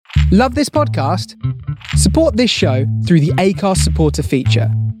Love this podcast? Support this show through the Acast supporter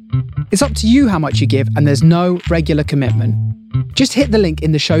feature. It's up to you how much you give, and there's no regular commitment. Just hit the link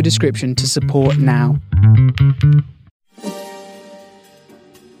in the show description to support now.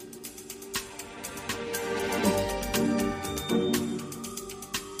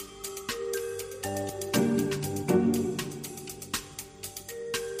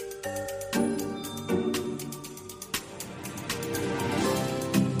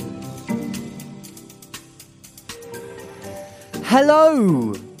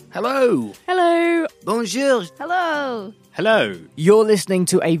 Hello! Hello! Hello. Bonjour! Hello. Hello! You're listening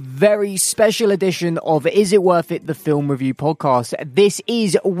to a very special edition of Is It Worth It, the film review podcast. This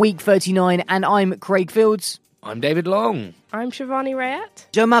is week 39 and I'm Craig Fields. I'm David Long. I'm Shivani Rayat.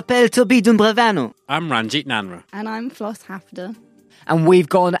 Je m'appelle Toby Dumbrevano. I'm Ranjit Nanra. And I'm Floss Hafder. And we've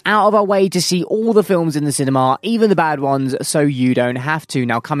gone out of our way to see all the films in the cinema, even the bad ones, so you don't have to.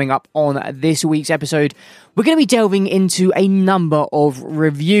 Now, coming up on this week's episode, we're going to be delving into a number of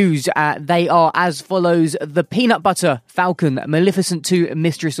reviews. They are as follows: The Peanut Butter Falcon, Maleficent 2,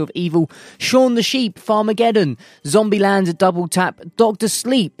 Mistress of Evil, Shaun the Sheep, Farmageddon, Zombieland Double Tap, Dr.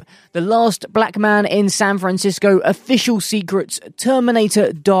 Sleep, The Last Black Man in San Francisco, Official Secrets,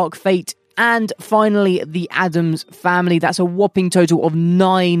 Terminator Dark Fate, and finally, The Addams Family. That's a whopping total of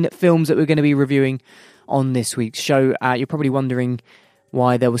 9 films that we're going to be reviewing on this week's show. You're probably wondering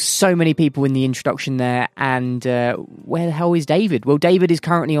why there were so many people in the introduction there, and where the hell is David? Well, David is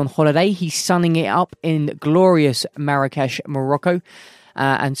currently on holiday. He's sunning it up in glorious Marrakesh, Morocco.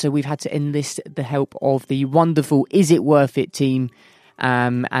 And so we've had to enlist the help of the wonderful Is It Worth It team.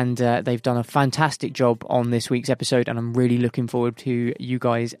 And they've done a fantastic job on this week's episode, and I'm really looking forward to you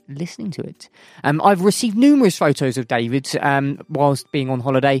guys listening to it. I've received numerous photos of David whilst being on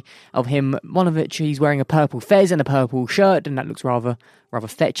holiday of him, one of which he's wearing a purple fez and a purple shirt, and that looks rather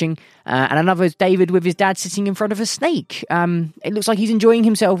fetching. And another is David with his dad sitting in front of a snake. It looks like he's enjoying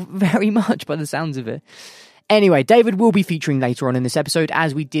himself very much by the sounds of it. Anyway, David will be featuring later on in this episode,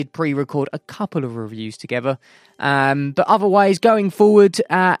 as we did pre-record a couple of reviews together. But otherwise, going forward,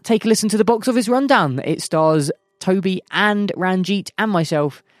 take a listen to the box office rundown. It stars Toby and Ranjit and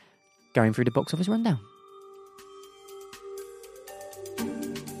myself going through the box office rundown.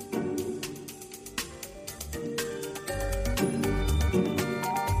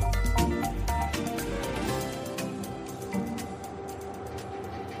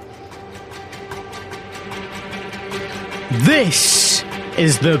 This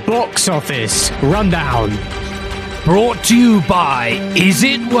is the box office rundown. Brought to you by Is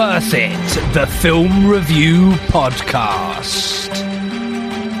It Worth It, the film review podcast.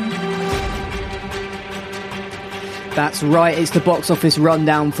 That's right, it's the box office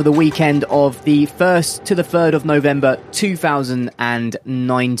rundown for the weekend of the 1st to the 3rd of November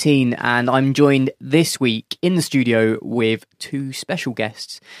 2019. And I'm joined this week in the studio with 2 special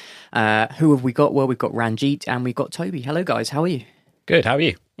guests. Who have we got? Well, we've got Ranjit and we've got Toby. Hello, guys. How are you? Good, how are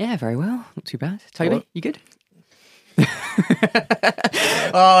you? Yeah, very well. Not too bad. Toby, you good?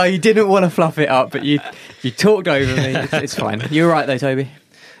 Oh, you didn't want to fluff it up, but you talked over me. It's fine. You're right, though, Toby.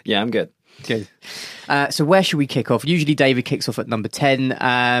 Yeah, I'm good. Good. So where should we kick off? Usually David kicks off at number 10.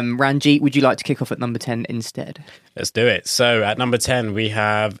 Ranjit, would you like to kick off at number 10 instead? Let's do it. So at number 10, we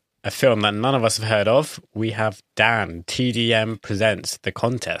have a film that none of us have heard of. We have Dan, TDM Presents The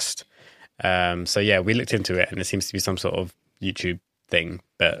Contest. So yeah, we looked into it and it seems to be some sort of YouTube thing,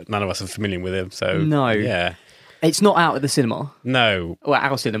 but none of us are familiar with it. So no. Yeah. It's not out at the cinema. No. Or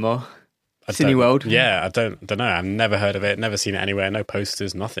our cinema. Cineworld. Yeah, I don't know. I've never heard of it, never seen it anywhere, no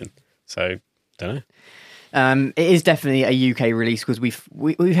posters, nothing. So, don't know. It is definitely a UK release because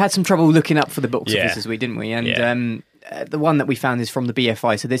we've had some trouble looking up for the box office this week, didn't we? And the one that we found is from the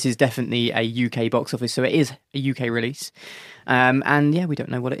BFI, so this is definitely a UK box office, so it is a UK release. And yeah, we don't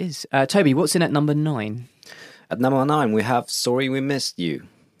know what it is. Toby, what's in at number 9? At number 9, we have Sorry We Missed You.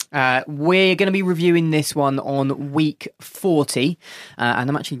 We're going to be reviewing this one on week 40, and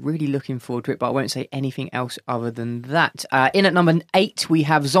I'm actually really looking forward to it, but I won't say anything else other than that. In at number 8, we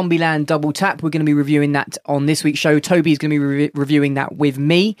have Zombieland Double Tap. We're going to be reviewing that on this week's show. Toby is going to be reviewing that with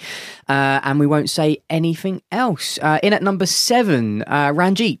me, and we won't say anything else. In at number 7,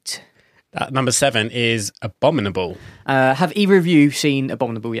 Ranjit. Number 7 is Abominable. Have either of you seen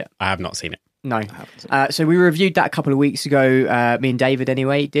Abominable yet? I have not seen it. No. So we reviewed that a couple of weeks ago, me and David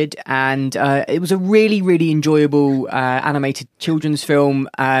anyway did, and it was a really, really enjoyable animated children's film.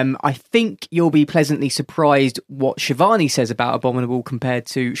 I think you'll be pleasantly surprised what Shivani says about Abominable compared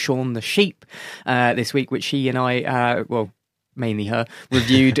to Shaun the Sheep this week, which he and I, mainly her,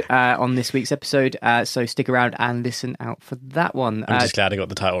 reviewed on this week's episode. So stick around and listen out for that one. I'm just glad I got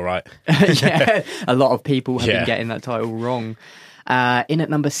the title right. Yeah, a lot of people have Yeah. been getting that title wrong. In at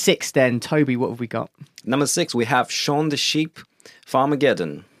number 6 then, Toby, what have we got? Number 6, we have Shaun the Sheep,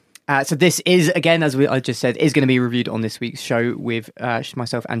 Farmageddon. So this is, again, as I just said, is going to be reviewed on this week's show with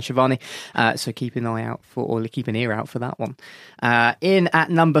myself and Shivani. So keep an eye out or keep an ear out for that one. In at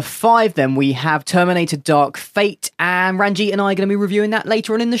number 5, then, we have Terminator Dark Fate. And Ranjit and I are going to be reviewing that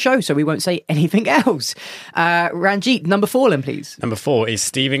later on in the show, so we won't say anything else. Ranjit, number 4 then, please. Number 4 is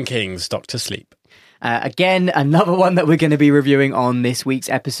Stephen King's Doctor Sleep. Again, another one that we're going to be reviewing on this week's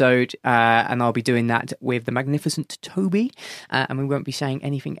episode, and I'll be doing that with the magnificent Toby, and we won't be saying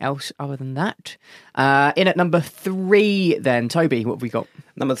anything else other than that. In at number 3, then, Toby, what have we got?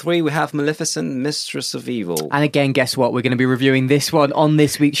 Number 3, we have Maleficent, Mistress of Evil. And again, guess what? We're going to be reviewing this one on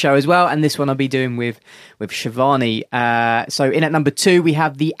this week's show as well, and this one I'll be doing with Shivani. So in at number 2, we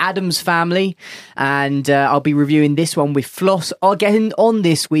have The Addams Family, and I'll be reviewing this one with Floss again on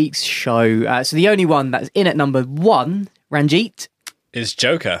this week's show. So the only one that's in at number 1, Ranjit, Is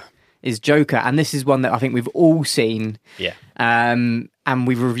Joker. is Joker, and this is one that I think we've all seen. Yeah. And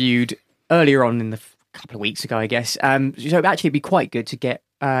we've reviewed earlier on in the couple of weeks ago, I guess. So it'd actually be quite good to get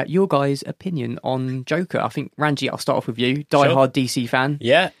your guys' opinion on Joker. I think, Ranjit, I'll start off with you. Die-hard DC fan.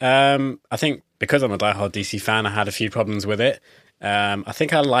 Yeah, I think because I'm a diehard DC fan, I had a few problems with it. I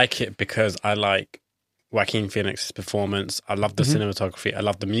think I like it because I like Joaquin Phoenix's performance. I love the cinematography. I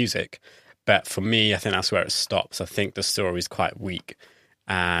love the music. But for me, I think that's where it stops. I think the story is quite weak.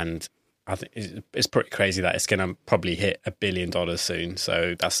 And I think it's pretty crazy that it's going to probably hit $1 billion soon.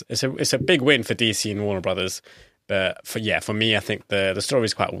 So it's a big win for DC and Warner Brothers. But for me, I think the story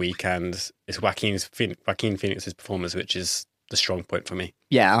is quite weak, and it's Joaquin Phoenix's performance, which is the strong point for me.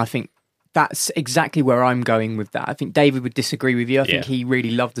 Yeah, I think that's exactly where I'm going with that. I think David would disagree with you. I think he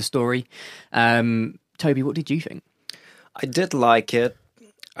really loved the story. Toby, what did you think? I did like it.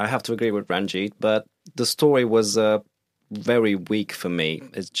 I have to agree with Ranjit, but the story was very weak for me.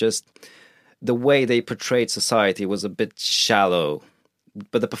 It's just the way they portrayed society was a bit shallow,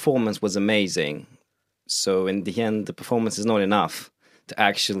 but the performance was amazing. So in the end, the performance is not enough to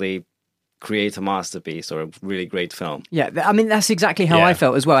actually create a masterpiece or a really great film. Yeah, I mean, that's exactly how I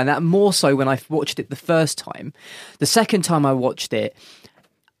felt as well. And that more so when I watched it the first time. The second time I watched it,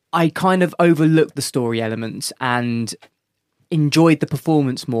 I kind of overlooked the story elements and enjoyed the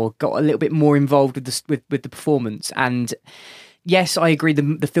performance more, got a little bit more involved with the performance. And yes, I agree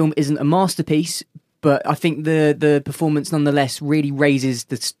the film isn't a masterpiece, but I think the performance nonetheless really raises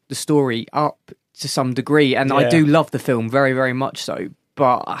the story up to some degree. And I do love the film very, very much so.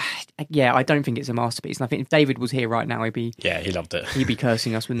 But yeah, I don't think it's a masterpiece. And I think if David was here right now, he loved it. He'd be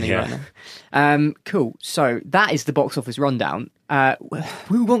cursing us, wouldn't he, right now? Cool. So that is the box office rundown.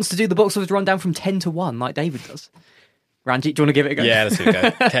 Who wants to do the box office rundown from 10 to 1 like David does? Ranjit, do you want to give it a go? Yeah, let's give it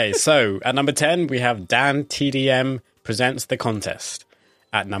a go. Okay, so at number 10, we have Dan TDM Presents The Contest.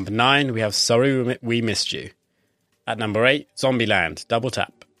 At number 9, we have Sorry We Missed You. At number 8, Zombieland, Double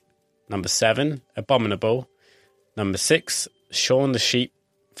Tap. Number 7, Abominable. Number 6, Shaun the Sheep,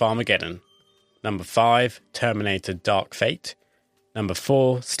 Farmageddon. Number 5, Terminator Dark Fate. Number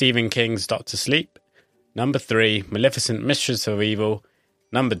 4, Stephen King's Doctor Sleep. Number 3, Maleficent Mistress of Evil.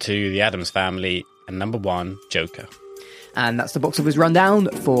 Number 2, The Addams Family. And number 1, Joker. And that's the box office rundown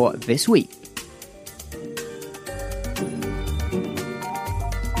for this week.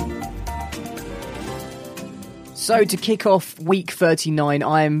 So to kick off week 39,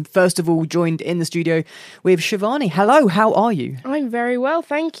 I am first of all joined in the studio with Shivani. Hello, how are you? I'm very well,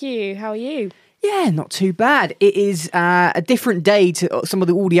 thank you. How are you? Yeah, not too bad. It is a different day to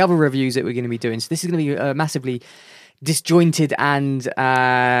all the other reviews that we're going to be doing. So this is going to be a massively disjointed and sort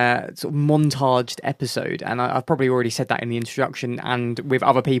of montaged episode. And I've probably already said that in the introduction and with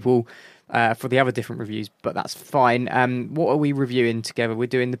other people for the other different reviews, but that's fine. What are we reviewing together? We're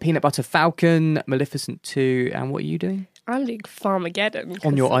doing the Peanut Butter Falcon, Maleficent 2, and what are you doing? I'm doing Farmageddon.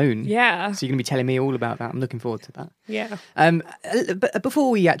 On your own? Yeah. So you're going to be telling me all about that. I'm looking forward to that. Yeah. But before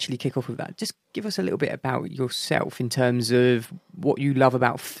we actually kick off with that, just give us a little bit about yourself in terms of what you love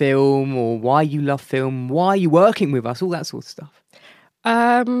about film or why you love film, why you're working with us, all that sort of stuff.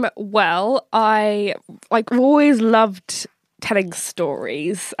 Well, I always loved telling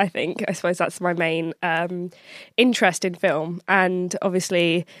stories, I suppose that's my main interest in film. And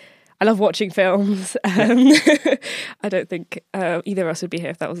obviously I love watching films. I don't think either of us would be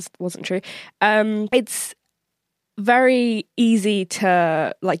here if that wasn't true. It's very easy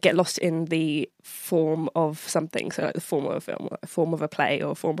to get lost in the form of something, so the form of a film, a form of a play,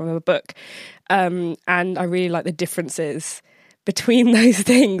 or a form of a book. And I really like the differences between those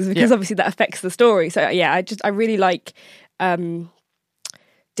things, because obviously that affects the story. So yeah, I really like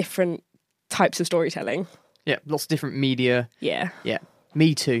different types of storytelling. Yeah, lots of different media. Yeah. Yeah.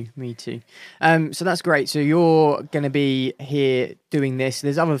 Me too. So that's great. So you're going to be here doing this.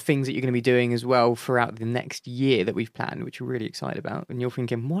 There's other things that you're going to be doing as well throughout the next year that we've planned, which we're really excited about. And you're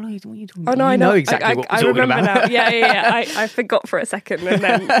thinking, what are you talking about? Oh no, you I know exactly what we're I talking remember about. now. Yeah. I forgot for a second, and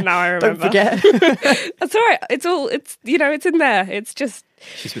then now I remember. Don't forget. That's all right. It's it's in there. It's just.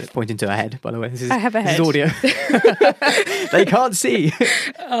 She's pointing to her head, by the way. I have a head. This is audio. They can't see.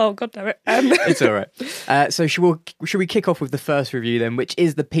 Oh, God damn it. It's all right. So should we kick off with the first review then, which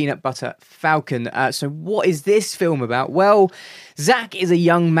is The Peanut Butter Falcon. So what is this film about? Well, Zach is a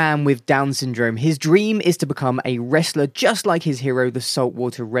young man with Down syndrome. His dream is to become a wrestler just like his hero, the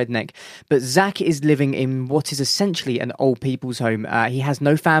saltwater redneck. But Zach is living in what is essentially an old people's home. He has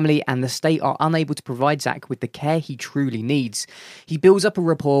no family and the state are unable to provide Zach with the care he truly needs. He builds up a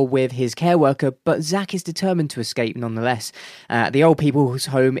rapport with his care worker, but Zach is determined to escape nonetheless. The old people's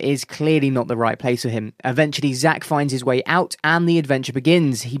home is clearly not the right place for him. Eventually, Zach finds his way out and the adventure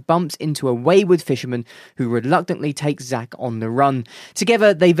begins. He bumps into a wayward fisherman who reluctantly takes Zach on the run.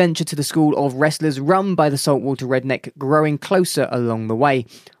 Together, they venture to the school of wrestlers run by the saltwater redneck, growing closer along the way.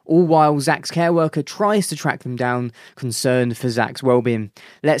 All while Zach's care worker tries to track them down, concerned for Zach's well-being.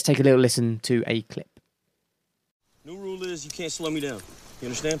 Let's take a little listen to a clip. New rule is you can't slow me down. You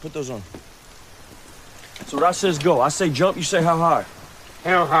understand? Put those on. So what I say is go. I say jump, you say how high.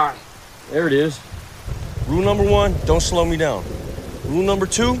 How high? There it is. Rule number 1, don't slow me down. Rule number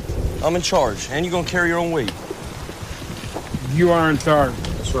 2, I'm in charge, and you're gonna carry your own weight. You are in charge.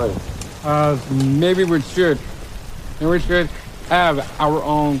 That's right. Maybe we should have our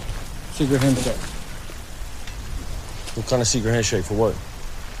own secret handshake. What kind of secret handshake for what?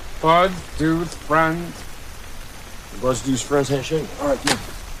 Bud, dudes, friends. Let's do friends handshake. All right, come on.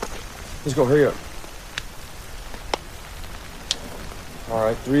 Let's go. Hurry up. All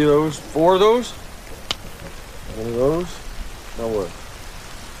right, 3 of those, 4 of those. One of those. Now what?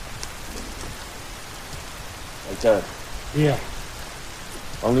 Like that. Yeah.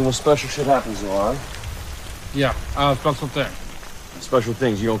 Only when special shit happens, though, all right? Yeah. Special thing. Special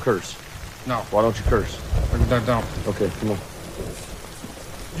things, you don't curse. No. Why don't you curse? I don't. Okay, come on.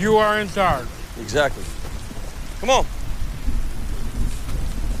 You are in charge. Exactly. Come on.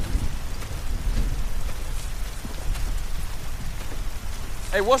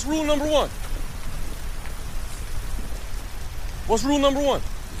 Hey, what's rule number 1? What's rule number 1?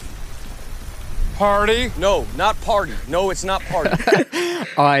 Party. No, not party. No, it's not party.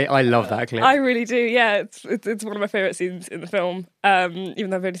 I love that clip. I really do. Yeah, it's one of my favourite scenes in the film. Even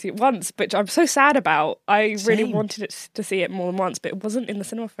though I've only seen it once, but I'm so sad about. I really wanted to see it more than once, but it wasn't in the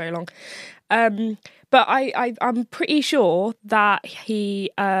cinema for very long. But I'm pretty sure that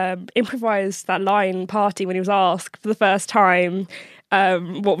he improvised that line "party" when he was asked for the first time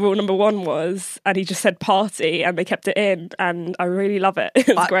what rule number 1 was, and he just said "party," and they kept it in, and I really love it.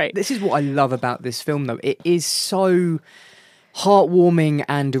 It's great. This is what I love about this film, though. It is so heartwarming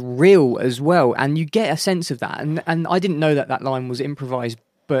and real as well, and you get a sense of that. And I didn't know that line was improvised,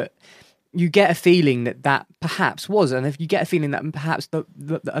 but you get a feeling that perhaps was, and if you get a feeling that perhaps the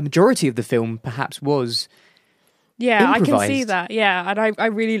majority of the film perhaps was. Yeah, improvised. I can see that. Yeah, and I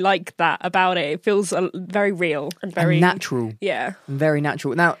really like that about it. It feels very real and very natural. Yeah, very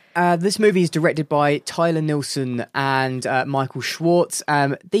natural. Now, this movie is directed by Tyler Nilsson and Michael Schwartz.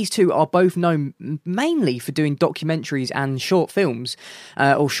 These two are both known mainly for doing documentaries and short films,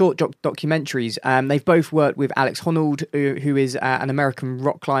 or short documentaries. They've both worked with Alex Honnold, who is an American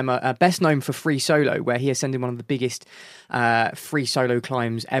rock climber, best known for Free Solo, where he ascended one of the biggest free solo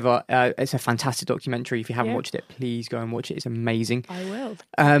climbs ever. It's a fantastic documentary. If you haven't watched it, please go and watch it. It's amazing. I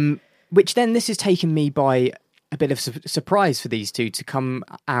will. Which then this has taken me by a bit of surprise for these two to come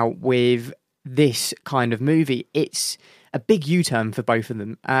out with this kind of movie. It's a big U-turn for both of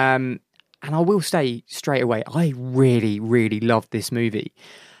them. And I will say straight away, I really, really love this movie.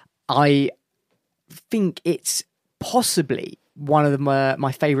 I think it's possibly one of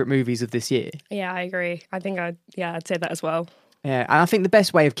my favourite movies of this year. Yeah, I agree. I think I'd say that as well. Yeah, and I think the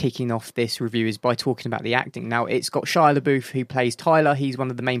best way of kicking off this review is by talking about the acting. Now, it's got Shia LaBeouf, who plays Tyler. He's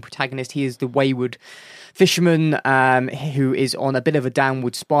one of the main protagonists. He is the wayward fisherman who is on a bit of a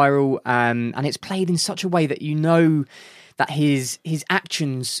downward spiral, and it's played in such a way that you know that his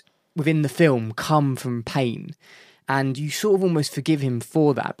actions within the film come from pain, and you sort of almost forgive him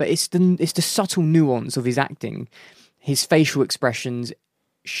for that. But it's the subtle nuance of his acting. His facial expressions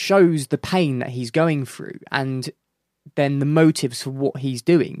shows the pain that he's going through, and then the motives for what he's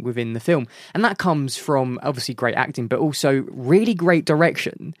doing within the film. And that comes from obviously great acting, but also really great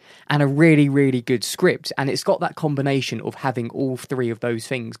direction and a really, really good script. And it's got that combination of having all three of those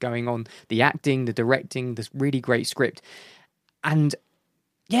things going on: the acting, the directing, this really great script. And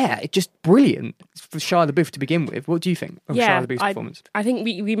yeah, it's just brilliant for Shia LaBeouf to begin with. What do you think of Shia LaBeouf's performance? I think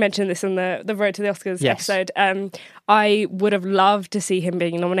we mentioned this in the Road to the Oscars Yes. episode. I would have loved to see him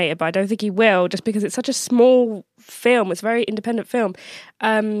being nominated, but I don't think he will, just because it's such a small film. It's a very independent film.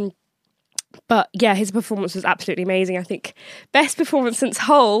 But yeah, his performance was absolutely amazing. I think best performance since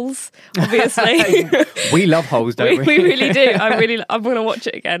Holes, obviously. We love Holes, don't we? We really do. I'm going to watch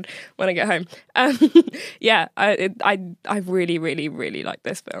it again when I get home. Yeah, I really, really, really like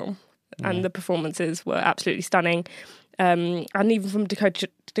this film, and the performances were absolutely stunning. And even from Dakota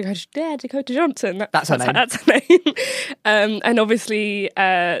Johnson. That's her name. That's her name. And obviously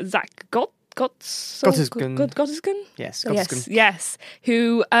Zach Gotteskin? Yes, Gotteskin. Yes.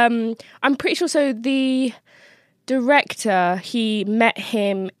 Who I'm pretty sure. So the director, he met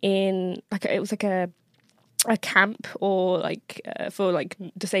him in it was like a camp or for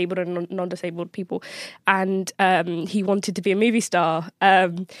disabled and non-disabled people, and he wanted to be a movie star.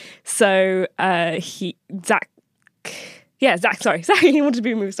 So Zach, he wanted to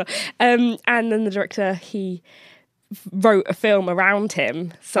be a movie star. And then the director, he wrote a film around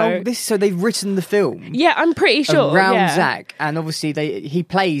him. So they've written the film. Yeah, I'm pretty sure around Zach, and obviously he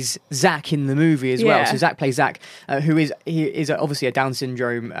plays Zach in the movie as well. So Zach plays Zach, who is obviously a Down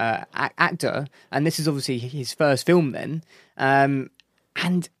syndrome actor, and this is obviously his first film then, and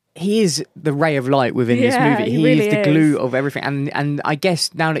he is the ray of light within this movie. He really is the glue of everything, and I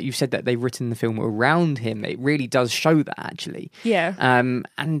guess now that you've said that they've written the film around him, it really does show that actually. Yeah.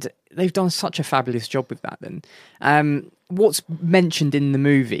 And they've done such a fabulous job with that then. What's mentioned in the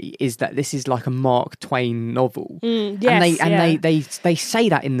movie is that this is like a Mark Twain novel. They say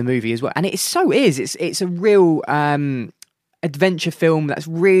that in the movie as well. And it so is. It's a real adventure film that's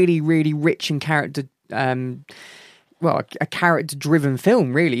really, really rich in character. A character-driven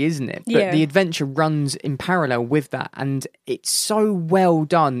film, really, isn't it? But the adventure runs in parallel with that, and it's so well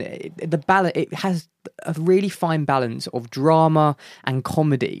done. It has a really fine balance of drama and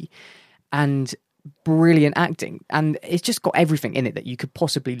comedy, and brilliant acting, and it's just got everything in it that you could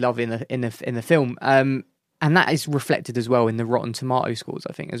possibly love in a film. And that is reflected as well in the Rotten Tomato scores,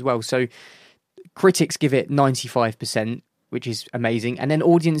 I think, as well. So critics give it 95%. Which is amazing. And then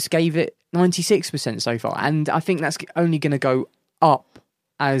audience gave it 96% so far. And I think that's only going to go up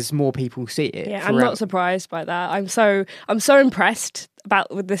as more people see it. Yeah, I'm not surprised by that. I'm so impressed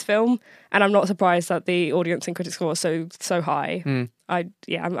with this film, and I'm not surprised that the audience and critics score are so high. I'm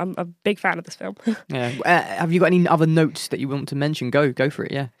a big fan of this film. Yeah. Have you got any other notes that you want to mention? Go for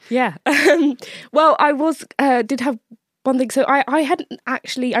it. Yeah. Yeah. Well, I did have one thing. So I hadn't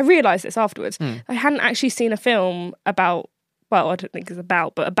actually. I realised this afterwards. I hadn't actually seen a film about. Well, I don't think it's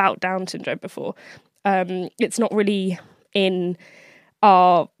about Down syndrome before. It's not really in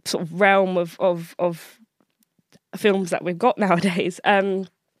our sort of realm of films that we've got nowadays. And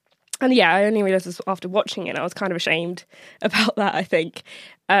yeah, I only realised this after watching it. I was kind of ashamed about that, I think.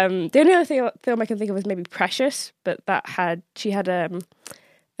 The only other film I can think of is maybe Precious, but she had a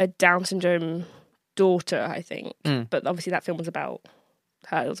Down syndrome daughter, I think. But obviously that film was about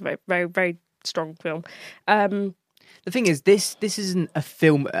her. It was a very, very, very strong film. The thing is, this isn't a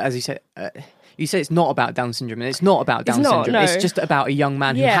film, as you said. You say it's not about Down syndrome, and it's not about Down syndrome. No. It's just about a young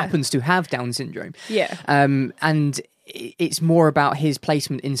man who happens to have Down syndrome. Yeah. And it's more about his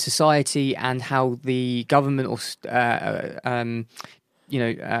placement in society and how the government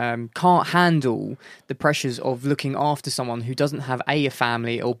can't handle the pressures of looking after someone who doesn't have a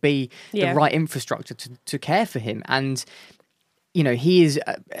family or b the right infrastructure to care for him. And he is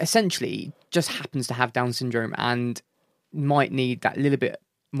essentially just happens to have Down syndrome and might need that little bit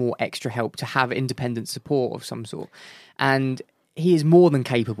more extra help to have independent support of some sort. And he is more than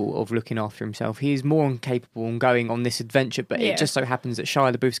capable of looking after himself. He is more than capable of going on this adventure, but it just so happens that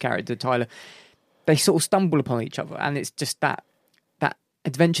Shia LaBeouf's character, Tyler, they sort of stumble upon each other, and it's just that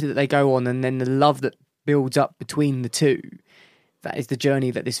adventure that they go on, and then the love that builds up between the two. That is the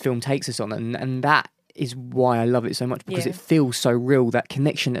journey that this film takes us on, and that is why I love it so much, because it feels so real. That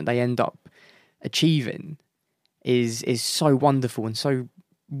connection that they end up achieving is so wonderful and so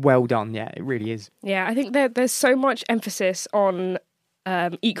well done. Yeah, it really is. Yeah, I think there's so much emphasis on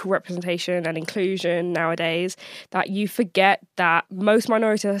equal representation and inclusion nowadays that you forget that most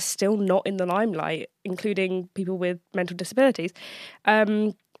minorities are still not in the limelight, including people with mental disabilities.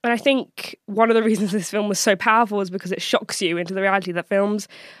 I think one of the reasons this film was so powerful is because it shocks you into the reality that films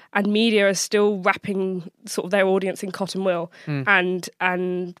and media are still wrapping sort of their audience in cotton wool, and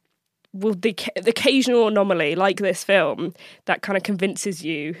with the occasional anomaly like this film that kind of convinces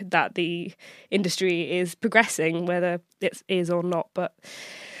you that the industry is progressing, whether it is or not. But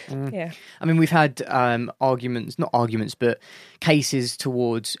yeah, I mean, we've had not arguments, but cases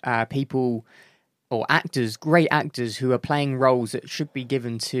towards people or actors, great actors who are playing roles that should be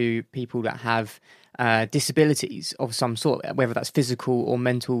given to people that have disabilities of some sort, whether that's physical or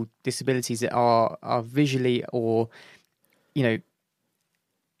mental disabilities that are visually or, you know,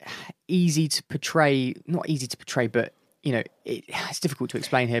 easy to portray, not easy to portray, but, you know, it's difficult to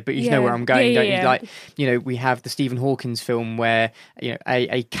explain here, but you know where I'm going, don't you? Like, you know, we have the Stephen Hawkins film where, you know,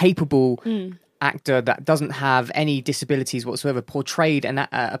 a capable actor that doesn't have any disabilities whatsoever portrayed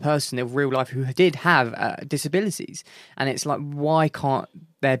a person in real life who did have disabilities. And it's like, why can't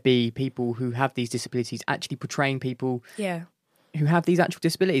there be people who have these disabilities actually portraying people who have these actual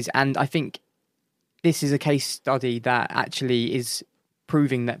disabilities? And I think this is a case study that actually is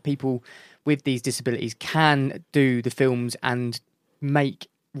proving that people with these disabilities can do the films and make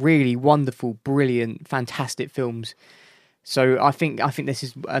really wonderful, brilliant, fantastic films. So I think this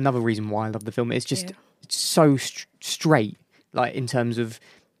is another reason why I love the film. It's just it's so straight, like in terms of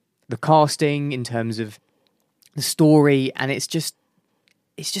the casting, in terms of the story, and it's just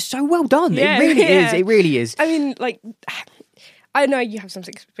so well done. It really is. It really is. I mean, like, I know you have some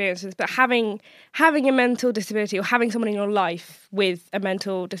experiences, but having a mental disability or having someone in your life with a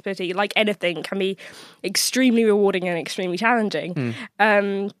mental disability, like anything, can be extremely rewarding and extremely challenging.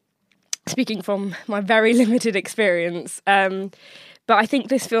 Speaking from my very limited experience, but I think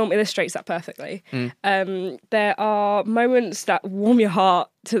this film illustrates that perfectly. There are moments that warm your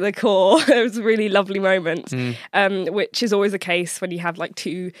heart to the core. There's really lovely moments, which is always the case when you have like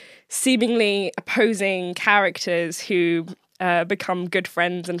two seemingly opposing characters who become good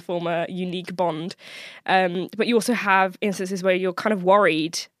friends and form a unique bond. But you also have instances where you're kind of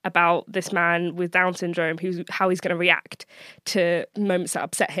worried about this man with Down syndrome, how he's going to react to moments that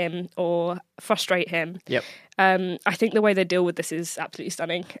upset him or frustrate him. Yep. I think the way they deal with this is absolutely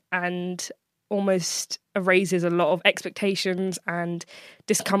stunning and almost erases a lot of expectations and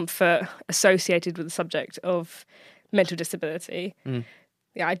discomfort associated with the subject of mental disability.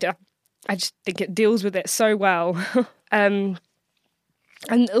 Yeah, I just think it deals with it so well. And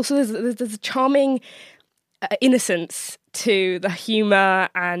also there's a charming innocence to the humour,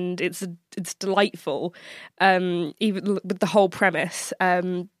 and it's delightful, even with the whole premise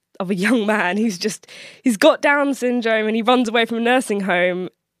of a young man he's got Down syndrome and he runs away from a nursing home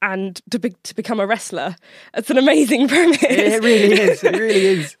and to become a wrestler. It's an amazing premise. It really is. It really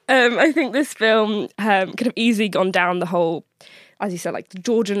is. I think this film could have easily gone down the whole, as you said, like the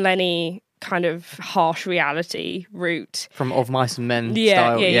George and Lenny kind of harsh reality route from Of Mice and Men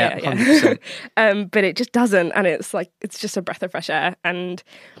style. 100%. But it just doesn't, and it's just a breath of fresh air. And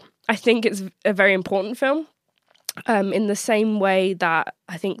I think it's a very important film, in the same way that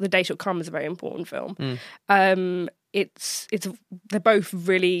I think The Day Shall Come is a very important film. It's they're both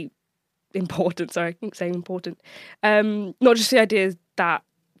really important. Sorry, I keep saying important. Not just the idea that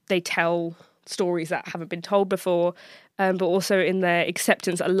they tell stories that haven't been told before, but also in their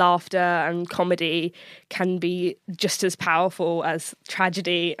acceptance that laughter and comedy can be just as powerful as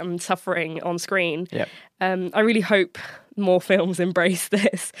tragedy and suffering on screen. Yep. I really hope more films embrace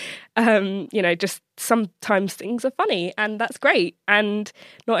this. Just sometimes things are funny, and that's great. And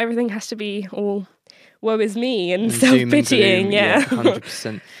not everything has to be all woe is me and self-pitying. Yeah,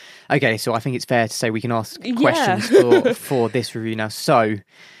 100%. Okay, so I think it's fair to say we can ask questions for this review now. So,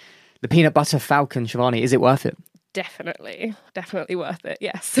 The Peanut Butter Falcon, Shivani, is it worth it? Definitely worth it,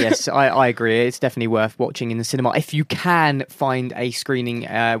 yes. Yes, I agree. It's definitely worth watching in the cinema. If you can find a screening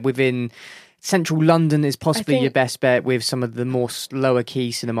within central London is possibly your best bet with some of the more lower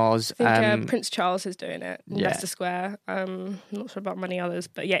key cinemas. I think Prince Charles is doing it in Leicester Square. Not sure about many others,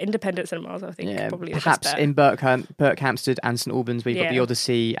 but independent cinemas I think probably perhaps the best bet. In Berkhamsted and St Albans where you've got the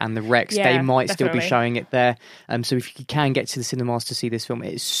Odyssey and the Rex. They might still be showing it there. So if you can get to the cinemas to see this film,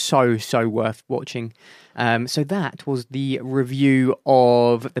 it's so worth watching. So that was the review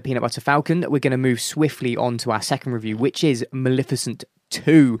of The Peanut Butter Falcon. We're going to move swiftly on to our second review, which is Maleficent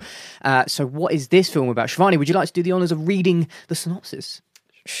 2. So what is this film about? Shivani, would you like to do the honours of reading the synopsis?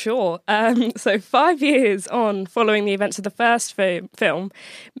 Sure. So 5 years on following the events of the first film,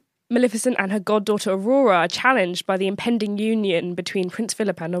 Maleficent and her goddaughter Aurora are challenged by the impending union between Prince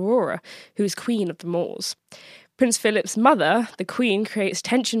Philip and Aurora, who is Queen of the Moors. Prince Philip's mother, the Queen, creates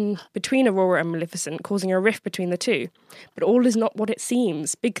tension between Aurora and Maleficent, causing a rift between the two. But all is not what it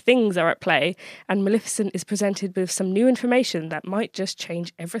seems. Big things are at play, and Maleficent is presented with some new information that might just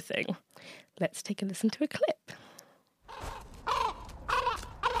change everything. Let's take a listen to a clip.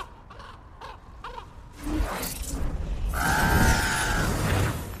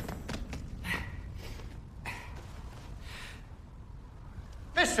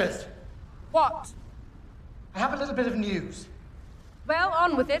 Mistress, What? I have a little bit of news. Well,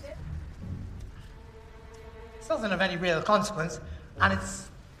 on with it. It's nothing of any real consequence, and it's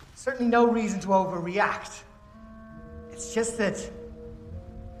certainly no reason to overreact. It's just that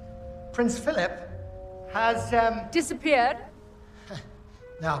Prince Philip has, Disappeared?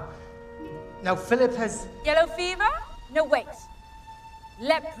 No. No, Philip has... Yellow fever? No, wait.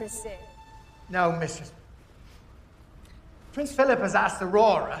 Leprosy. No, mistress. Prince Philip has asked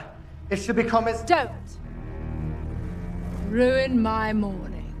Aurora if she'll become his... Don't. Ruin my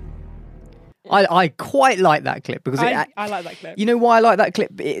morning. I quite like that clip because I like that clip. You know why I like that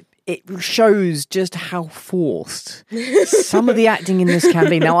clip? It shows just how forced some of the acting in this can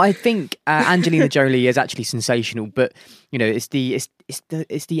be. Now, I think Angelina Jolie is actually sensational, but you know, it's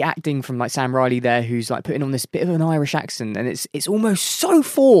the acting from like Sam Riley there, who's like putting on this bit of an Irish accent, and it's almost so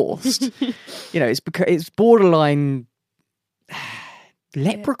forced. You know, it's borderline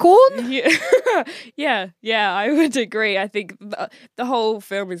leprechaun. Yeah, I would agree. I think the whole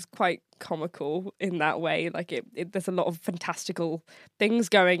film is quite comical in that way. Like there's a lot of fantastical things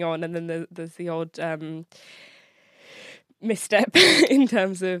going on, and then there's the odd misstep in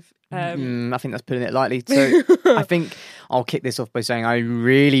terms of. I think that's putting it lightly. So I think I'll kick this off by saying I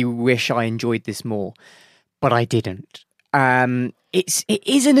really wish I enjoyed this more, but I didn't. It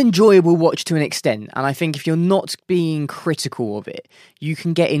is an enjoyable watch to an extent, and I think if you're not being critical of it, you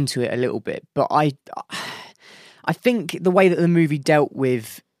can get into it a little bit. But I think the way that the movie dealt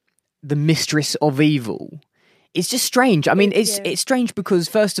with the mistress of evil, it's just strange. I mean, it's strange because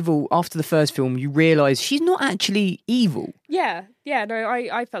first of all, after the first film, you realise she's not actually evil. Yeah. No,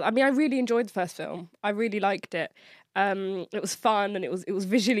 I felt. I mean, I really enjoyed the first film. I really liked it. It was fun and it was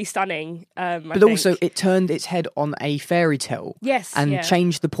visually stunning. But also, it turned its head on a fairy tale. Yes, and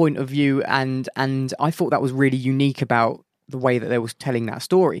changed the point of view, and I thought that was really unique about the way that they were telling that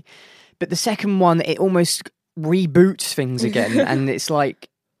story. But the second one, it almost reboots things again, and it's like,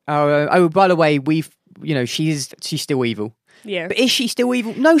 oh, by the way, she's still evil. Yeah. But is she still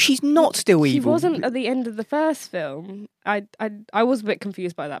evil? No, she's not still evil. She wasn't at the end of the first film. I was a bit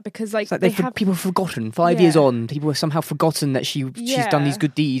confused by that because it's like people have forgotten 5 years on. People have somehow forgotten that she's done these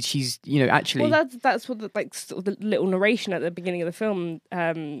good deeds. She's actually. Well, that's what the little narration at the beginning of the film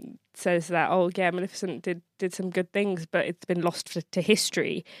says that Maleficent did some good things, but it's been lost to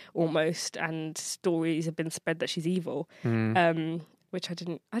history almost, and stories have been spread that she's evil. Which I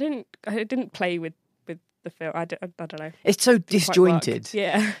didn't play with the film. I don't know. It's so disjointed.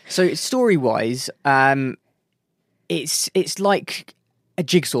 Yeah. So story wise, it's like a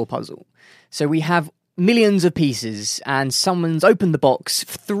jigsaw puzzle. So we have millions of pieces, and someone's opened the box,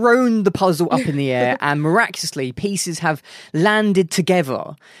 thrown the puzzle up in the air, and miraculously pieces have landed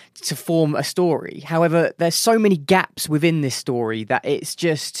together to form a story. However, there's so many gaps within this story that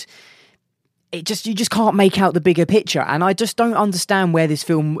you just can't make out the bigger picture. And I just don't understand where this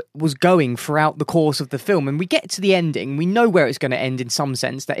film was going throughout the course of the film. And we get to the ending, we know where it's going to end in some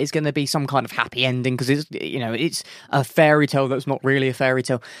sense, that it's going to be some kind of happy ending because it's a fairy tale that's not really a fairy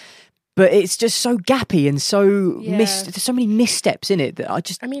tale. But it's just so gappy and so there's so many missteps in it that I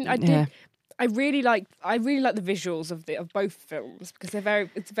really like the visuals of both films because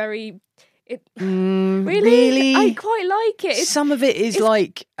really really I quite like it. Some of it is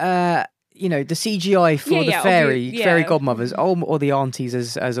like the CGI for the fairy godmothers, or the aunties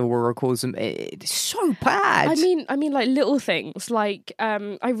as Aurora calls them. It's so bad. I mean, like little things. Like,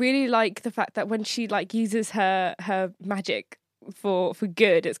 I really like the fact that when she like uses her magic for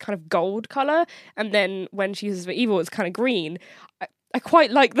good, it's kind of gold color, and then when she uses it for evil, it's kind of green. I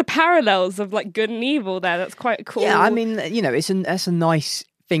quite like the parallels of like good and evil there. That's quite cool. Yeah, I mean, that's a nice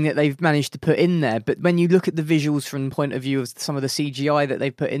thing that they've managed to put in there. But when you look at the visuals from the point of view of some of the CGI that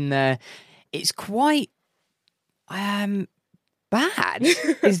they've put in there, it's quite bad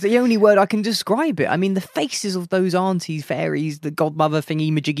is the only word I can describe it. I mean, the faces of those aunties, fairies, the godmother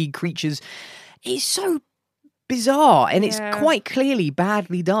thingy majiggy creatures, it's so bizarre, and it's quite clearly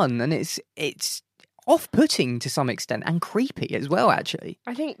badly done, and it's off-putting to some extent and creepy as well, actually.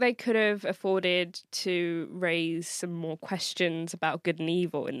 I think they could have afforded to raise some more questions about good and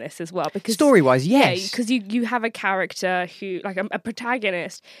evil in this as well. Because story-wise, yes. Yeah, because you have a character who, like a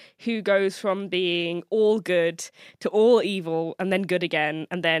protagonist, who goes from being all good to all evil and then good again.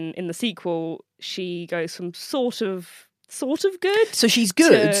 And then in the sequel, she goes from sort of good. So she's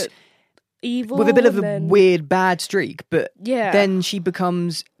good. To evil. With a bit of a weird bad streak. But yeah. then she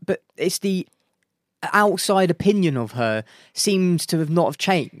becomes... But it's the... outside opinion of her seems to have not have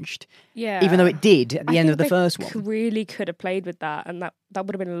changed. Yeah. Even though it did at the end of the first one. Really could have played with that, and that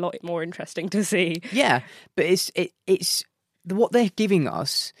would have been a lot more interesting to see. Yeah, but it's what they're giving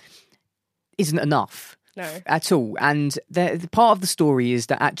us isn't enough. No. At all. And the part of the story is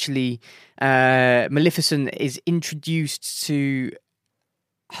that actually Maleficent is introduced to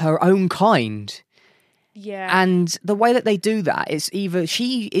her own kind. Yeah. And the way that they do that is either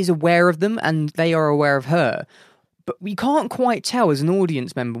she is aware of them and they are aware of her, but we can't quite tell as an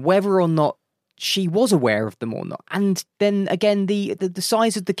audience member whether or not she was aware of them or not. And then again, the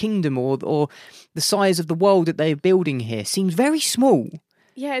size of the kingdom or the size of the world that they're building here seems very small.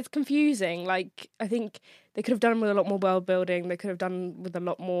 Yeah, it's confusing. Like, I think they could have done with a lot more world building. They could have done with a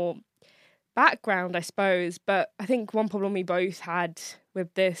lot more background, I suppose. But I think one problem we both had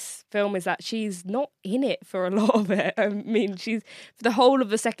with this film is that she's not in it for a lot of it. I mean, she's for the whole of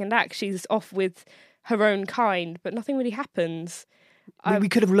the second act, she's off with her own kind, but nothing really happens. We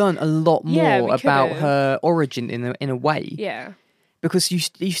could have learned a lot more about her origin in a way. Yeah, because you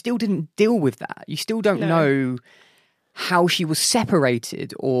still didn't deal with that. You still don't know how she was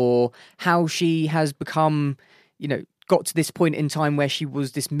separated or how she has become, got to this point in time where she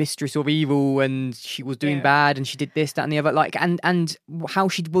was this mistress of evil and she was doing bad and she did this, that and the other, and how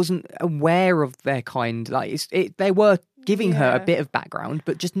she wasn't aware of their kind. Like they were giving her a bit of background,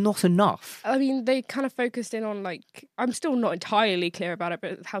 but just not enough. I mean, they kind of focused in on, like, I'm still not entirely clear about it,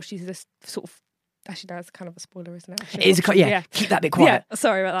 but how she's this sort of, actually, no, it's kind of a spoiler, isn't it? It is keep that bit quiet. Yeah,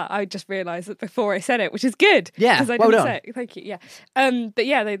 sorry about that. I just realised it before I said it, which is good. Yeah, because I well didn't done. say it. Thank you. Yeah, but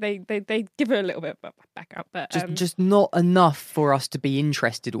yeah, they give her a little bit of backup, but just not enough for us to be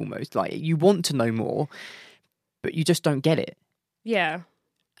interested. Almost like you want to know more, but you just don't get it. Yeah,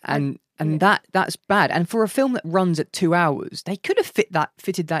 and that's bad. And for a film that runs at 2 hours, they could have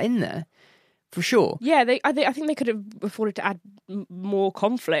fitted that in there. For sure. Yeah, I think they could have afforded to add more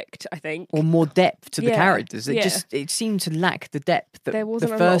conflict, I think. Or more depth to the characters. It seemed to lack the depth that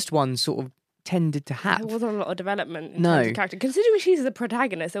the first one sort of tended to have. There wasn't a lot of development in terms of character. Considering she's the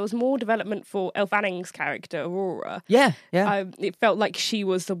protagonist, there was more development for Elle Fanning's character, Aurora. Yeah. It felt like she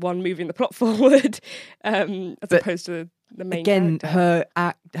was the one moving the plot forward, opposed to the main character.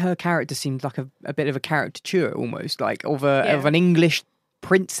 Again, her character seemed like a bit of a caricature, almost, like of an English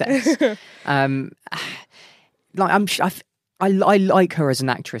princess. I like her as an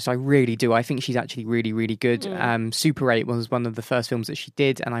actress. I really do. I think she's actually really, really good. Super 8 was one of the first films that she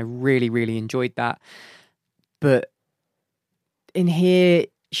did, and I really, really enjoyed that. But in here,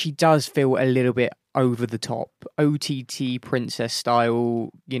 she does feel a little bit over the top, OTT princess style,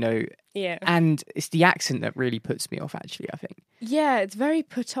 Yeah. And it's the accent that really puts me off, actually, I think. Yeah, it's very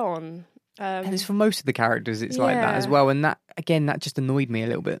put on. And it's for most of the characters, it's like that as well. And that just annoyed me a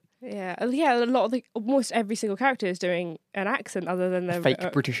little bit. Yeah, a lot of almost every single character is doing an accent other than their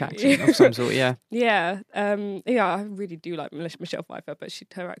fake British accent of some sort. Yeah, yeah, I really do like Michelle Pfeiffer, but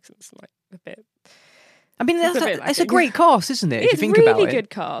her accent's like a bit. I mean, it's a great cast, isn't it? If you think really about it, really good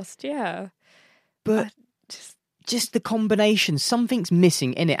cast. Yeah, but just the combination, something's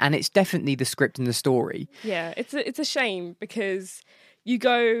missing in it, and it's definitely the script and the story. Yeah, it's a shame because you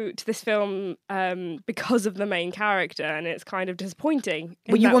go to this film because of the main character, and it's kind of disappointing.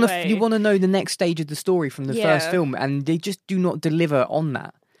 Well, you want to know the next stage of the story from the first film, and they just do not deliver on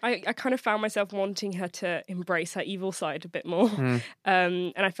that. I kind of found myself wanting her to embrace her evil side a bit more,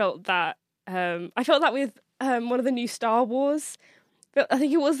 and I felt that with one of the new Star Wars. I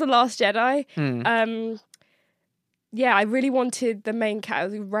think it was The Last Jedi. Yeah, I really wanted the main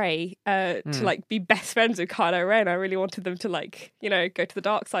character, Rey, to like be best friends with Kylo Ren. I really wanted them to go to the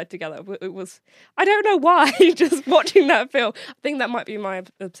dark side together. It was, I don't know why, just watching that film. I think that might be my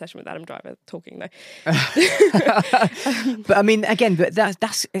obsession with Adam Driver talking though. But I mean, again, but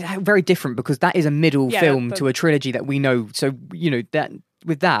that's very different because that is a middle film to a trilogy that we know. So that.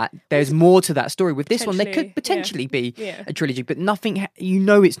 With that, there's more to that story. With this one, there could potentially be a trilogy, but nothing.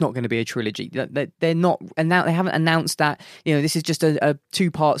 It's not going to be a trilogy. They're not, and now they haven't announced that. This is just a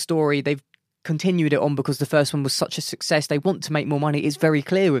 2-part story. They've continued it on because the first one was such a success. They want to make more money. It's very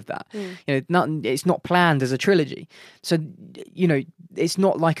clear with that. It's not planned as a trilogy. So, it's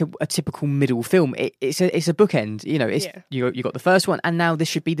not like a typical middle film. It's a bookend. You got the first one, and now this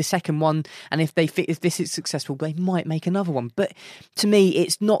should be the second one. And if this is successful, they might make another one. But to me,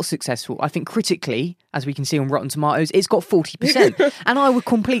 it's not successful. I think critically, as we can see on Rotten Tomatoes, it's got 40%, and I would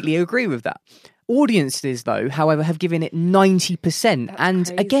completely agree with that. Audiences, though, however, have given it 90%. That's and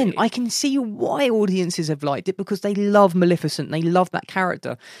crazy. again, I can see why audiences have liked it because they love Maleficent. They love that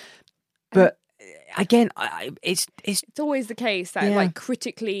character. But again, it's always the case that like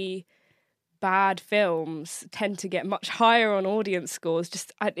critically bad films tend to get much higher on audience scores.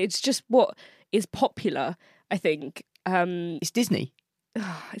 It's just what is popular, I think. It's Disney.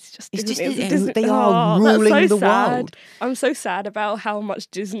 It's just It's Disney. Disney. They are ruling the world. I'm so sad about how much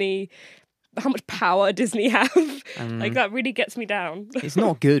power Disney have. Like that really gets me down. It's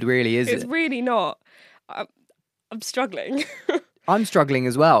not good, really, is it? It's really not. I'm struggling. I'm struggling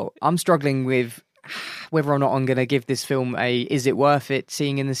as well. I'm struggling with whether or not I'm going to give this film is it worth it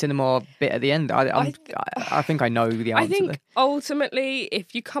seeing in the cinema bit at the end. I think I know the answer. I think ultimately,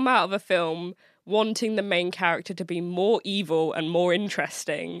 if you come out of a film wanting the main character to be more evil and more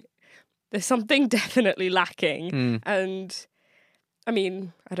interesting, there's something definitely lacking. And I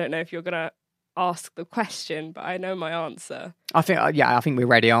mean, I don't know if you're going to ask the question, but I know my answer. I think we're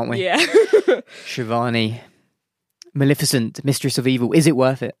ready, aren't we? Yeah. Shivani, Maleficent, Mistress of Evil, is it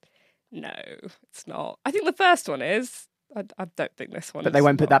worth it? No, it's not. I think the first one is. I don't think this one. But they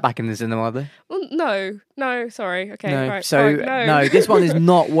won't put that back in the cinema, are they? Well, no, sorry. Okay, no. right. So fine, no, this one is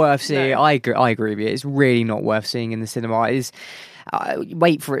not worth seeing. No. I agree with you. It's really not worth seeing in the cinema.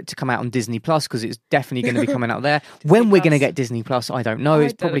 Wait for it to come out on Disney Plus because it's definitely going to be coming out there. When we're going to get Disney Plus, I don't know.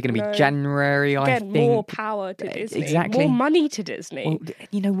 It's probably going to be January. I think more power to Disney. Exactly. More money to Disney. Well,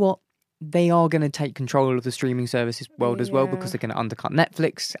 you know what? They are going to take control of the streaming services world as well because they're going to undercut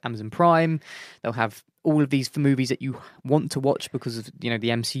Netflix, Amazon Prime. They'll have all of these for movies that you want to watch because of the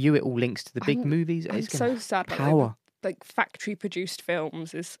MCU. It all links to the big movies. I'm It's so sad about power. Like factory produced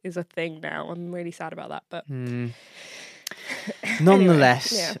films is a thing now. I'm really sad about that. But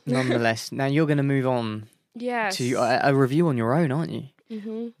nonetheless, Anyway, nonetheless, now you're going to move on yes. to a review on your own, aren't you?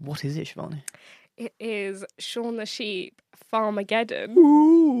 Mm-hmm. What is it, Shivani? It is Shaun the Sheep, Farmageddon.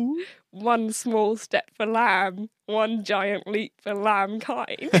 One small step for lamb, one giant leap for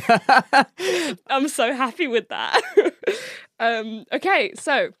lambkind. I'm so happy with that. Okay,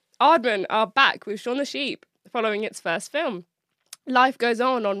 so Aardman are back with Shaun the Sheep following its first film. Life goes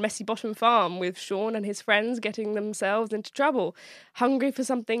on Messy Bottom Farm with Shaun and his friends getting themselves into trouble, hungry for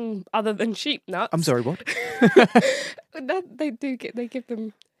something other than sheep nuts. I'm sorry, what? They give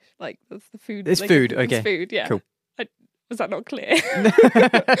them like that's the food. It's food, okay. okay. It's food, yeah. Cool. Was that not clear?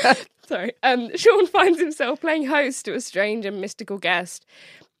 Sorry. Shaun finds himself playing host to a strange and mystical guest.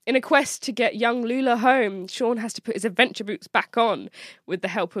 In a quest to get young Lula home, Shaun has to put his adventure boots back on with the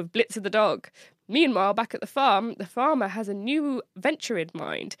help of Blitzer the dog. Meanwhile, back at the farm, the farmer has a new venture in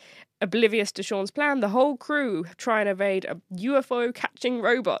mind. Oblivious to Shaun's plan, the whole crew try and evade a UFO-catching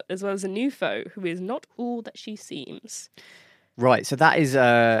robot as well as a new foe who is not all that she seems. Right, so that is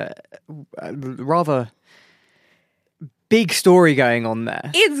a rather big story going on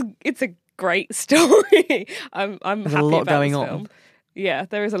there. It's a great story. I'm There's happy a lot about going this on. film. Yeah,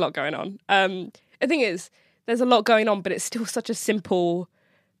 there is a lot going on. The thing is, there's a lot going on, but it's still such a simple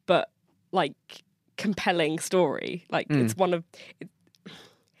but like compelling story. Like it's one of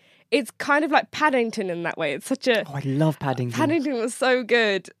it's kind of like Paddington in that way. It's such a I love Paddington. Paddington was so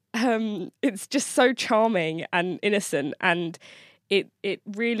good. It's just so charming and innocent, and it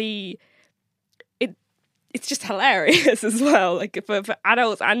really it's just hilarious as well. Like for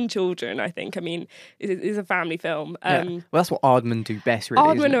adults and children, I think. I mean, it is a family film. Well, that's what Aardman do best, really.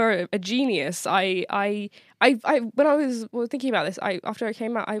 Aardman are a genius. I when I was thinking about this, after it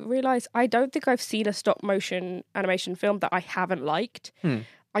came out, I realised I don't think I've seen a stop motion animation film that I haven't liked.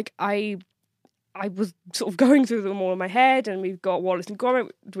 Like I was sort of going through them all in my head, and we've got Wallace and Gromit,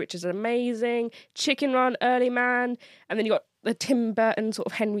 which is amazing. Chicken Run, Early Man, and then you got the Tim Burton sort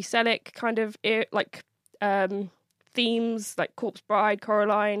of Henry Selick kind of themes like Corpse Bride,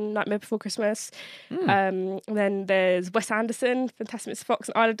 Coraline, Nightmare Before Christmas. And then there's Wes Anderson, Fantastic Mr. Fox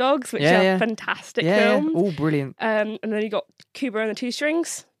and Isle of Dogs, which are fantastic films. All brilliant. And then you got Cuba and the Two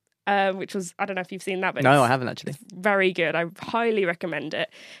Strings, which was, I don't know if you've seen that, but No, I haven't actually. It's very good. I highly recommend it.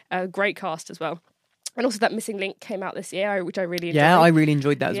 Great cast as well. And also that Missing Link came out this year, which I really enjoyed. Yeah, I really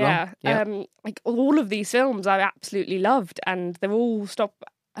enjoyed that as well. Yeah. Like all of these films I absolutely loved, and they're all stop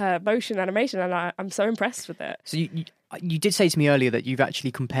motion animation, and I'm so impressed with it. So you did say to me earlier that you've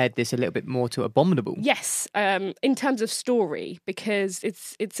actually compared this a little bit more to Abominable. Yes, in terms of story, because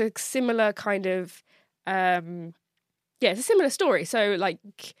it's a similar kind of it's a similar story. So like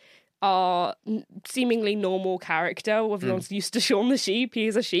our seemingly normal character, everyone's used to Shaun the Sheep. He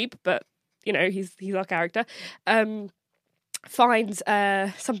is a sheep, but he's our character. Finds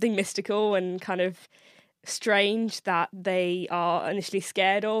something mystical and kind of strange that they are initially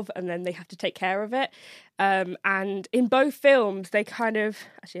scared of, and then they have to take care of it. And in both films, they kind of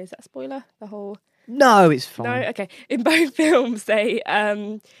actually, is that a spoiler? The whole No, it's fine. no, okay. In both films, they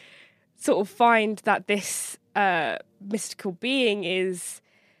sort of find that this mystical being is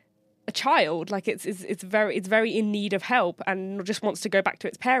a child, like it's very in need of help and just wants to go back to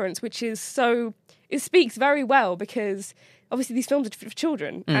its parents, which is so it speaks very well, because obviously these films are for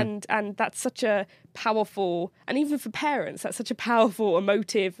children, and that's such a powerful, and even for parents, that's such a powerful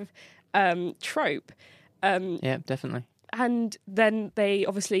emotive trope. Yeah, definitely. And then they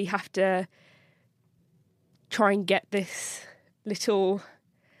obviously have to try and get this little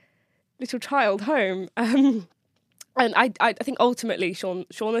child home. And I think ultimately Shaun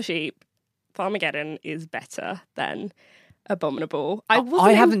the Sheep, Farmageddon is better than Abominable.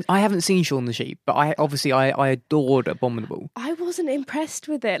 I haven't seen Shaun the Sheep, but I adored Abominable. I wasn't impressed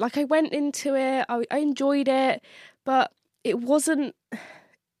with it. Like, I went into it, I enjoyed it, but it wasn't.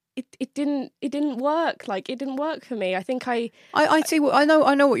 It didn't work. Like, it didn't work for me. I think I see. I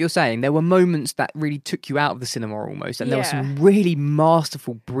know what you're saying. There were moments that really took you out of the cinema almost, and there were some really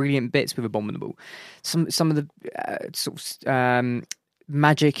masterful, brilliant bits with Abominable. Some of the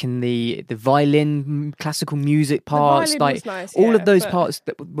magic and the violin, classical music parts, like nice, all of those parts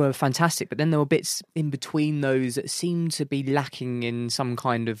that were fantastic. But then there were bits in between those that seemed to be lacking in some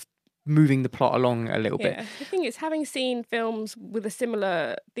kind of moving the plot along a little bit. The thing is, having seen films with a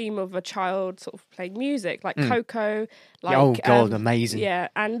similar theme of a child sort of playing music, like Coco, like oh god, amazing, yeah,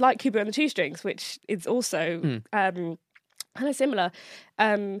 and like Kubo and the Two Strings, which is also kind of similar.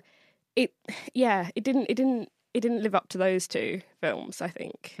 It didn't live up to those two films, I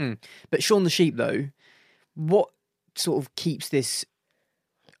think. But Shaun the Sheep, though, what sort of keeps this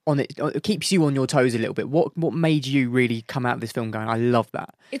on it? It keeps you on your toes a little bit. What made you really come out of this film going, I love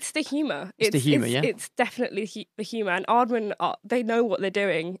that? It's the humour. It's the humour, yeah? It's definitely the humour. And Aardman, they know what they're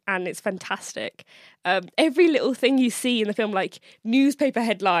doing, and it's fantastic. Every little thing you see in the film, like newspaper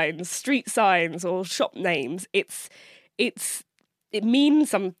headlines, street signs, or shop names, it means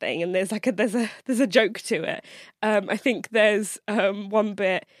something, and there's a joke to it. I think there's one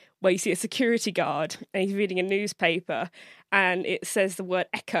bit where you see a security guard and he's reading a newspaper, and it says the word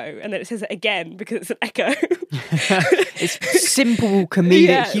echo, and then it says it again because it's an echo. It's simple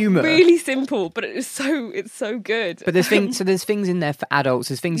comedic humour, really simple, but it's so good. But there's things in there for adults,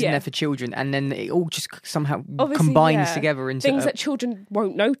 there's things in there for children, and then it all just somehow obviously, combines together into things that children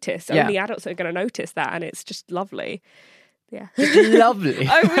won't notice. Only adults are going to notice that, and it's just lovely. Yeah. It's lovely.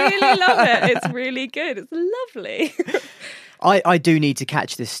 I really love it. It's really good. It's lovely. I do need to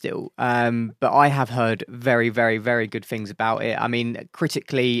catch this still, but I have heard very, very, very good things about it. I mean,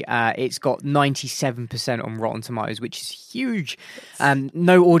 critically, it's got 97% on Rotten Tomatoes, which is huge.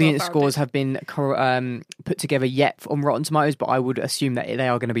 No audience scores have been put together yet on Rotten Tomatoes, but I would assume that they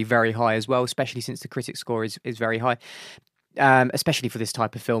are going to be very high as well, especially since the critic score is very high. Especially for this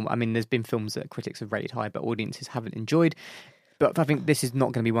type of film. I mean, there's been films that critics have rated high, but audiences haven't enjoyed. But I think this is not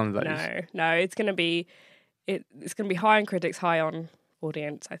going to be one of those. No, it's going to be high on critics, high on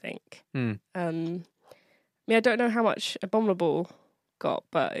audience, I think. I mean, I don't know how much Abominable got,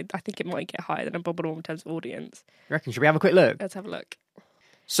 but I think it might get higher than Abominable in terms of audience. You reckon? Should we have a quick look? Let's have a look.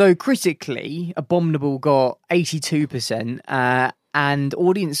 So critically, Abominable got 82%, and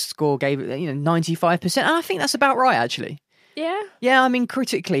audience score gave it 95%. And I think that's about right, actually. Yeah. Yeah, I mean,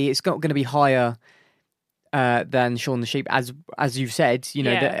 critically, it's not going to be higher than Shaun the Sheep, as you've said,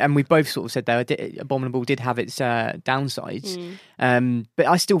 and we both sort of said that Abominable did have its downsides. But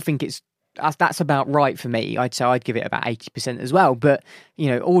I still think that's about right for me. I'd say I'd give it about 80% as well. But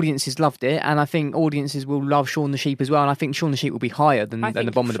audiences loved it, and I think audiences will love Shaun the Sheep as well. And I think Shaun the Sheep will be higher than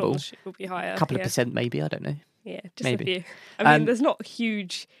Abominable. Shaun the Sheep will be higher. A couple of percent, maybe. I don't know. Yeah, just maybe. a few. I mean, there's not a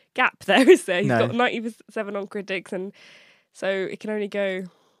huge gap there, is there? He's No. got 97 on critics, and so it can only go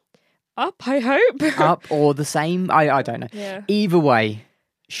up, I hope. Up or the same. I don't know. Yeah. Either way,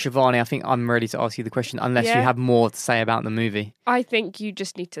 Shivani, I think I'm ready to ask you the question, unless you Yeah. have more to say about the movie. I think you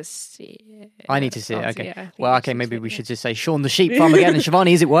just need to see it. I need to see it. Honestly, Okay. yeah, I think Well, you okay. should Maybe see we it, should just say Shaun the Sheep Farm again. And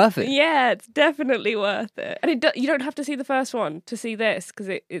Shivani, is it worth it? Yeah, it's definitely worth it. And you don't have to see the first one to see this, because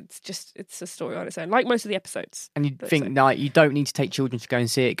it's a story on its own, like most of the episodes. And you But think, so- no, you don't need to take children to go and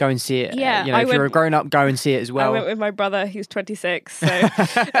see it. Go and see it. Yeah, you know, I if you're a went- grown up, go and see it as well. I went with my brother, who's 26, so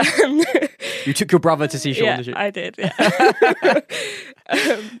You took your brother to see Shaun yeah, the Sheep. I did. Yeah.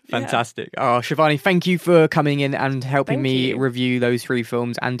 Fantastic. Oh, Shivani, thank you for coming in and helping Thank me you. review those 3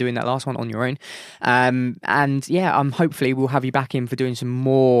 films and doing that last one on your own. And yeah, hopefully we'll have you back in for doing some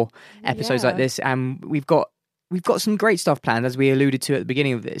more episodes like Yeah. this. And we've got some great stuff planned, as we alluded to at the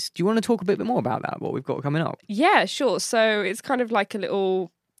beginning of this. Do you want to talk a bit more about that, what we've got coming up? Yeah, sure. So it's kind of like a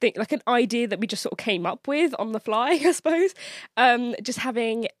little thing, like an idea that we just sort of came up with on the fly, I suppose. Just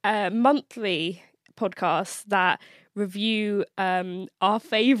having monthly podcasts that review our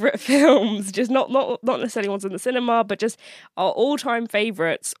favourite films, just not necessarily ones in the cinema, but just our all-time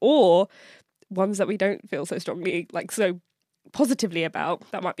favourites, or ones that we don't feel so strongly, like so positively about.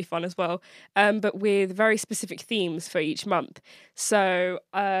 That might be fun as well. But with very specific themes for each month. So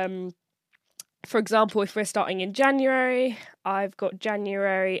for example, if we're starting in January, I've got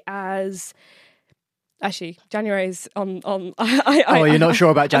January as... Actually, January is on. You're not sure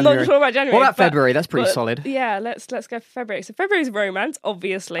about January? I'm not sure about January. What about but- February? That's pretty but solid. Yeah, let's go for February. So February's romance,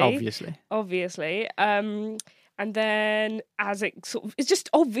 obviously. Obviously. And then as it sort of, it's just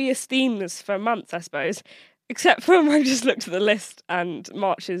obvious themes for months, I suppose. Except for when I just looked at the list, and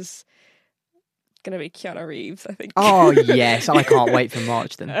March is going to be Keanu Reeves, I think. Oh, yes. I can't wait for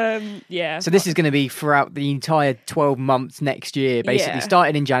March then. Yeah. So this is going to be throughout the entire 12 months next year. Basically, Yeah.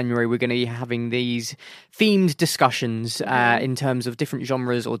 starting in January, we're going to be having these themed discussions in terms of different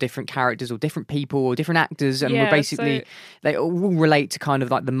genres or different characters or different people or different actors. And Yeah, we're basically, so- they all relate to kind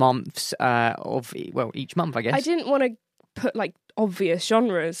of like the months of, well, each month, I guess. I didn't want to put like obvious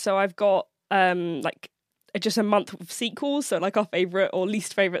genres, so I've got like just a month of sequels, so like our favourite or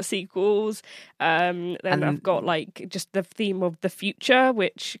least favourite sequels. Then I've got like just the theme of the future,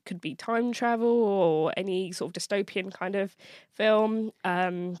 which could be time travel or any sort of dystopian kind of film.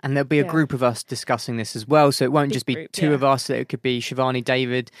 And there'll be a yeah. group of us discussing this as well. So it won't Big just be group, two yeah. of us. It could be Shivani,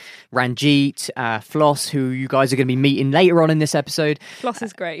 David, Ranjit, Floss, who you guys are going to be meeting later on in this episode. Floss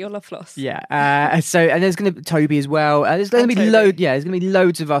is great. You'll love Floss. Yeah. And there's going to be Toby as well. There's going to be there's going to be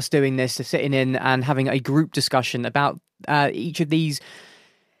loads of us doing this, sitting in and having a group discussion about each of these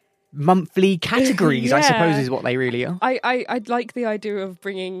monthly categories, I Yeah. suppose is what they really are. I'd like the idea of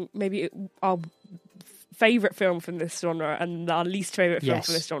bringing maybe our favourite film from this genre and our least favourite film Yes.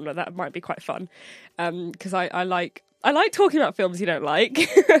 from this genre. That might be quite fun, because I like talking about films you don't like.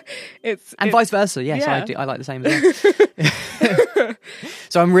 it's Vice versa. Yes, yeah. I like the same as well.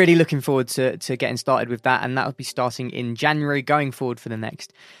 So I'm really looking forward to getting started with that, and that will be starting in January, going forward for the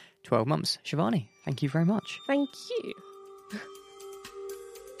next 12 months. Shivani, thank you very much. Thank you.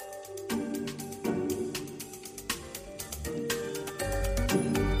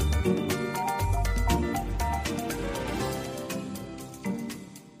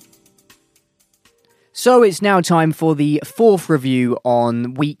 So it's now time for the fourth review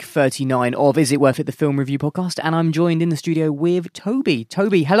on week 39 of Is It Worth It, the film review podcast, and I'm joined in the studio with Toby.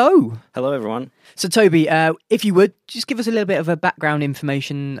 Toby, hello. Hello, everyone. So Toby, if you would, just give us a little bit of a background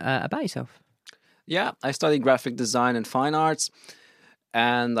information about yourself. Yeah, I study graphic design and fine arts,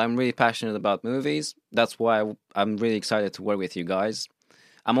 and I'm really passionate about movies. That's why I'm really excited to work with you guys.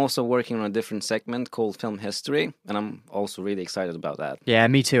 I'm also working on a different segment called Film History, and I'm also really excited about that. Yeah,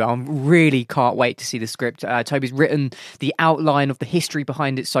 me too. I really can't wait to see the script. Toby's written the outline of the history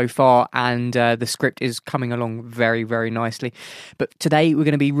behind it so far, and the script is coming along very, very nicely. But today we're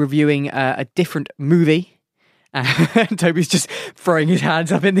going to be reviewing a different movie. Toby's just throwing his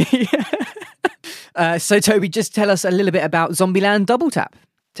hands up in the air. So Toby, just tell us a little bit about Zombieland Double Tap.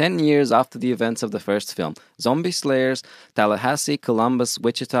 10 years after the events of the first film, zombie slayers Tallahassee, Columbus,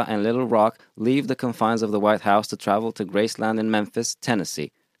 Wichita, and Little Rock leave the confines of the White House to travel to Graceland in Memphis,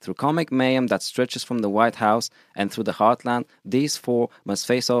 Tennessee. Through comic mayhem that stretches from the White House and through the heartland, these four must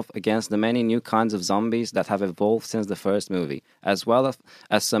face off against the many new kinds of zombies that have evolved since the first movie, as well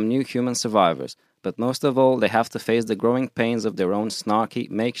as some new human survivors. But most of all, they have to face the growing pains of their own snarky,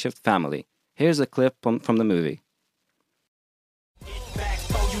 makeshift family. Here's a clip from the movie.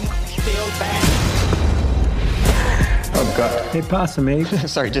 Oh, God. Hey, Possum Ape.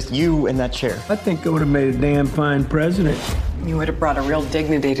 Sorry, just you in that chair. I think I would have made a damn fine president. You would have brought a real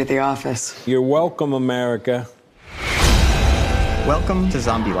dignity to the office. You're welcome, America. Welcome to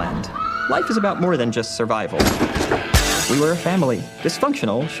Zombieland. Life is about more than just survival. We were a family.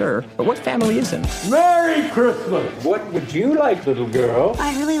 Dysfunctional, sure, but what family isn't? Merry Christmas! What would you like, little girl?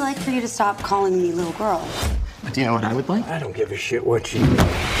 I'd really like for you to stop calling me little girl. But do you know what I would like? I don't give a shit what you...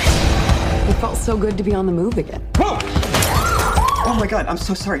 It felt so good to be on the move again. Oh my god, I'm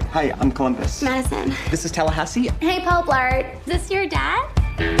so sorry. Hi, I'm Columbus. Madison. This is Tallahassee. Hey, Paul Blart. Is this your dad?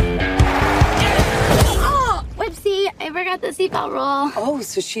 Oh, whoopsie. I forgot the seatbelt rule. Oh,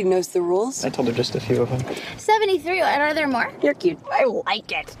 so she knows the rules? I told her just a few of them. 73. Are there more? You're cute. I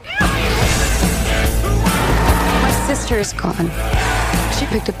like it. My sister's gone. She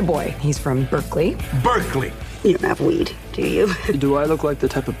picked up the boy. He's from Berkeley. Berkeley! You don't have weed, do you? Do I look like the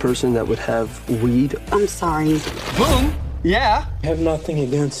type of person that would have weed? I'm sorry. Boom! Yeah? I have nothing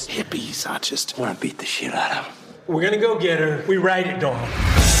against Hippies, I just want to beat the shit out of them. We're gonna go get her. We write it, dog.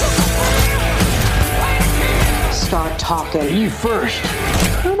 Start talking. You first.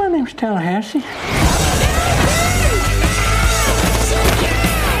 Oh, my name's Tallahassee.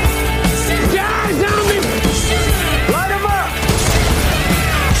 Die, zombie! Light him up!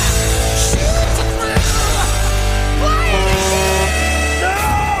 No!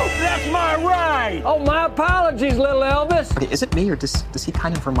 That's my ride! Oh, my apologies, little Elvis. Okay, is it me, or does he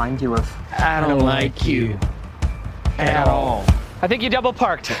kind of remind you of... I don't like you at all. I think you double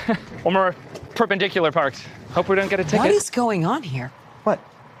parked. Or more perpendicular parked. Hope we don't get a ticket. What is going on here? What?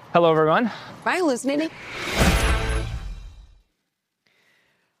 Hello, everyone. Bye, Liz-Nitty.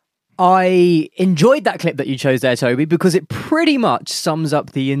 I enjoyed that clip that you chose there, Toby, because it pretty much sums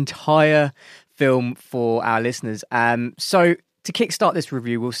up the entire film for our listeners. So to kickstart this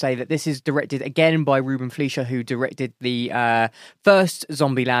review, we'll say that this is directed again by Ruben Fleischer, who directed the first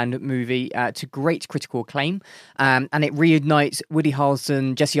Zombieland movie to great critical acclaim. And it reunites Woody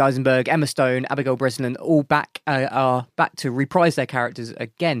Harrelson, Jesse Eisenberg, Emma Stone, Abigail Breslin, all back to reprise their characters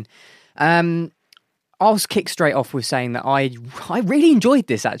again. I'll kick straight off with saying that I really enjoyed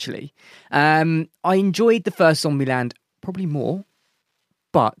this, actually. I enjoyed the first Zombieland probably more,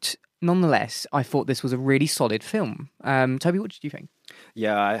 but nonetheless, I thought this was a really solid film. Toby, what did you think?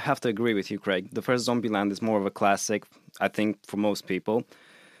 Yeah, I have to agree with you, Craig. The first Zombieland is more of a classic, I think, for most people.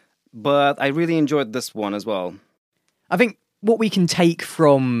 But I really enjoyed this one as well. I think what we can take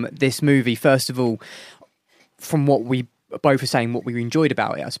from this movie, first of all, from what we both are saying, what we enjoyed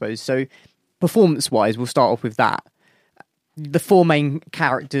about it, I suppose. So, performance-wise, we'll start off with that. The four main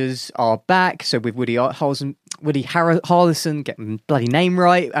characters are back. So with Woody Harrelson, getting the bloody name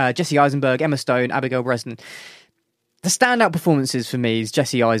right, Jesse Eisenberg, Emma Stone, Abigail Breslin. The standout performances for me is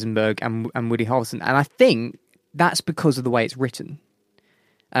Jesse Eisenberg and Woody Harrelson, and I think that's because of the way it's written.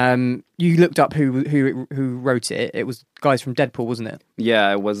 You looked up who wrote it. It was guys from Deadpool, wasn't it?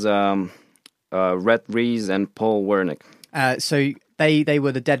 Yeah, it was Rhett Reese and Paul Wernick. So they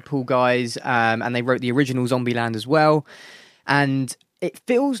were the Deadpool guys, and they wrote the original Zombieland as well. And it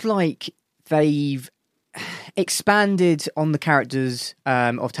feels like they've expanded on the characters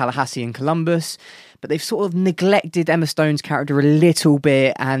of Tallahassee and Columbus, but they've sort of neglected Emma Stone's character a little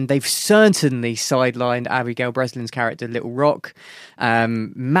bit, and they've certainly sidelined Abigail Breslin's character, Little Rock,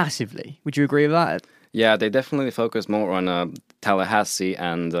 massively. Would you agree with that? Yeah, they definitely focus more on Tallahassee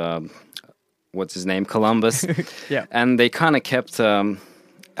and what's his name, Columbus. Yeah, and they kind of kept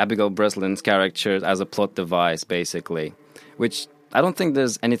Abigail Breslin's character as a plot device, basically, which I don't think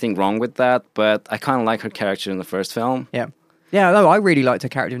there's anything wrong with that, but I kind of like her character in the first film. Yeah, no, I really liked her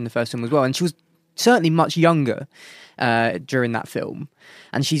character in the first film as well, and she was certainly much younger during that film,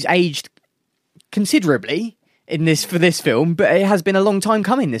 and she's aged considerably for this film, but it has been a long time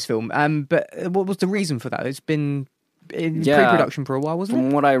coming, this film. But what was the reason for that? It's been in pre-production for a while, wasn't it?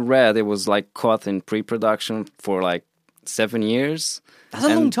 From what I read, it was like caught in pre-production for like 7 years. That's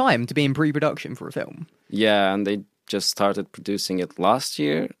a long time to be in pre-production for a film. Yeah, and they just started producing it last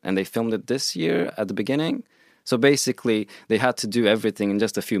year, and they filmed it this year at the beginning. So basically, they had to do everything in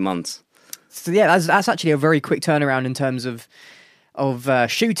just a few months. So yeah, that's actually a very quick turnaround in terms of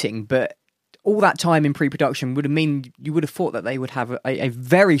shooting, but all that time in pre-production would have mean you would have thought that they would have a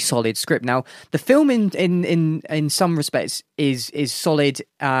very solid script. Now, the film in some respects is solid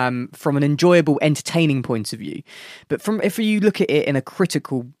from an enjoyable, entertaining point of view, but if you look at it in a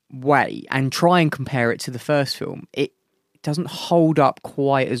critical way and try and compare it to the first film, it doesn't hold up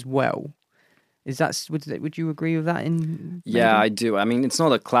quite as well. Would you agree with that? Yeah, I do. I mean, it's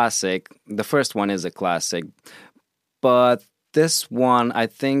not a classic. The first one is a classic, but this one, I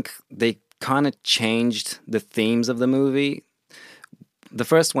think they kind of changed the themes of the movie. The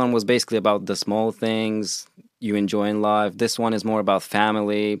first one was basically about the small things you enjoy in life. This one is more about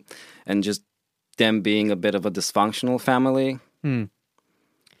family and just them being a bit of a dysfunctional family.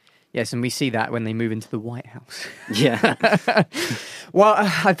 Yes, and we see that when they move into the White House. Yeah. Well,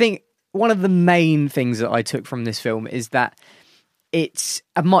 I think one of the main things that I took from this film is that it's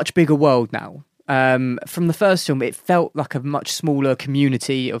a much bigger world now. From the first film, it felt like a much smaller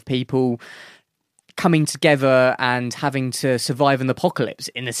community of people coming together and having to survive an apocalypse,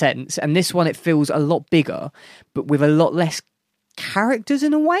 in a sense. And this one, it feels a lot bigger, but with a lot less characters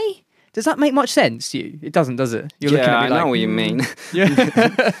in a way. Does that make much sense to you? It doesn't, does it? You're looking at me I like, know what you mean.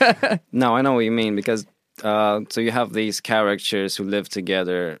 Yeah. No, I know what you mean, because so you have these characters who live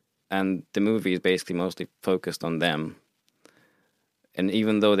together, and the movie is basically mostly focused on them. And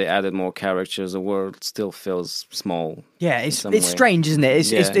even though they added more characters, the world still feels small. Yeah, it's strange, isn't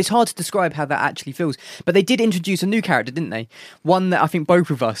it? It's hard to describe how that actually feels. But they did introduce a new character, didn't they? One that I think both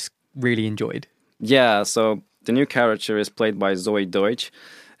of us really enjoyed. Yeah, so the new character is played by Zoe Deutsch.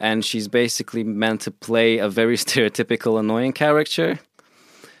 And she's basically meant to play a very stereotypical annoying character.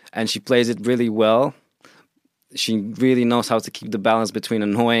 And she plays it really well. She really knows how to keep the balance between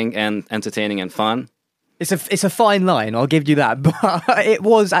annoying and entertaining and fun. It's a fine line, I'll give you that. But it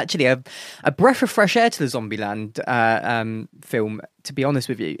was actually a breath of fresh air to the Zombieland film, to be honest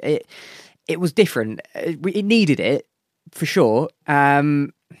with you. It was different. It needed it, for sure.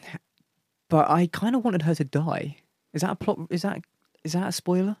 But I kind of wanted her to die. Is that a plot? Is that a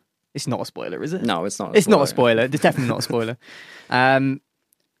spoiler? It's not a spoiler, is it? No, it's not. It's not a spoiler. It's definitely not a spoiler.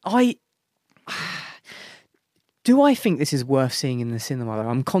 Do I think this is worth seeing in the cinema?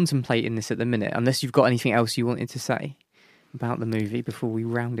 I'm contemplating this at the minute. Unless you've got anything else you wanted to say about the movie before we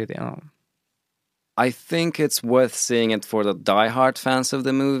rounded it up. I think it's worth seeing it for the diehard fans of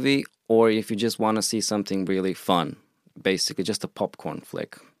the movie, or if you just want to see something really fun. Basically, just a popcorn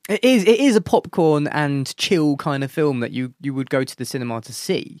flick. It is a popcorn and chill kind of film that you would go to the cinema to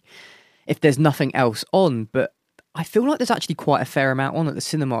see if there's nothing else on. But I feel like there's actually quite a fair amount on at the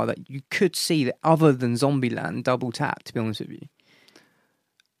cinema that you could see that other than Zombieland Double Tap, to be honest with you.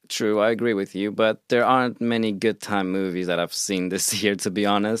 True, I agree with you, but there aren't many good time movies that I've seen this year, to be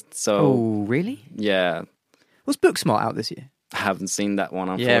honest. So, oh, really? Yeah. Was Booksmart out this year? I haven't seen that one,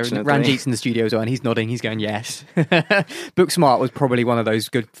 unfortunately. Yeah, Ranjit's in the studio as well, and he's nodding. He's going, yes. Booksmart was probably one of those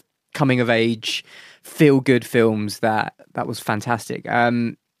good coming-of-age, feel-good films that was fantastic.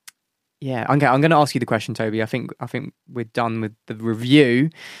 Yeah, I'm going to ask you the question, Toby. I think we're done with the review.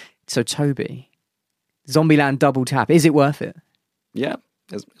 So, Toby, Zombieland Double Tap, is it worth it? Yeah,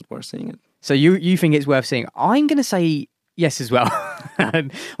 it's worth seeing it. So you think it's worth seeing? I'm going to say yes as well.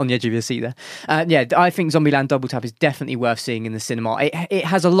 On the edge of your seat there. Yeah, I think Zombieland Double Tap is definitely worth seeing in the cinema. It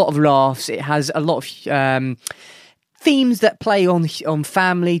has a lot of laughs. It has a lot of themes that play on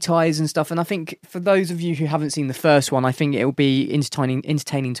family ties and stuff. And I think for those of you who haven't seen the first one, I think it will be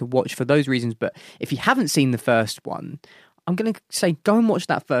entertaining to watch for those reasons. But if you haven't seen the first one, I'm going to say go and watch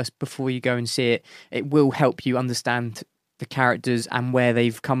that first before you go and see it. It will help you understand the characters and where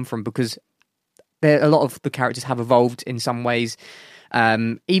they've come from, because a lot of the characters have evolved in some ways.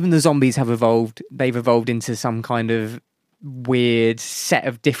 Even the zombies have evolved. They've evolved into some kind of weird set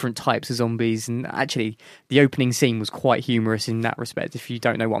of different types of zombies. And actually, the opening scene was quite humorous in that respect. If you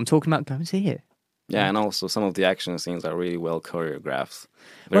don't know what I'm talking about, go and see it. Yeah, and also some of the action scenes are really well choreographed.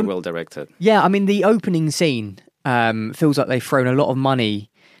 Very well directed. Yeah, I mean, the opening scene feels like they've thrown a lot of money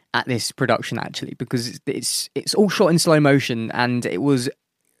at this production, actually, because it's all shot in slow motion, and it was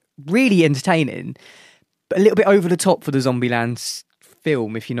really entertaining, but a little bit over the top for the Zombieland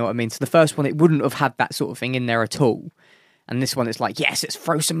film, if you know what I mean. So the first one, it wouldn't have had that sort of thing in there at all. And this one, it's like, yes, let's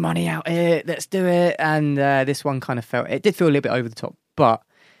throw some money out here, let's do it. And this one kind of it did feel a little bit over the top, but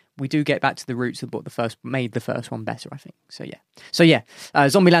we do get back to the roots of what made the first one better, I think. So yeah,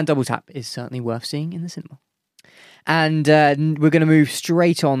 Zombieland Double Tap is certainly worth seeing in the cinema. And we're going to move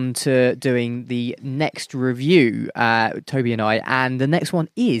straight on to doing the next review, Toby and I. And the next one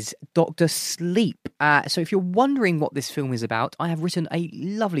is Dr. Sleep. So if you're wondering what this film is about, I have written a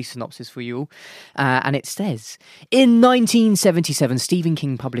lovely synopsis for you all. And it says, in 1977, Stephen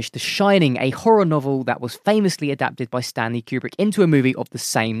King published The Shining, a horror novel that was famously adapted by Stanley Kubrick into a movie of the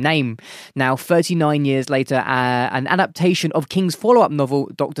same name. Now, 39 years later, an adaptation of King's follow-up novel,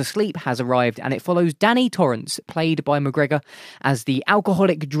 Dr. Sleep, has arrived, and it follows Danny Torrance, played by McGregor, as the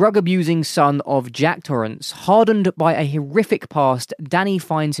alcoholic, drug-abusing son of Jack Torrance. Hardened by a horrific past, Danny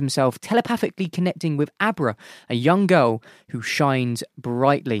finds himself telepathically connecting with Abra, a young girl who shines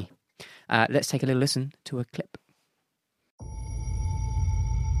brightly. Let's take a little listen to a clip.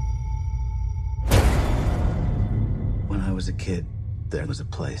 When I was a kid, there was a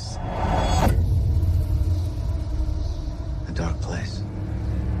place. A dark place.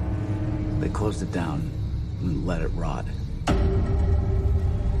 They closed it down and let it rot.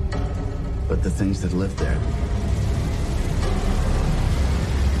 but the things that live there.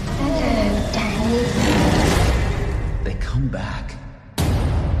 Hello, Danny. They come back.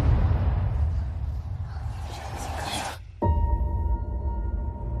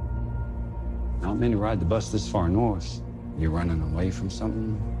 Not many ride the bus this far north. You're running away from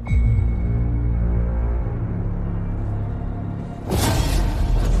something?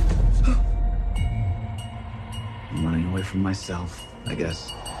 I'm running away from myself, I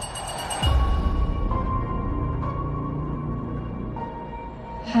guess.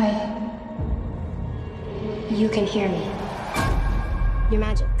 Hi. You can hear me. You're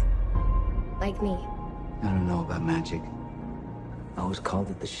magic. Like me. I don't know about magic. I always called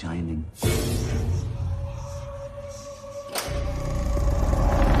it The Shining.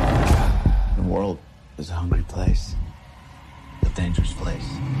 The world is a hungry place. A dangerous place.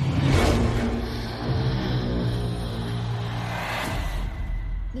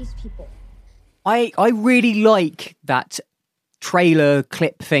 These people. I really like that trailer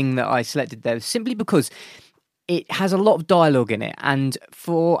clip thing that I selected there, simply because it has a lot of dialogue in it. And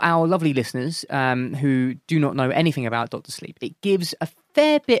for our lovely listeners who do not know anything about Dr. Sleep, it gives a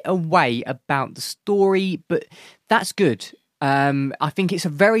fair bit away about the story, but that's good. I think it's a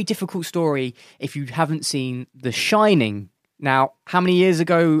very difficult story if you haven't seen The Shining. Now, how many years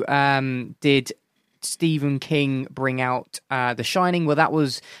ago did Stephen King bring out The Shining? Well, that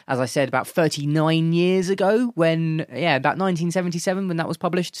was, as I said, about 39 years ago about 1977 when that was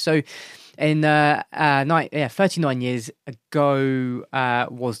published. So in 39 years ago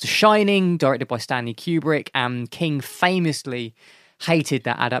was The Shining, directed by Stanley Kubrick, and King famously hated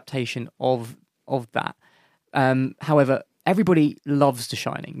that adaptation of that. However, everybody loves The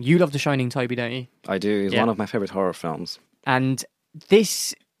Shining. You love The Shining, Toby, don't you? I do. It's one of my favorite horror films. And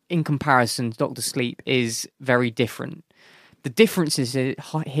this, in comparison to Dr. Sleep, is very different. The differences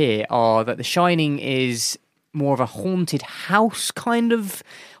here are that The Shining is more of a haunted house kind of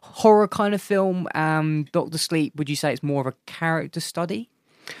horror kind of film. Dr. Sleep, would you say it's more of a character study?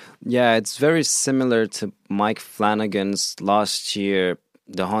 Yeah, it's very similar to Mike Flanagan's last year,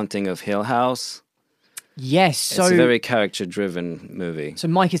 The Haunting of Hill House. Yes, so it's a very character-driven movie. So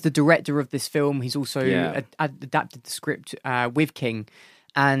Mike is the director of this film. He's also adapted the script with King.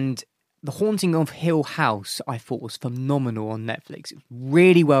 And The Haunting of Hill House, I thought, was phenomenal on Netflix. It was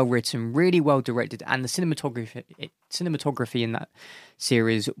really well written, really well directed, and the cinematography in that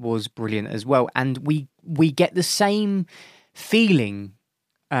series was brilliant as well. And we get the same feeling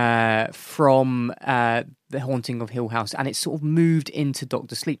from The Haunting of Hill House, and it's sort of moved into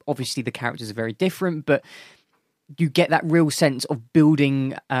Dr. Sleep. Obviously, the characters are very different, but you get that real sense of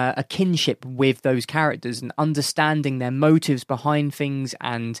building a kinship with those characters and understanding their motives behind things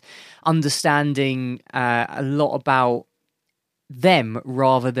and understanding a lot about them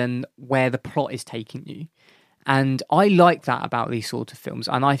rather than where the plot is taking you. And I like that about these sort of films.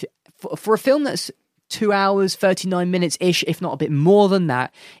 And for a film that's 2 hours, 39 minutes-ish, if not a bit more than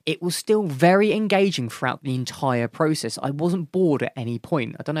that, it was still very engaging throughout the entire process. I wasn't bored at any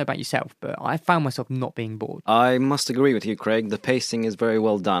point. I don't know about yourself, but I found myself not being bored. I must agree with you, Craig. The pacing is very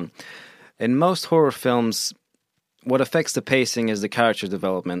well done. In most horror films, what affects the pacing is the character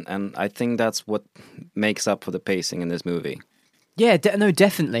development, and I think that's what makes up for the pacing in this movie. Yeah,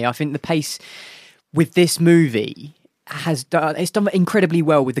 definitely. I think the pace with this movie it's done incredibly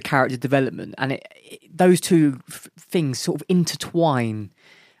well with the character development, and those two things sort of intertwine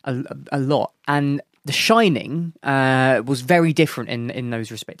a lot. And The Shining was very different in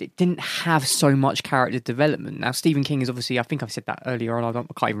those respects. It didn't have so much character development. Now, Stephen King is obviously, I think I've said that earlier on, I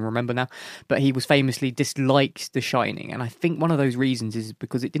can't even remember now, but he was famously disliked The Shining, and I think one of those reasons is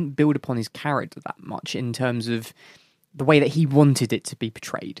because it didn't build upon his character that much in terms of the way that he wanted it to be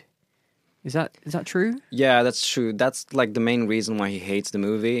portrayed. Is that true? Yeah, that's true. That's like the main reason why he hates the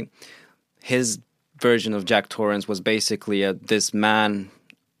movie. His version of Jack Torrance was basically this man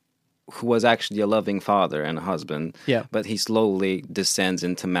who was actually a loving father and a husband. Yeah. But he slowly descends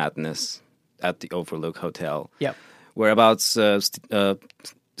into madness at the Overlook Hotel. Yeah. Whereabouts Stanley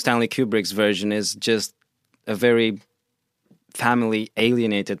Kubrick's version is just a very family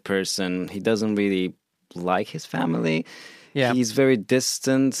alienated person. He doesn't really like his family. Yeah. He's very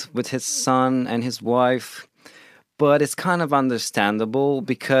distant with his son and his wife, but it's kind of understandable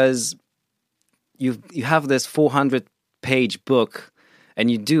because you have this 400-page book,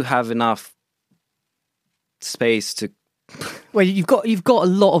 and you do have enough space to. Well, you've got a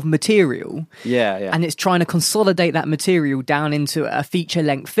lot of material, yeah, and it's trying to consolidate that material down into a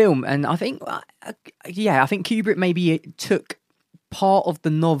feature-length film. And I think, I think Kubrick maybe took part of the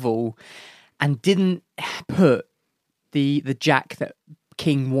novel and didn't put the Jack that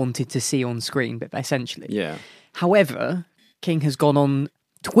King wanted to see on screen, but essentially. Yeah. However, King has gone on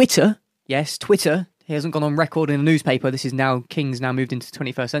Twitter. Yes, Twitter. He hasn't gone on record in a newspaper. This is now, King's now moved into the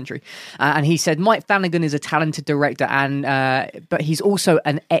 21st century. And he said, Mike Flanagan is a talented director, and but he's also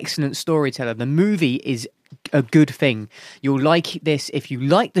an excellent storyteller. The movie is a good thing. You'll like this if you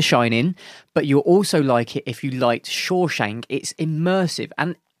like The Shining, but you'll also like it if you liked Shawshank. It's immersive.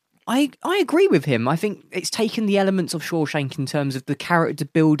 And I agree with him. I think it's taken the elements of Shawshank in terms of the character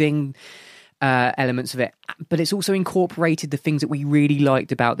building elements of it, but it's also incorporated the things that we really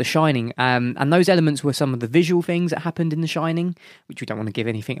liked about The Shining. And those elements were some of the visual things that happened in The Shining, which we don't want to give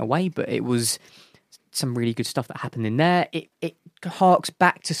anything away, but it was some really good stuff that happened in there. It harks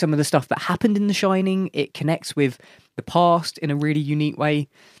back to some of the stuff that happened in The Shining. It connects with the past in a really unique way.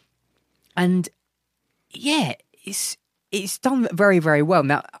 And yeah, it's done very, very well.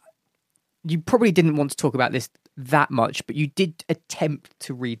 Now, you probably didn't want to talk about this that much, but you did attempt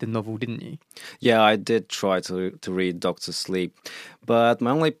to read the novel, didn't you? Yeah, I did try to read Doctor Sleep, but my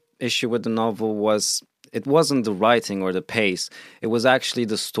only issue with the novel was it wasn't the writing or the pace. It was actually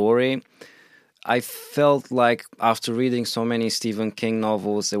the story. I felt like after reading so many Stephen King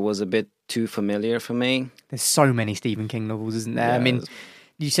novels, it was a bit too familiar for me. There's so many Stephen King novels, isn't there? Yeah. I mean,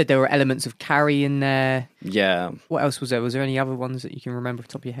 you said there were elements of Carrie in there. Yeah. What else was there? Was there any other ones that you can remember off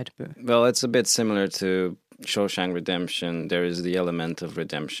the top of your head? But well, it's a bit similar to Shawshank Redemption. There is the element of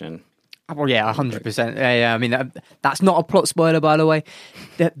redemption. Well, yeah, 100%. Yeah, I mean, that's not a plot spoiler, by the way.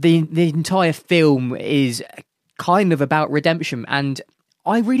 The entire film is kind of about redemption, and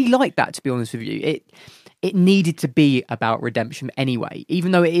I really like that, to be honest with you. It needed to be about redemption anyway,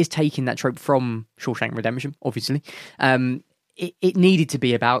 even though it is taking that trope from Shawshank Redemption, obviously. It needed to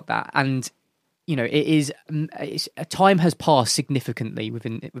be about that, and you know, time has passed significantly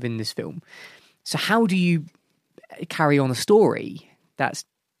within this film. So how do you carry on a story that's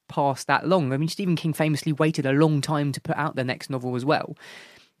passed that long? I mean, Stephen King famously waited a long time to put out the next novel as well,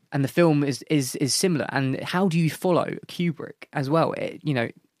 and the film is similar. And how do you follow Kubrick as well?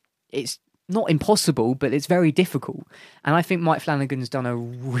 It's not impossible, but it's very difficult. And I think Mike Flanagan's done a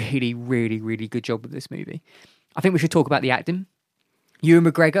really, really, really good job with this movie. I think we should talk about the acting. Ewan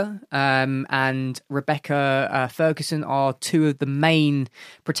McGregor and Rebecca Ferguson are two of the main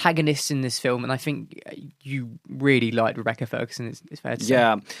protagonists in this film, and I think you really liked Rebecca Ferguson, it's fair to say.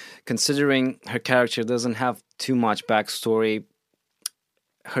 Yeah, considering her character doesn't have too much backstory,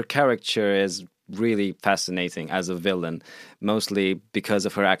 her character is really fascinating as a villain, mostly because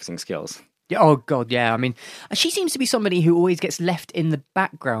of her acting skills. Oh, God, yeah. I mean, she seems to be somebody who always gets left in the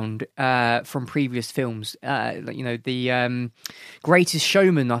background from previous films. The Greatest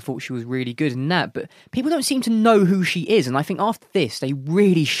Showman, I thought she was really good in that, but people don't seem to know who she is. And I think after this, they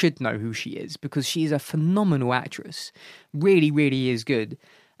really should know who she is, because she is a phenomenal actress. Really, really is good.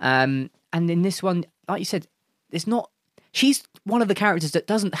 And in this one, like you said, she's one of the characters that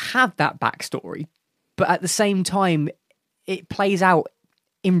doesn't have that backstory, but at the same time, it plays out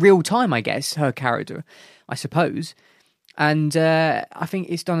in real time, I guess, her character, I suppose. And I think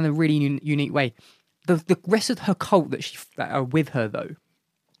it's done in a really unique way. The rest of her cult that are with her, though,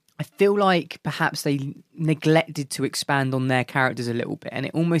 I feel like perhaps they neglected to expand on their characters a little bit, and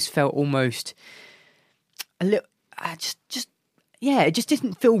it almost felt a little... it just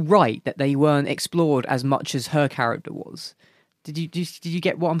didn't feel right that they weren't explored as much as her character was. Did you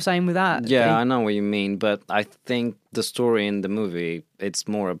get what I'm saying with that? Yeah, I know what you mean, but I think the story in the movie, it's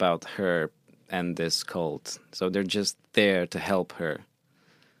more about her and this cult. So they're just there to help her.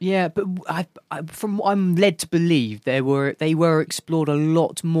 Yeah, but from what I'm led to believe, they were explored a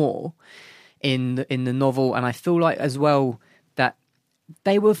lot more in the novel, and I feel like as well that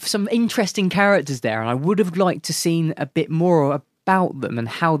they were some interesting characters there, and I would have liked to seen a bit more about them and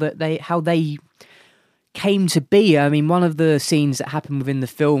how they came to be. I mean, one of the scenes that happened within the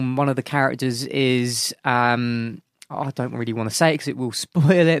film, one of the characters is, I don't really want to say it because it will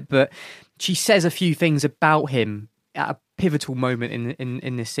spoil it, but she says a few things about him at a pivotal moment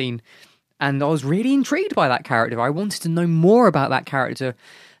in this scene, and I was really intrigued by that character. I wanted to know more about that character.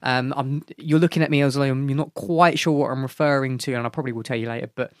 You're looking at me as like you're not quite sure what I'm referring to, and I probably will tell you later,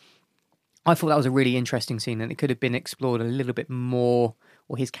 but I thought that was a really interesting scene, and it could have been explored a little bit more,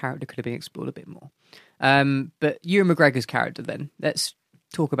 or his character could have been explored a bit more. But Ewan McGregor's character, then, let's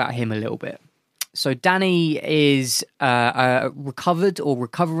talk about him a little bit. So Danny is a recovered or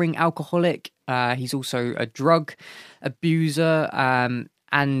recovering alcoholic. He's also a drug abuser,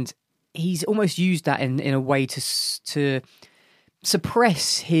 and he's almost used that in a way to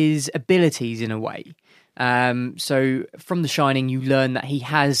suppress his abilities in a way. So from The Shining, you learn that he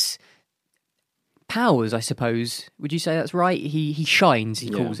has powers, I suppose. Would you say that's right? He shines, he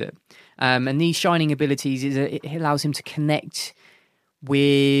calls it. And these shining abilities, it allows him to connect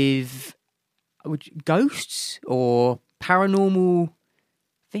with ghosts or paranormal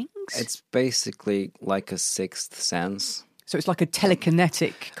things? It's basically like a sixth sense. So it's like a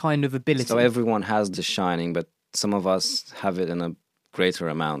telekinetic kind of ability. So everyone has the shining, but some of us have it in a greater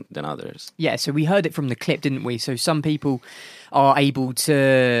amount than others. Yeah, so we heard it from the clip, didn't we? So some people are able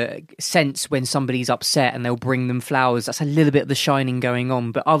to sense when somebody's upset and they'll bring them flowers. That's a little bit of the shining going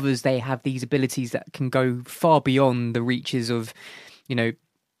on. But others, they have these abilities that can go far beyond the reaches of,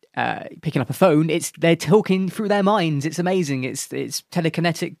 picking up a phone. They're talking through their minds. It's amazing. It's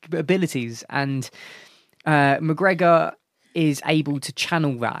telekinetic abilities. And McGregor is able to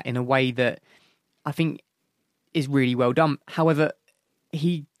channel that in a way that I think is really well done. However,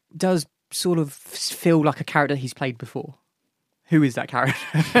 he does sort of feel like a character he's played before. Who is that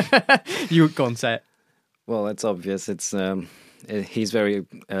character? You go on, say it. Well, it's obvious. It's he's very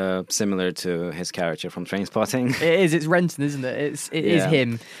similar to his character from Trainspotting. It is. It's Renton, isn't it? It is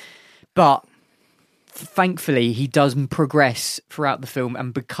him. But thankfully, he does progress throughout the film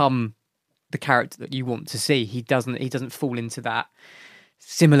and become the character that you want to see. He doesn't fall into that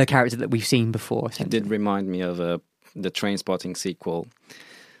similar character that we've seen before. It did remind me of the Trainspotting sequel,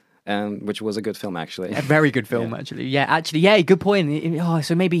 which was a good film, actually. A very good film, actually. Yeah, good point. Oh,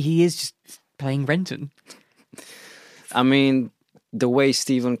 so maybe he is just playing Renton. I mean, the way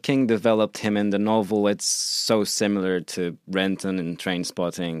Stephen King developed him in the novel, it's so similar to Renton in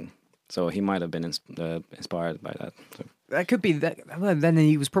Trainspotting. So he might have been inspired by that. So. That could be that. Well, then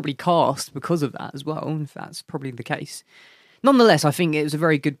he was probably cast because of that as well, if that's probably the case. Nonetheless, I think it was a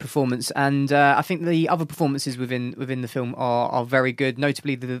very good performance, and I think the other performances within the film are very good.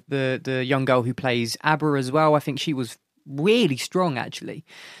 Notably, the young girl who plays Abra as well. I think she was really strong, actually,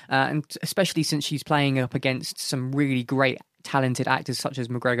 and especially since she's playing up against some really great, talented actors such as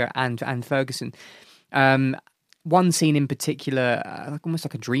McGregor and Ferguson. One scene in particular, almost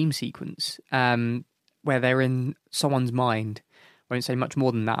like a dream sequence, where they're in someone's mind. I won't say much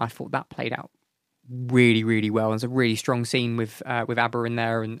more than that. I thought that played out really, really well. There's a really strong scene with Abba in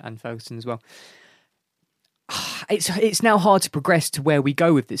there and Ferguson as well. It's now hard to progress to where we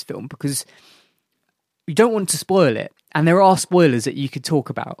go with this film because you don't want to spoil it, and there are spoilers that you could talk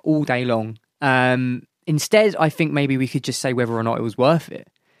about all day long. Instead, I think maybe we could just say whether or not it was worth it.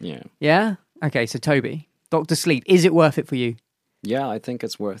 Yeah. Yeah? Okay, so Toby, Dr. Sleep, is it worth it for you? Yeah, I think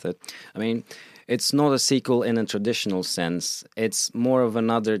it's worth it. I mean, it's not a sequel in a traditional sense. It's more of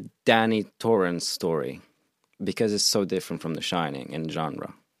another Danny Torrance story because it's so different from The Shining in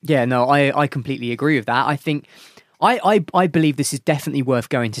genre. Yeah, no, I completely agree with that. I think I believe this is definitely worth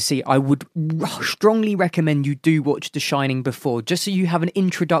going to see. I would strongly recommend you do watch The Shining before, just so you have an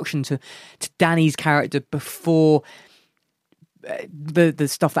introduction to Danny's character before the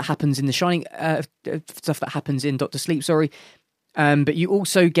stuff that happens in The Shining, stuff that happens in Dr. Sleep, sorry. But you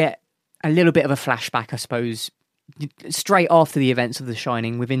also get a little bit of a flashback, I suppose, straight after the events of The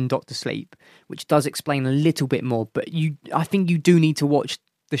Shining within Dr. Sleep, which does explain a little bit more. But I think you do need to watch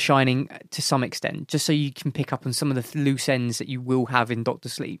The Shining to some extent, just so you can pick up on some of the loose ends that you will have in Dr.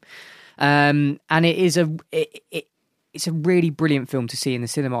 Sleep. And it is it's a really brilliant film to see in the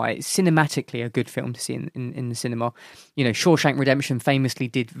cinema. It's cinematically a good film to see in the cinema. You know, Shawshank Redemption famously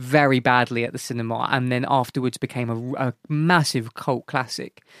did very badly at the cinema and then afterwards became a massive cult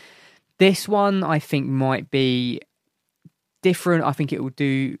classic. This one, I think, might be different. I think it will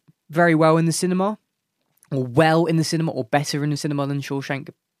do very well in the cinema, or better in the cinema than Shawshank,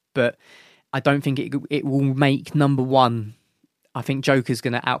 but I don't think it will make number one. I think Joker's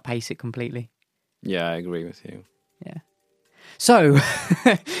going to outpace it completely. Yeah, I agree with you. Yeah. So,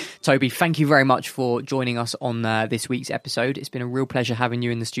 Toby, thank you very much for joining us on this week's episode. It's been a real pleasure having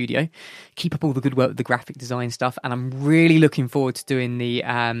you in the studio. Keep up all the good work with the graphic design stuff, and I'm really looking forward to doing the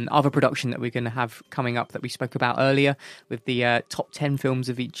other production that we're going to have coming up that we spoke about earlier with the top 10 films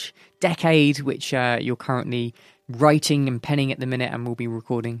of each decade, which you're currently writing and penning at the minute and we'll be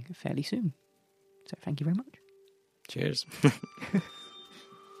recording fairly soon. So thank you very much. Cheers.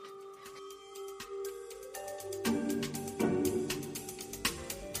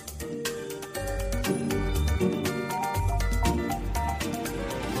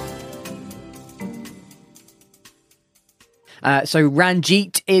 So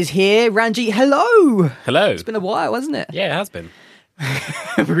Ranjit is here. Ranjit, hello. Hello. It's been a while, hasn't it? Yeah, it has been.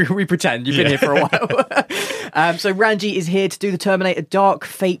 We pretend you've been here for a while. So Ranjit is here to do the Terminator Dark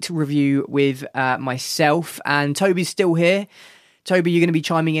Fate review with myself, and Toby's still here Toby, you're going to be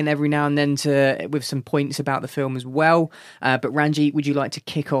chiming in every now and then with some points about the film as well. But Ranjit, would you like to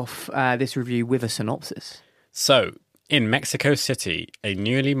kick off this review with a synopsis? So, in Mexico City, a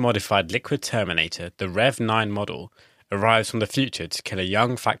newly modified liquid Terminator, the Rev 9 model, arrives from the future to kill a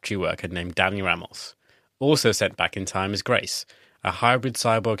young factory worker named Danny Ramos. Also sent back in time is Grace, a hybrid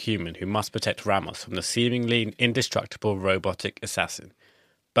cyborg human who must protect Ramos from the seemingly indestructible robotic assassin.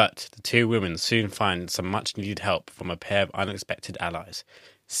 But the two women soon find some much-needed help from a pair of unexpected allies,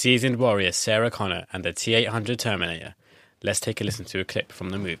 seasoned warrior Sarah Connor and the T-800 Terminator. Let's take a listen to a clip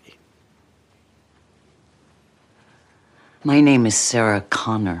from the movie. My name is Sarah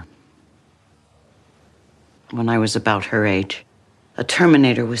Connor. When I was about her age, a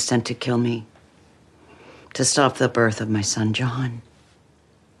Terminator was sent to kill me, to stop the birth of my son John,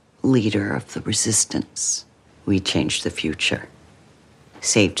 leader of the Resistance. We changed the future.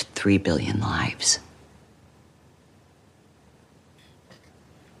 Saved 3 billion lives.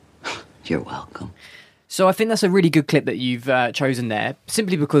 You're welcome. So I think that's a really good clip that you've chosen there,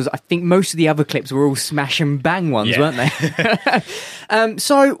 simply because I think most of the other clips were all smash and bang ones, weren't they?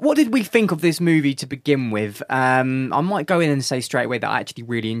 So what did we think of this movie to begin with? I might go in and say straight away that I actually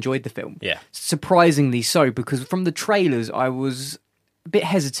really enjoyed the film. Yeah. Surprisingly so, because from the trailers I was a bit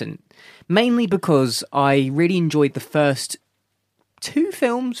hesitant, mainly because I really enjoyed the first 2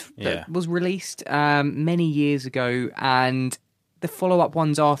 films that was released many years ago, and the follow-up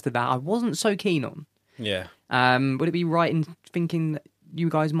ones after that I wasn't so keen on. Yeah. Would it be right in thinking that you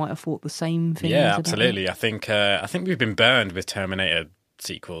guys might have thought the same thing? Yeah, absolutely. I think we've been burned with Terminator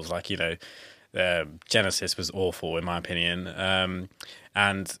sequels. Like, Genesis was awful in my opinion,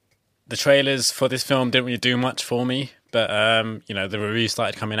 and the trailers for this film didn't really do much for me. But the reviews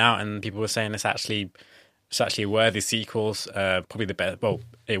started coming out, and people were saying it's actually a worthy sequel. Probably the best. Well,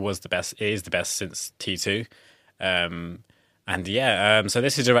 it was the best. It is the best since T2. So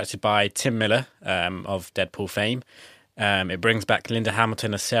this is directed by Tim Miller of Deadpool fame. It brings back Linda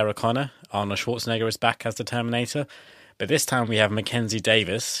Hamilton as Sarah Connor. Arnold Schwarzenegger is back as the Terminator. But this time we have Mackenzie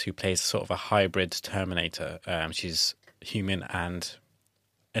Davis, who plays sort of a hybrid Terminator. She's human and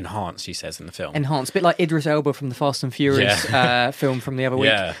enhanced, she says in the film. Enhanced, a bit like Idris Elba from the Fast and Furious film from the other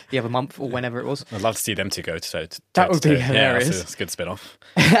week, the other month, or whenever it was. I'd love to see them two go to that would be hilarious. Yeah, that's a good spin-off.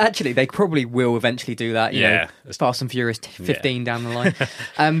 Actually, they probably will eventually do that. You know, Fast and Furious 15 down the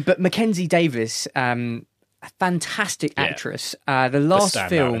line. But Mackenzie Davis, a fantastic actress. The last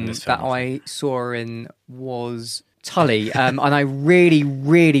film that I saw her in was Tully, and I really,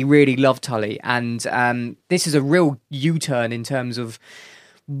 really, really love Tully. And this is a real U-turn in terms of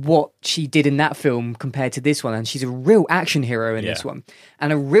what she did in that film compared to this one, and she's a real action hero in this one,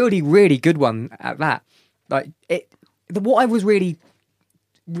 and a really, really good one at that. What I was really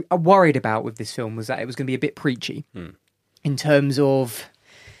worried about with this film was that it was going to be a bit preachy in terms of,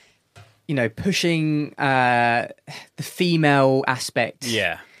 pushing the female aspect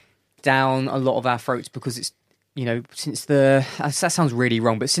down a lot of our throats, because it's, since that sounds really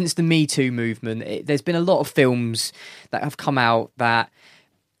wrong, but since the Me Too movement, there's been a lot of films that have come out that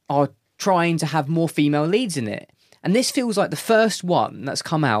are trying to have more female leads in it. And this feels like the first one that's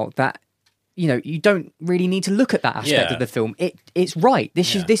come out that, you don't really need to look at that aspect of the film. It's right.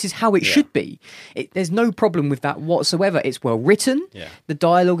 This is how it should be. There's no problem with that whatsoever. It's well written. Yeah. The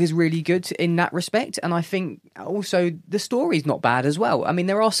dialogue is really good in that respect. And I think also the story's not bad as well. I mean,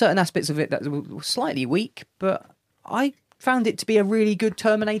 there are certain aspects of it that were slightly weak, but I found it to be a really good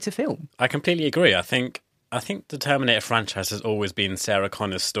Terminator film. I completely agree. I think the Terminator franchise has always been Sarah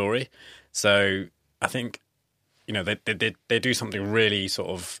Connor's story. So I think, they do something really sort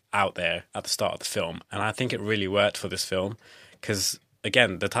of out there at the start of the film. And I think it really worked for this film because,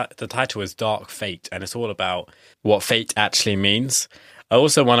 again, the title is Dark Fate, and it's all about what fate actually means. I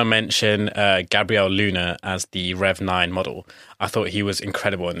also want to mention Gabriel Luna as the Rev 9 model. I thought he was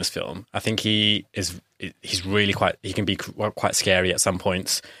incredible in this film. I think he's really he can be quite scary at some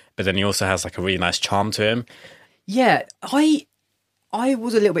points, but then he also has like a really nice charm to him. Yeah, I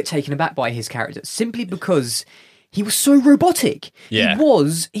was a little bit taken aback by his character simply because he was so robotic. Yeah.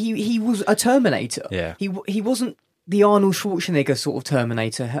 He was a Terminator. Yeah. He wasn't the Arnold Schwarzenegger sort of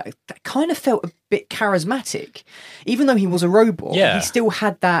Terminator. That kind of felt a bit charismatic. Even though he was a robot, he still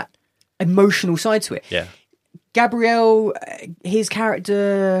had that emotional side to it. Yeah. Gabriel, his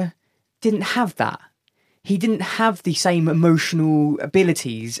character didn't have that. He didn't have the same emotional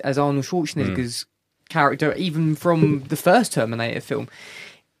abilities as Arnold Schwarzenegger's character, even from the first Terminator film.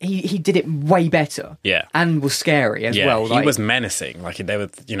 He did it way better. Yeah. And was scary as well. He was menacing. Like, they were,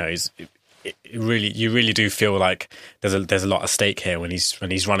 you really do feel like there's a lot at stake here when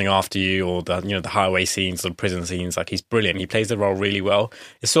he's running after you, or the highway scenes, the prison scenes. Like, he's brilliant. He plays the role really well.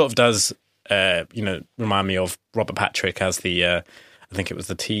 It sort of does remind me of Robert Patrick as the I think it was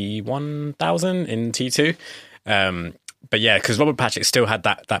the T-1000 in T2. But yeah, because Robert Patrick still had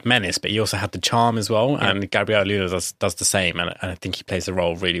that menace, but he also had the charm as well. Yeah. And Gabrielle Luna does the same, and I think he plays the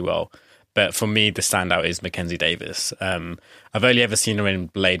role really well. But for me, the standout is Mackenzie Davis. I've only ever seen her in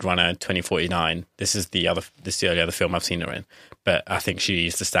Blade Runner 2049. This is the only other film I've seen her in. But I think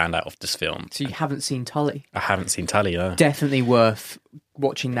she's the standout of this film. So you haven't seen Tully? I haven't seen Tully, no. Definitely worth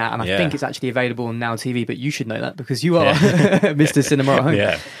watching that. And I think it's actually available on Now TV, but you should know that because you are Mr. Cinema at Home.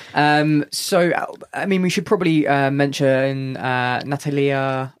 Yeah. So, I mean, we should probably mention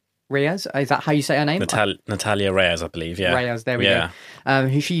Natalia Reyes. Is that how you say her name? Natalia Reyes, I believe, yeah. Reyes, there we go.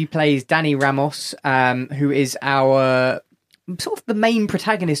 Who she plays Dani Ramos, who is our sort of the main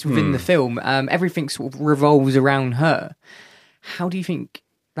protagonist within the film. Everything sort of revolves around her. How do you think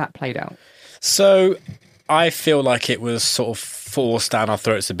that played out? So I feel like it was sort of forced down our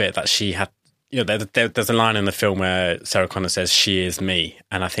throats a bit that she had, there's a line in the film where Sarah Connor says, "She is me."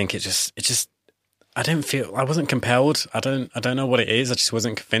 And I think it just I wasn't compelled. I don't know what it is. I just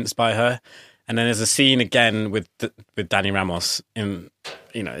wasn't convinced by her. And then there's a scene again with Dani Ramos in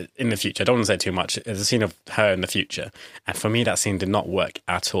the future. I don't want to say too much. There's a scene of her in the future. And for me, that scene did not work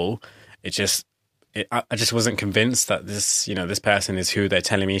at all. I just wasn't convinced that this person is who they're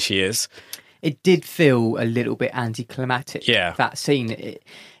telling me she is. It did feel a little bit anticlimactic. Yeah. That scene.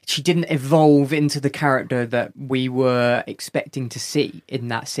 She didn't evolve into the character that we were expecting to see in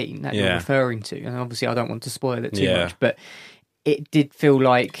that scene that you're referring to. And obviously, I don't want to spoil it too much, but it did feel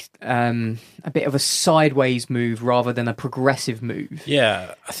like a bit of a sideways move rather than a progressive move.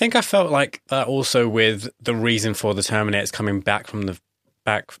 Yeah, I think I felt like that also with the reason for the Terminators coming back from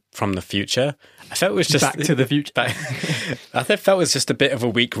the future. I felt it was just back to the future. I felt it was just a bit of a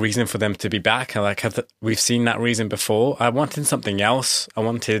weak reason for them to be back. We've seen that reason before. I wanted something else. I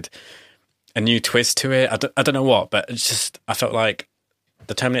wanted a new twist to it. I don't know what, but it's just I felt like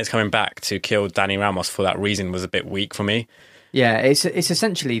the Terminators coming back to kill Dani Ramos for that reason was a bit weak for me. Yeah, it's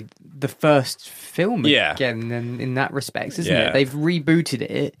essentially the first film again in that respect, isn't it? They've rebooted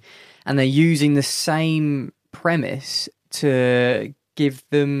it and they're using the same premise to give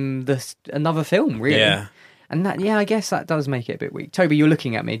them another film, really. Yeah. And that, I guess that does make it a bit weak. Toby, you're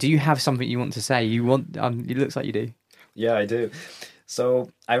looking at me. Do you have something you want to say? It looks like you do. Yeah, I do. So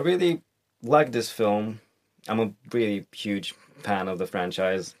I really like this film. I'm a really huge fan of the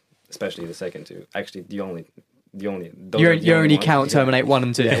franchise, especially the second two. Actually, the only. You only count Terminator 1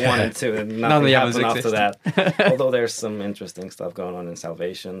 and 2. Yeah, 1 and 2, and none of the others after that. Although there's some interesting stuff going on in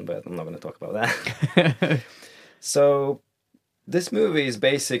Salvation, but I'm not going to talk about that. So this movie is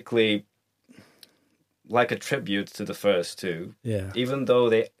basically like a tribute to the first two. Yeah. Even though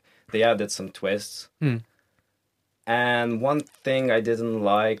they added some twists. And one thing I didn't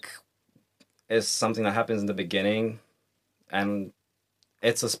like is something that happens in the beginning, and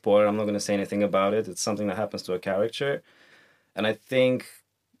it's a spoiler. I'm not going to say anything about it. It's something that happens to a character. And I think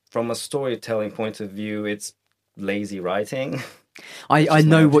from a storytelling point of view, it's lazy writing. I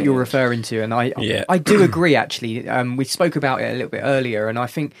know what you're referring to, and I do agree, actually. We spoke about it a little bit earlier, and I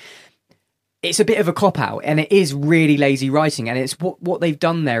think it's a bit of a cop-out, and it is really lazy writing. And it's what they've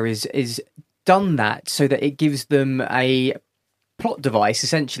done there is done that so that it gives them a plot device,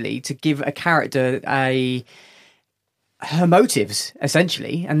 essentially, to give a character her motives,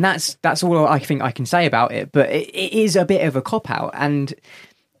 essentially, and that's all I think I can say about it. But it is a bit of a cop-out, and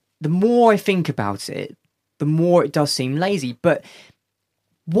the more I think about it, the more it does seem lazy. But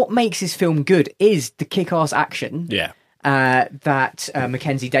what makes this film good is the kick-ass action that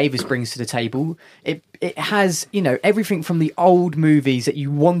Mackenzie Davis brings to the table. It has, everything from the old movies that you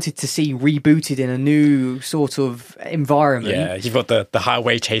wanted to see rebooted in a new sort of environment. Yeah, you've got the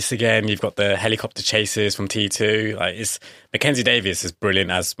highway chase again. You've got the helicopter chases from T2. Mackenzie Davis is brilliant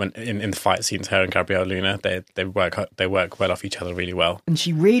as when in the fight scenes. Her and Gabrielle Luna, they work well off each other really well. And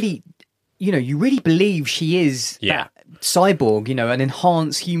she really, you really believe she is that cyborg. An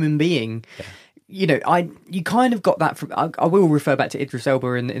enhanced human being. Yeah. You kind of got that from. I will refer back to Idris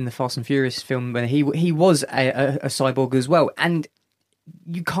Elba in the Fast and Furious film when he was a cyborg as well, and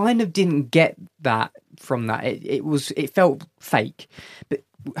you kind of didn't get that from that. It felt fake, but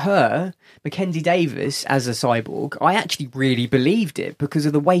Mackenzie Davis as a cyborg, I actually really believed it because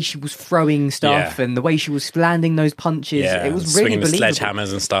of the way she was throwing stuff and the way she was landing those punches. Yeah, it was really believable. The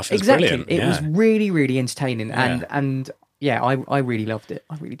sledgehammers and stuff. Exactly, brilliant. It was really, really entertaining, and I really loved it.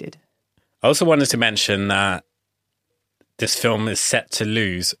 I really did. I also wanted to mention that this film is set to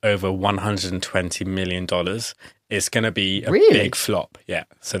lose over $120 million. It's going to be a Really? big flop. Yeah.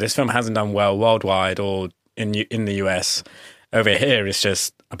 So this film hasn't done well worldwide or in the US. Over here, it's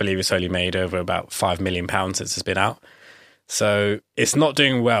just, I believe it's only made over about £5 million since it's been out. So it's not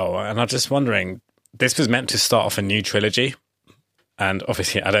doing well. And I'm just wondering, this was meant to start off a new trilogy. And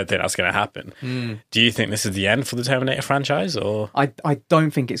obviously, I don't think that's going to happen. Do you think this is the end for the Terminator franchise? Or I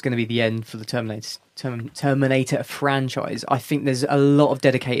don't think it's going to be the end for the Terminator franchise. I think there's a lot of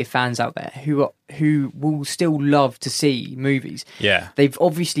dedicated fans out there who will still love to see movies. Yeah. They've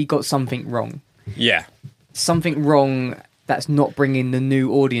obviously got something wrong. Yeah. Something wrong that's not bringing the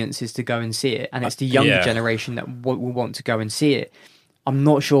new audiences to go and see it. And it's the younger generation that will want to go and see it. I'm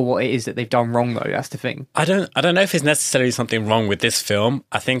not sure what it is that they've done wrong, though. That's the thing. I don't know if it's necessarily something wrong with this film.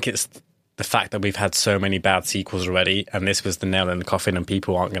 I think it's the fact that we've had so many bad sequels already, and this was the nail in the coffin, and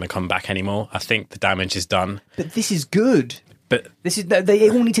people aren't going to come back anymore. I think the damage is done. But this is good. But this is they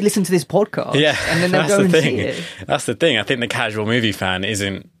all need to listen to this podcast. Yeah, and then they'll that's go the and thing. see it. That's the thing. I think the casual movie fan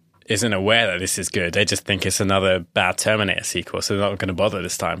isn't aware that this is good. They just think it's another bad Terminator sequel, so they're not going to bother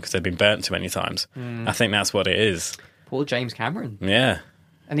this time because they've been burnt too many times. I think that's what it is. Poor James Cameron. Yeah.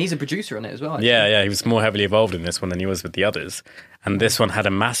 And he's a producer on it as well. Actually. Yeah, he was more heavily involved in this one than he was with the others. And this one had a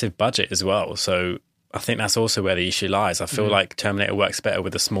massive budget as well. So I think that's also where the issue lies. I feel like Terminator works better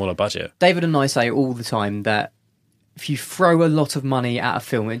with a smaller budget. David and I say all the time that if you throw a lot of money at a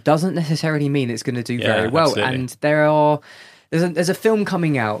film, it doesn't necessarily mean it's going to do very well. Absolutely. And there's a film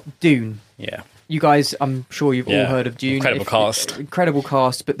coming out, Dune. Yeah. You guys, I'm sure you've all heard of Dune. Incredible cast. Incredible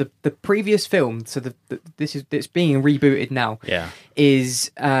cast. But the previous film, so it's being rebooted now. Yeah.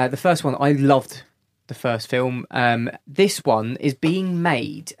 Is the first one. I loved the first film. This one is being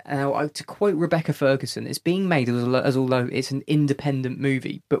made. To quote Rebecca Ferguson, it's being made as although it's an independent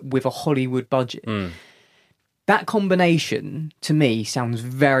movie, but with a Hollywood budget. That combination, to me, sounds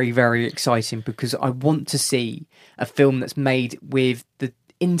very, very exciting because I want to see a film that's made with the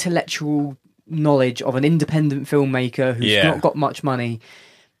intellectual knowledge of an independent filmmaker who's not got much money,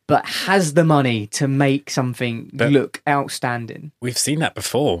 but has the money to make something look outstanding. We've seen that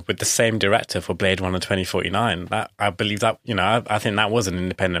before with the same director for Blade Runner 2049. I believe that, I think that was an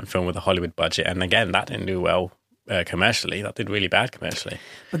independent film with a Hollywood budget. And again, that didn't do well commercially. That did really bad commercially.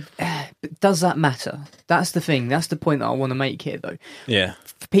 But does that matter? That's the thing. That's the point that I want to make here, though. Yeah.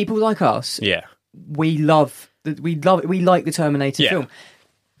 For people like us, we like the Terminator film.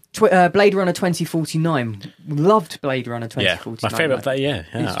 Blade Runner 2049. Loved Blade Runner 2049. Yeah, my favourite of that year.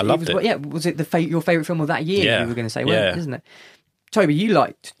 Yeah, I loved it. Was it your favourite film of that year? Yeah. You were going to say, isn't it? Toby, you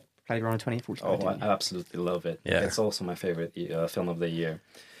liked Blade Runner 2049. Oh, I absolutely love it. Yeah. It's also my favourite film of the year.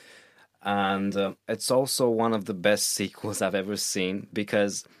 And it's also one of the best sequels I've ever seen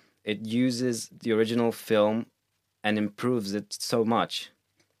because it uses the original film and improves it so much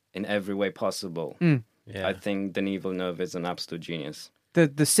in every way possible. Yeah. I think Denis Villeneuve is an absolute genius. The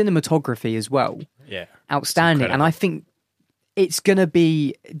cinematography as well. Yeah. Outstanding. And I think it's going to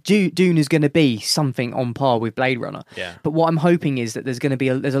be... Dune is going to be something on par with Blade Runner. Yeah. But what I'm hoping is that there's going to be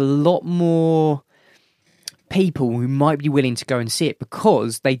there's a lot more people who might be willing to go and see it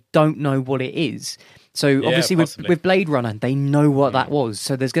because they don't know what it is. So obviously with Blade Runner, they know what that was.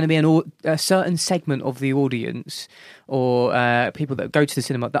 So there's going to be a certain segment of the audience or people that go to the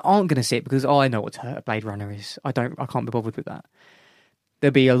cinema that aren't going to see it because, I know what a Blade Runner is. I can't be bothered with that.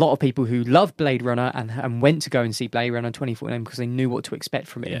 There'll be a lot of people who love Blade Runner and went to go and see Blade Runner 2049 because they knew what to expect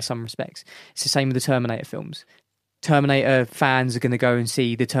from it in some respects. It's the same with the Terminator films. Terminator fans are going to go and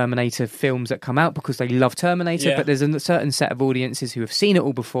see the Terminator films that come out because they love Terminator, but there's a certain set of audiences who have seen it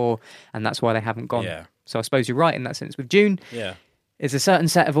all before, and that's why they haven't gone. Yeah. So I suppose you're right in that sense. With Dune, there's a certain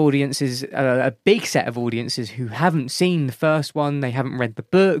set of audiences, a big set of audiences who haven't seen the first one, they haven't read the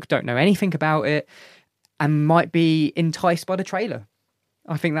book, don't know anything about it, and might be enticed by the trailer.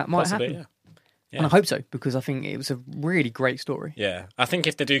 I think that might happen. Yeah. And I hope so, because I think it was a really great story. Yeah. I think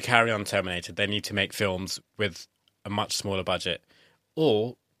if they do carry on Terminator, they need to make films with a much smaller budget.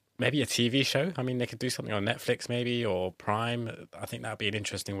 Or maybe a TV show. I mean, they could do something on Netflix maybe, or Prime. I think that would be an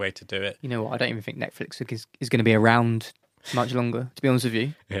interesting way to do it. You know what? I don't even think Netflix is going to be around much longer, to be honest with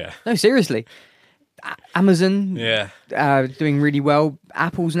you. Yeah. No, seriously. Amazon, doing really well.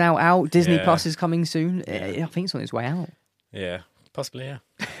 Apple's now out. Disney Plus is coming soon. I think it's on its way out. Yeah, possibly,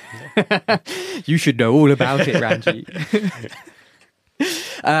 yeah. You should know all about it, Ranjit.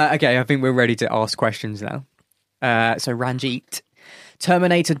 Okay, I think we're ready to ask questions now. So, Ranjit,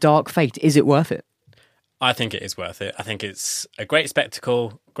 Terminator Dark Fate, is it worth it? I think it is worth it. I think it's a great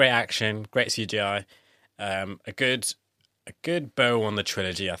spectacle, great action, great CGI, a good bow on the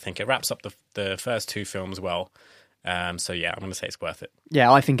trilogy. I think it wraps up the first two films well. So yeah, I'm going to say it's worth it.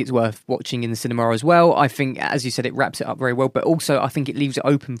 Yeah, I think it's worth watching in the cinema as well. I think, as you said, it wraps it up very well, but also I think it leaves it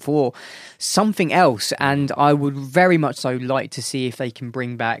open for something else. And I would very much so like to see if they can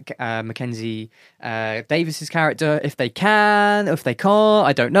bring back Mackenzie Davis's character, if they can, or if they can't.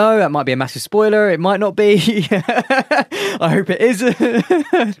 I don't know. That might be a massive spoiler. It might not be. I hope it isn't.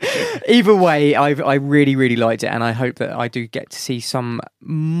 Either way, I really, really liked it, and I hope that I do get to see some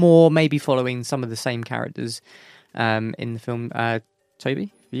more, maybe following some of the same characters in the film.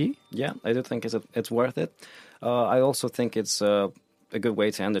 Toby, for you? Yeah, I do think it's worth it. I also think it's a good way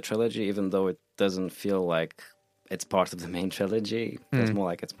to end the trilogy, even though it doesn't feel like it's part of the main trilogy. It feels more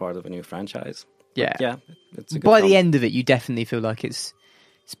like it's part of a new franchise. Yeah. But yeah, it's a good By film. the end of it, you definitely feel like it's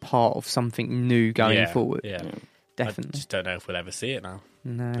part of something new going forward. Yeah, definitely. I just don't know if we'll ever see it now.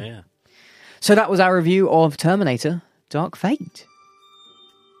 No. Yeah. So that was our review of Terminator: Dark Fate.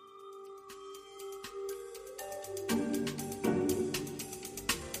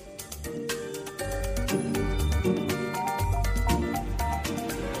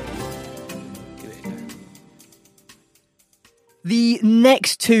 The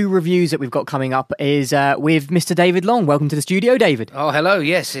next two reviews that we've got coming up is with Mr. David Long. Welcome to the studio, David. Oh, hello.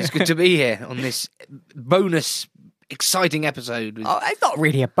 Yes, it's good to be here on this bonus, exciting episode. It's not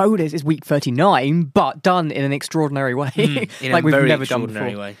really a bonus. It's week 39, but done in an extraordinary way. In like a we've very never done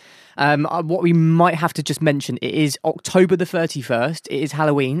extraordinary before. way. What we might have to just mention, it is October the 31st. It is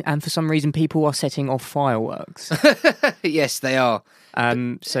Halloween, and for some reason people are setting off fireworks. Yes, they are.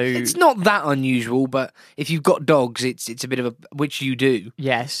 So it's not that unusual, but if you've got dogs, it's a bit of a, which you do.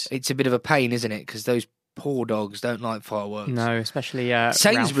 Yes, it's a bit of a pain, isn't it? Because those poor dogs don't like fireworks. No, especially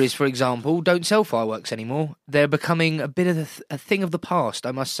Sainsbury's, for example, don't sell fireworks anymore. They're becoming a bit of a thing of the past,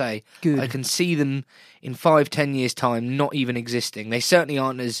 I must say. Good. I can see them in 5-10 years' time not even existing. They certainly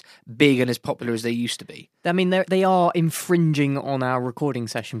aren't as big and as popular as they used to be. I mean, they are infringing on our recording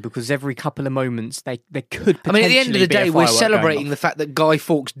session because every couple of moments they could potentially I mean, at the end of the day, we're celebrating the fact that Guy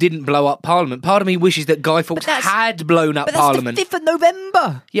Fawkes didn't blow up Parliament. Part of me wishes that Guy Fawkes had blown up Parliament. But that's the 5th of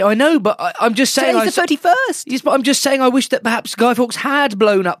November. Yeah, I know, but I'm just saying... Today's the 31st. Yes, but I'm just saying I wish that perhaps Guy Fawkes had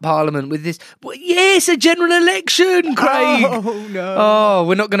blown up Parliament with this... Well, yes, a general election, Craig! Oh, no. Oh,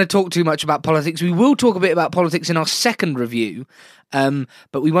 we're not going to talk too much about politics. We will talk a bit about politics in our second review.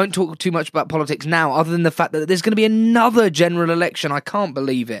 But we won't talk too much about politics now, other than the fact that there's going to be another general election. I can't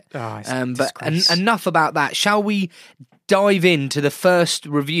believe it. But enough about that. Shall we dive into the first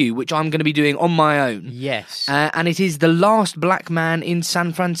review, which I'm going to be doing on my own? Yes. And it is The Last Black Man in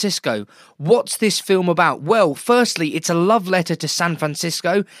San Francisco. What's this film about? Well, firstly, it's a love letter to San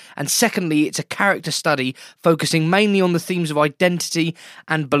Francisco, and secondly, it's a character study focusing mainly on the themes of identity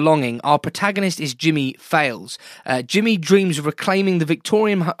and belonging. Our protagonist is Jimmy Fails. Jimmy dreams of reclaiming the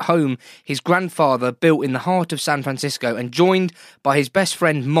Victorian home his grandfather built in the heart of San Francisco, and joined by his best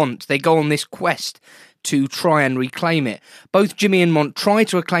friend Mont, they go on this quest to try and reclaim it. Both Jimmy and Mont try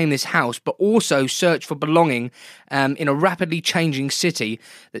to reclaim this house, but also search for belonging in a rapidly changing city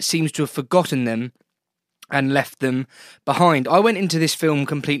that seems to have forgotten them and left them behind. I went into this film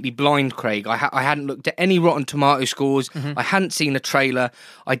completely blind, Craig. I hadn't looked at any Rotten Tomato scores. Mm-hmm. I hadn't seen a trailer.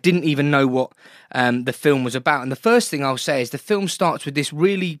 I didn't even know what the film was about. And the first thing I'll say is the film starts with this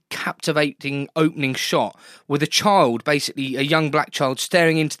really captivating opening shot with a child, basically a young black child,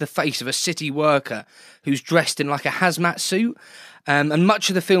 staring into the face of a city worker who's dressed in like a hazmat suit. And much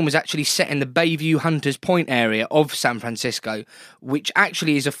of the film is actually set in the Bayview Hunters Point area of San Francisco, which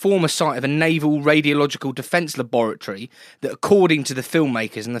actually is a former site of a naval radiological defense laboratory that, according to the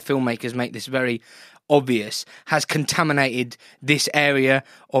filmmakers, and the filmmakers make this very obvious, has contaminated this area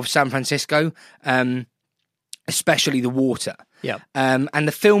of San Francisco, especially the water. Yeah. And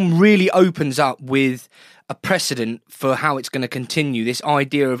the film really opens up with a precedent for how it's going to continue. This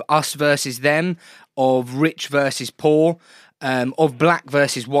idea of us versus them, of rich versus poor, of black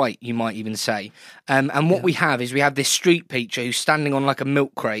versus white, you might even say. And what we have is we have this street preacher who's standing on like a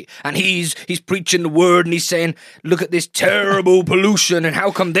milk crate, and he's preaching the word, and he's saying, look at this terrible pollution, and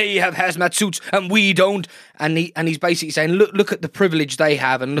how come they have hazmat suits and we don't? And he's basically saying, look at the privilege they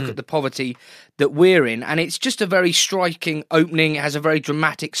have, and look at the poverty that we're in. And it's just a very striking opening. It has a very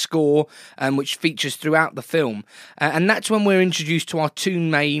dramatic score, which features throughout the film. And that's when we're introduced to our two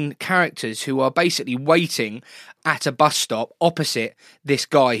main characters, who are basically waiting at a bus stop opposite this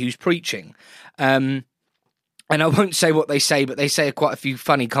guy who's preaching. And I won't say what they say, but they say quite a few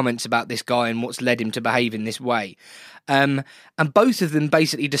funny comments about this guy and what's led him to behave in this way. And both of them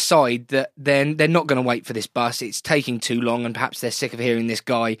basically decide that they're not going to wait for this bus. It's taking too long, and perhaps they're sick of hearing this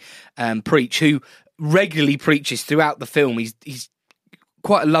guy preach, who regularly preaches throughout the film. He's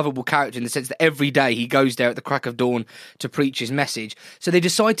quite a lovable character in the sense that every day he goes there at the crack of dawn to preach his message. So they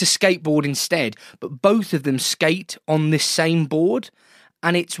decide to skateboard instead, but both of them skate on this same board,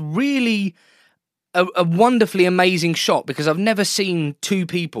 and it's really a wonderfully amazing shot because I've never seen two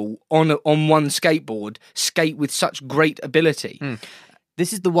people on one skateboard skate with such great ability.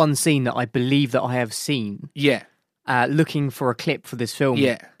 This is the one scene that I believe that I have seen. Yeah. Looking for a clip for this film.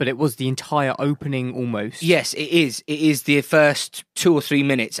 Yeah. But it was the entire opening almost. Yes, it is. It is the first 2 or 3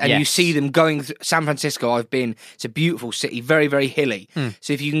 minutes, and Yes. you see them going through San Francisco. I've been. It's a beautiful city, very, very hilly.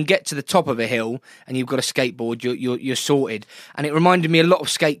 So if you can get to the top of a hill and you've got a skateboard, you're sorted. And it reminded me a lot of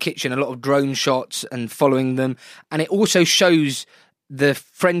Skate Kitchen, a lot of drone shots and following them. And it also shows the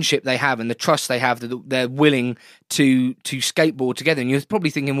friendship they have and the trust they have that they're willing to skateboard together. And you're probably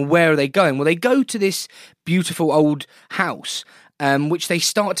thinking, well, where are they going? Well, they go to this beautiful old house, which they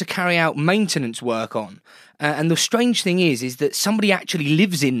start to carry out maintenance work on. And the strange thing is that somebody actually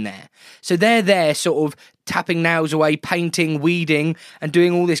lives in there. So they're there sort of tapping nails away, painting, weeding, and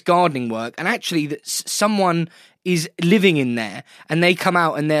doing all this gardening work. And actually that someone is living in there, and they come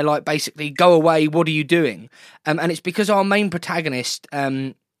out and they're like, basically, go away, what are you doing? And it's because our main protagonist,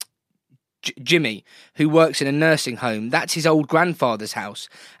 Jimmy, who works in a nursing home, that's his old grandfather's house,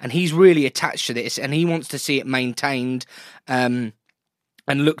 and he's really attached to this, and he wants to see it maintained and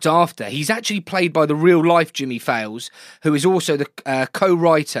looked after. He's actually played by the real-life Jimmy Fails, who is also the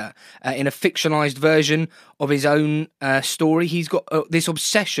co-writer in a fictionalised version of his own story. He's got this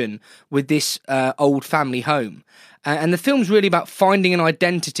obsession with this old family home. And the film's really about finding an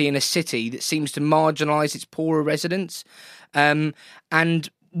identity in a city that seems to marginalise its poorer residents. And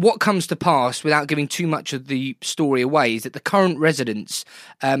what comes to pass, without giving too much of the story away, is that the current residents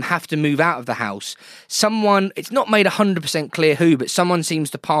have to move out of the house. Someone, it's not made 100% clear who, but someone seems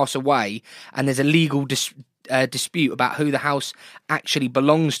to pass away, and there's a legal dispute about who the house actually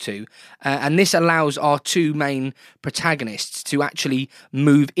belongs to. And this allows our two main protagonists to actually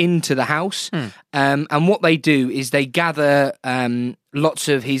move into the house. And what they do is they gather lots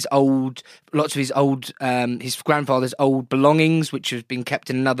of his grandfather's old belongings, which have been kept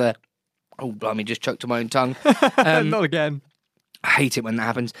in another. Oh, blimey, just choked on my own tongue. Not again. I hate it when that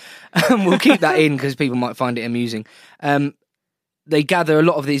happens. We'll keep that in because people might find it amusing. They gather a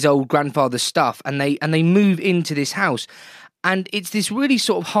lot of these old grandfather's stuff, and they move into this house, and it's this really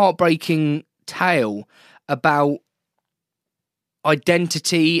sort of heartbreaking tale about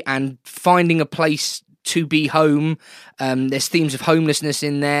identity and finding a place to be home. There's themes of homelessness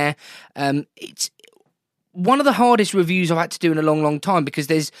in there. It's one of the hardest reviews I've had to do in a long, long time because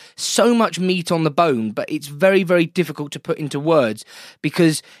there's so much meat on the bone, but it's very, very difficult to put into words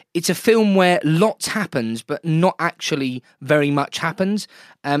because it's a film where lots happens, but not actually very much happens.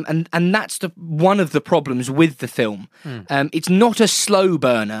 And that's one of the problems with the film. It's not a slow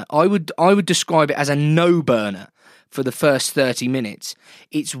burner. I would describe it as a no burner. For the first 30 minutes,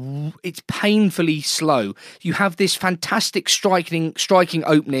 it's painfully slow. You have this fantastic striking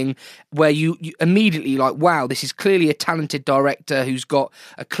opening where you immediately like, wow, this is clearly a talented director who's got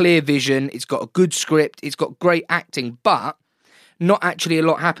a clear vision. It's got a good script. It's got great acting, but not actually a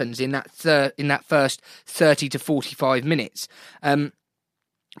lot happens in that first 30 to 45 minutes. But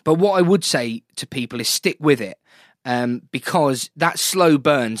what I would say to people is stick with it. Because that slow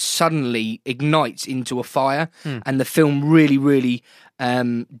burn suddenly ignites into a fire, and the film really, really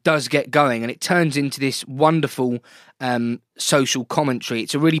does get going, and it turns into this wonderful social commentary.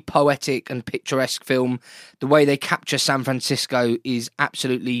 It's a really poetic and picturesque film. The way they capture San Francisco is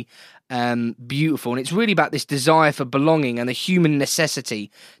absolutely beautiful, and it's really about this desire for belonging and the human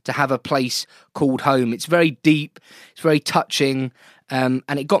necessity to have a place called home. It's very deep, it's very touching. And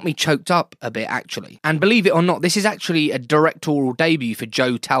it got me choked up a bit, actually. And believe it or not, this is actually a directorial debut for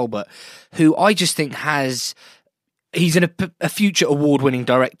Joe Talbot, who I just think he's a future award-winning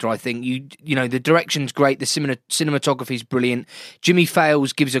director, I think. You know, the direction's great, the cinematography's brilliant. Jimmy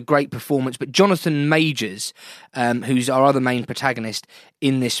Fails gives a great performance, but Jonathan Majors, who's our other main protagonist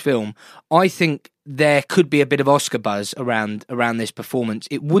in this film, I think there could be a bit of Oscar buzz around this performance.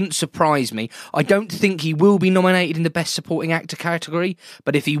 It wouldn't surprise me. I don't think he will be nominated in the Best Supporting Actor category,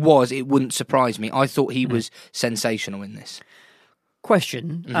 but if he was, it wouldn't surprise me. I thought he was sensational in this.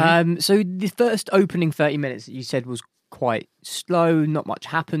 Question. So the first opening 30 minutes that you said was quite slow, not much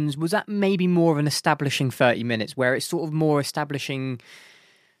happens. Was that maybe more of an establishing 30 minutes where it's sort of more establishing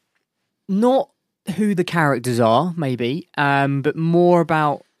not who the characters are, maybe, but more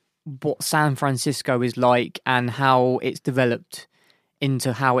about what San Francisco is like and how it's developed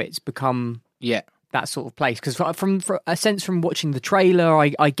into how it's become that sort of place? Because from a sense from watching the trailer,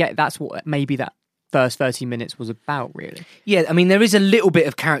 I get that's what maybe that first 30 minutes was about, really. Yeah, I mean, there is a little bit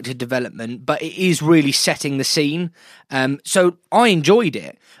of character development, but it is really setting the scene. So I enjoyed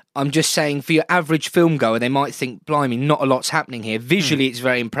it. I'm just saying, for your average film goer, they might think, blimey, not a lot's happening here. Visually, it's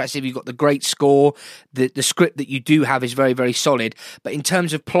very impressive. You've got the great score. The script that you do have is very, very solid. But in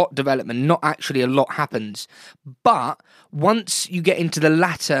terms of plot development, not actually a lot happens. But once you get into the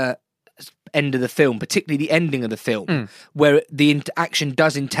latter end of the film, particularly the ending of the film, where the action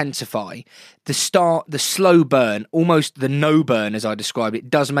does intensify, the slow burn, almost the no burn, as I described it,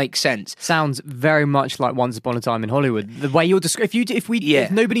 does make sense. Sounds very much like Once Upon a Time in Hollywood. The way you're describing,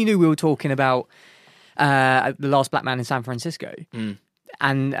 if nobody knew we were talking about The Last Black Man in San Francisco,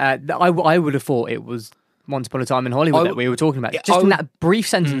 and I would have thought it was Once Upon a Time in Hollywood that we were talking about. Just in that brief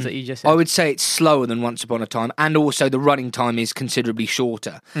sentence that you just said. I would say it's slower than Once Upon a Time, and also the running time is considerably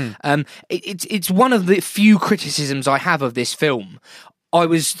shorter. It's one of the few criticisms I have of this film. I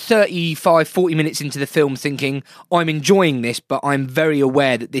was 35, 40 minutes into the film thinking, I'm enjoying this, but I'm very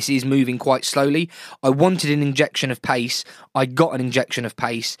aware that this is moving quite slowly. I wanted an injection of pace. I got an injection of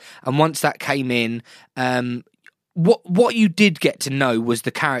pace. And once that came in, What you did get to know was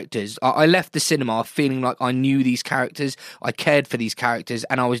the characters. I left the cinema feeling like I knew these characters, I cared for these characters,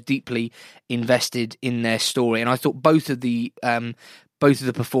 and I was deeply invested in their story. And I thought both of the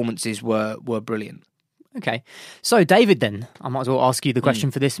performances were brilliant. Okay, so David, then I might as well ask you the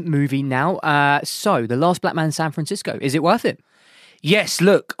question for this movie now. So, The Last Black Man in San Francisco, is it worth it? Yes,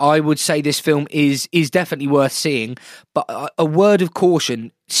 look, I would say this film is definitely worth seeing, but a word of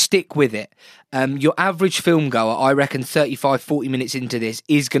caution, stick with it. Your average film goer, I reckon 35, 40 minutes into this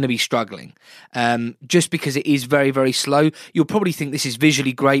is going to be struggling. Just because it is very, very slow. You'll probably think this is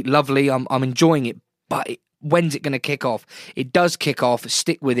visually great, lovely, I'm enjoying it, but when's it going to kick off? It does kick off.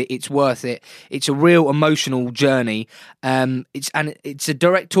 Stick with it. It's worth it. It's a real emotional journey. It's a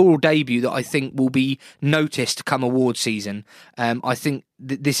directorial debut that I think will be noticed come award season. I think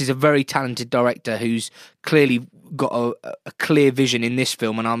this is a very talented director who's clearly got a clear vision in this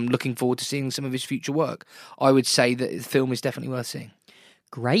film, and I'm looking forward to seeing some of his future work. I would say that the film is definitely worth seeing.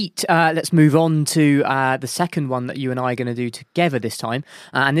 Great. Let's move on to the second one that you and I are going to do together this time.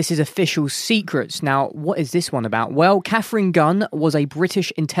 And this is Official Secrets. Now, what is this one about? Well, Katharine Gun was a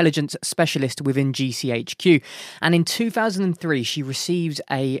British intelligence specialist within GCHQ. And in 2003, she received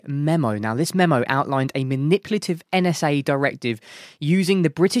a memo. Now, this memo outlined a manipulative NSA directive using the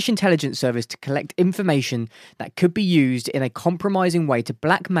British intelligence service to collect information that could be used in a compromising way to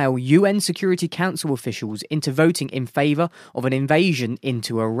blackmail UN Security Council officials into voting in favour of an invasion into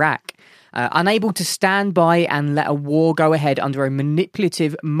Iraq. Unable to stand by and let a war go ahead under a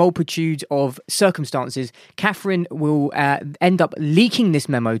manipulative multitude of circumstances, Katharine will end up leaking this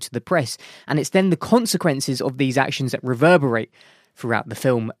memo to the press, and it's then the consequences of these actions that reverberate throughout the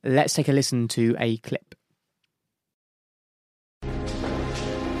film. Let's take a listen to a clip.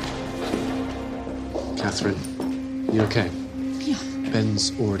 Katharine, you okay? Yeah.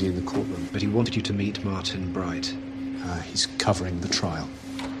 Ben's already in the courtroom, but he wanted you to meet Martin Bright. He's covering the trial.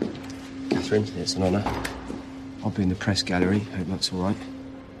 Katharine, it's an honour. I'll be in the press gallery. Hope that's all right.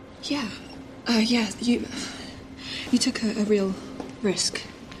 Yeah. You took a real risk.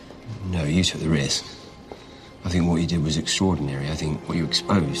 No, you took the risk. I think what you did was extraordinary. I think what you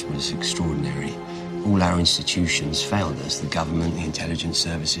exposed was extraordinary. All our institutions failed us. The government, the intelligence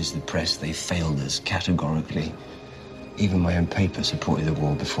services, the press, they failed us categorically. Even my own paper supported the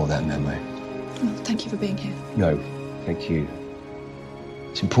war before that memo. Well, thank you for being here. No, thank you.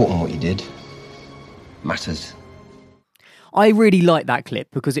 It's important what you did. Matters. I really like that clip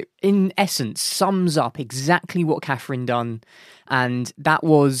because it, in essence, sums up exactly what Katharine done, and that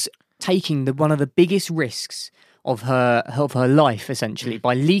was taking one of the biggest risks of her life, essentially,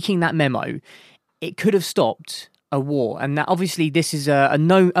 by leaking that memo. It could have stopped a war, and that obviously this is a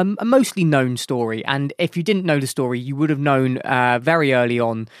mostly known story. And if you didn't know the story, you would have known very early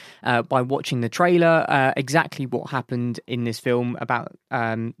on by watching the trailer exactly what happened in this film about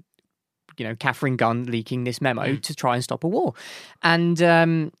Katharine Gun leaking this memo to try and stop a war. And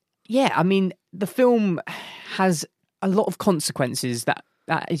I mean, the film has a lot of consequences that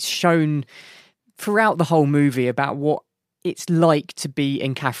is shown throughout the whole movie about what it's like to be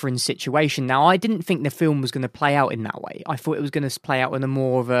in Katharine's situation. Now, I didn't think the film was going to play out in that way. I thought it was going to play out in a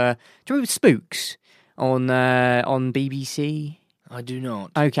more of a... Do you remember Spooks on BBC? I do not.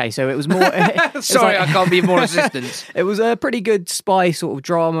 Okay, so it was more... Sorry, I can't be more assistant. It was a pretty good spy sort of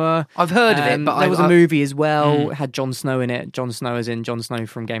drama. I've heard of it, but there was a movie as well. It had Jon Snow in it. Jon Snow as in Jon Snow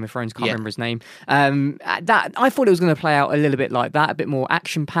from Game of Thrones. Can't remember his name. That I thought it was going to play out a little bit like that, a bit more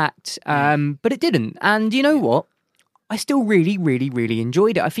action-packed, but it didn't. And you know what? I still really, really, really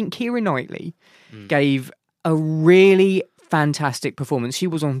enjoyed it. I think Keira Knightley gave a really fantastic performance. She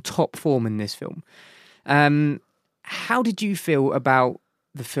was on top form in this film. How did you feel about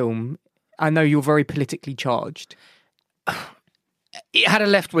the film? I know you're very politically charged. It had a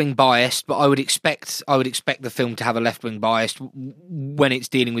left-wing bias, but I would expect the film to have a left-wing bias when it's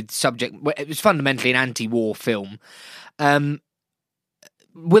dealing with subject. It was fundamentally an anti-war film.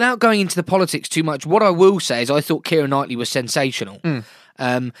 Without going into the politics too much, what I will say is I thought Keira Knightley was sensational.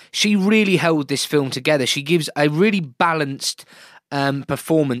 She really held this film together. She gives a really balanced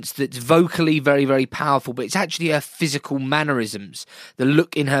performance that's vocally very, very powerful, but it's actually her physical mannerisms, the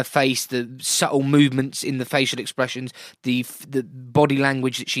look in her face, the subtle movements in the facial expressions, the body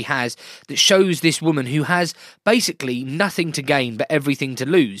language that she has, that shows this woman who has basically nothing to gain but everything to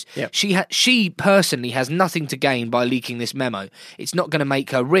lose. Yep. She personally has nothing to gain by leaking this memo. It's not going to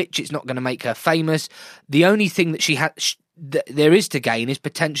make her rich. It's not going to make her famous. The only thing that there is to gain is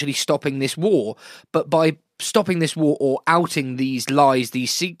potentially stopping this war, but by stopping this war or outing these lies, these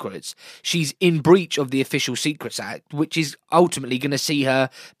secrets, she's in breach of the Official Secrets Act, which is ultimately going to see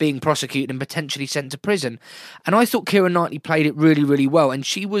her being prosecuted and potentially sent to prison. And I thought Keira Knightley played it really, really well, and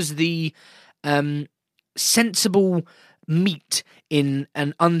she was the sensible meat in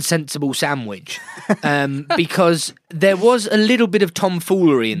an unsensible sandwich, because there was a little bit of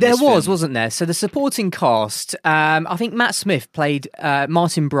tomfoolery in this film. There was, wasn't there? So the supporting cast, I think Matt Smith played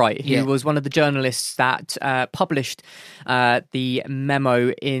Martin Bright, who was one of the journalists that published the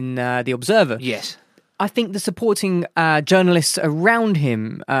memo in The Observer. Yes. I think the supporting journalists around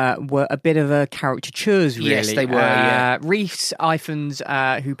him were a bit of a caricatures, really. Yes, they were, Rhys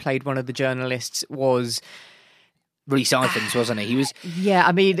Ifans, who played one of the journalists, was... Rhys Ifans, wasn't he? He was. Yeah,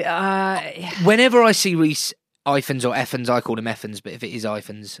 I mean, whenever I see Rhys Ifans or Effans, I call him Effans, but if it is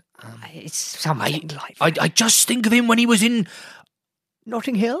Ifans, it's something like that. I just think of him when he was in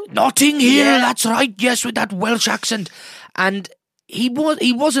Notting Hill. Notting Hill, that's right. Yes, with that Welsh accent, and he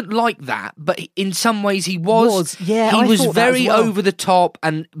wasn't like that, but in some ways he was. Yeah, he I was thought very that as well. over the top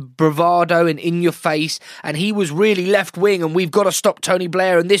and bravado and in your face, and he was really left wing. And we've got to stop Tony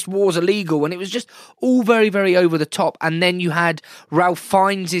Blair, and this war's illegal. And it was just all very, very over the top. And then you had Ralph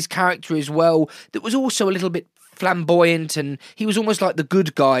Fiennes' character as well, that was also a little bit flamboyant, and he was almost like the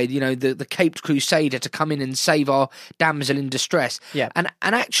good guy, you know, the caped crusader to come in and save our damsel in distress. Yeah, and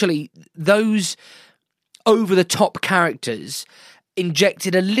actually those over the top characters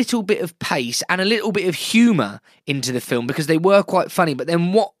injected a little bit of pace and a little bit of humour into the film, because they were quite funny. But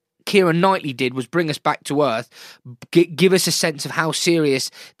then what Keira Knightley did was bring us back to earth, give us a sense of how serious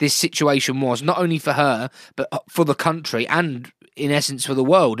this situation was, not only for her, but for the country and, in essence, for the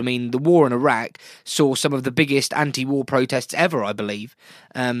world. I mean, the war in Iraq saw some of the biggest anti-war protests ever, I believe.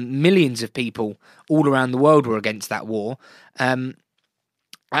 Millions of people all around the world were against that war. And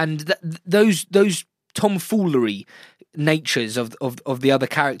those tomfoolery natures of the other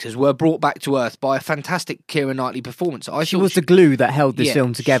characters were brought back to earth by a fantastic Keira Knightley performance. She was the glue that held this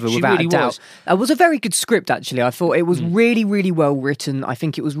film together, without really a doubt. It was a very good script, actually. I thought it was really, really well written. I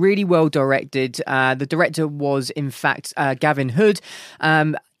think it was really well directed. The director was, in fact, Gavin Hood.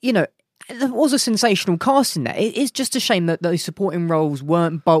 You know, there was a sensational cast in there. It is just a shame that those supporting roles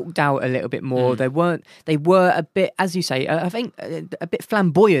weren't bulked out a little bit more. They were a bit, as you say, I think a bit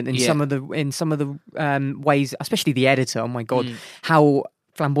flamboyant in some of the ways, especially the editor. Oh my God, how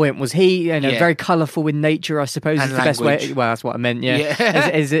flamboyant was he? You know, very colourful in nature, I suppose, and is the best way. Well, that's what I meant. Yeah,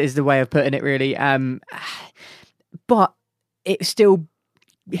 is the way of putting it, really. But it still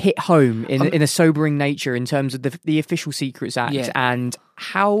hit home in a sobering nature in terms of the Official Secrets Act and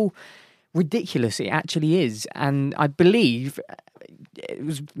how ridiculous it actually is. And I believe it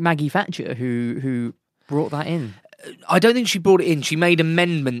was Maggie Thatcher who brought that in. I don't think she brought it in. She made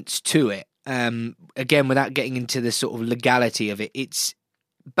amendments to it. Again, without getting into the sort of legality of it,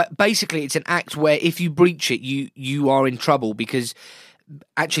 but basically it's an act where if you breach it, you are in trouble, because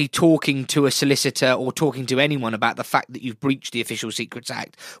actually talking to a solicitor or talking to anyone about the fact that you've breached the Official Secrets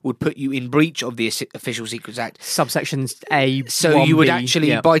Act would put you in breach of the Official Secrets Act. Subsections A, so 1B, you would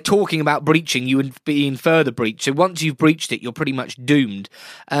actually, by talking about breaching, you would be in further breach. So once you've breached it, you're pretty much doomed.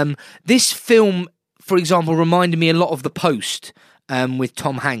 This film, for example, reminded me a lot of The Post, with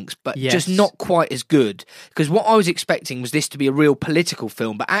Tom Hanks, but just not quite as good. Because what I was expecting was this to be a real political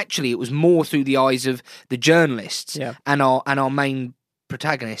film, but actually it was more through the eyes of the journalists and our main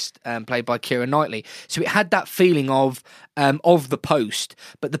protagonist, played by Keira Knightley. So it had that feeling of The Post,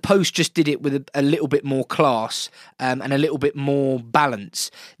 but The Post just did it with a little bit more class and a little bit more balance.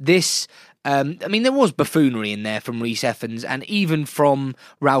 This, I mean, there was buffoonery in there from Rhys Ifans and even from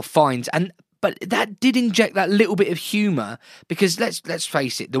Ralph Fiennes, and But that did inject that little bit of humour, because let's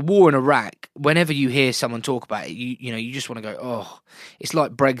face it, the war in Iraq, whenever you hear someone talk about it, you just want to go, oh, it's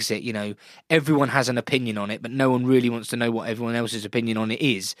like Brexit, everyone has an opinion on it, but no one really wants to know what everyone else's opinion on it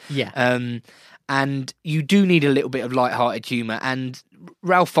is. Yeah. And you do need a little bit of light-hearted humour, and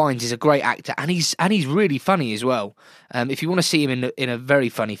Ralph Fiennes is a great actor, and he's really funny as well. If you want to see him in a very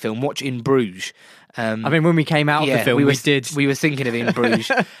funny film, watch In Bruges. When we came out of the film, we were thinking of In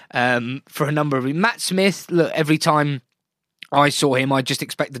Bruges for a number of reasons. Matt Smith, look, every time I saw him, I just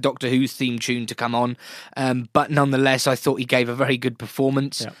expect the Doctor Who theme tune to come on, but nonetheless, I thought he gave a very good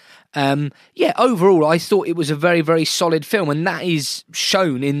performance. Overall, I thought it was a very, very solid film, and that is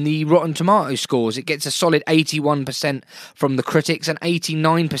shown in the Rotten Tomatoes scores. It gets a solid 81% from the critics and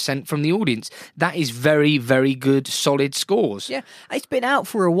 89% from the audience. That is very, very good, solid scores. Yeah, it's been out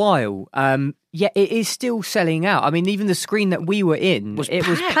for a while. It is still selling out. I mean, even the screen that we were in, was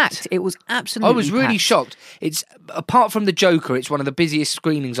packed. It was absolutely I was really packed. shocked. It's, apart from the Joker, it's one of the busiest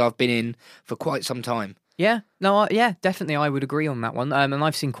screenings I've been in for quite some time. Yeah, no, definitely, I would agree on that one. And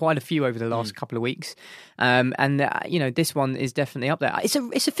I've seen quite a few over the last couple of weeks. This one is definitely up there. It's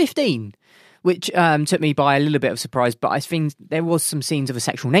a 15, which took me by a little bit of surprise. But I think there was some scenes of a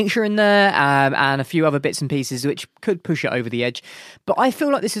sexual nature in there, and a few other bits and pieces which could push it over the edge. But I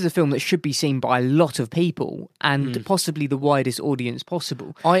feel like this is a film that should be seen by a lot of people, and possibly the widest audience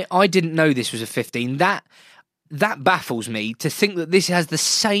possible. I didn't know this was a 15. That baffles me. To think that this has the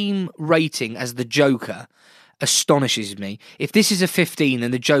same rating as the Joker astonishes me. If this is a 15,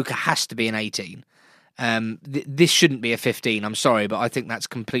 then the Joker has to be an 18. This shouldn't be a 15. I'm sorry, but I think that's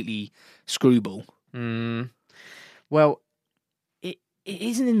completely screwball. Well, it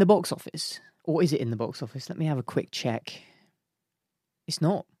isn't in the box office. Or is it in the box office? Let me have a quick check. It's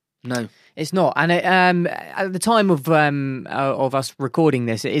not. No, it's not. And at the time of us recording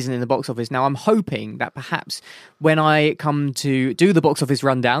this, it isn't in the box office. Now, I'm hoping that perhaps when I come to do the box office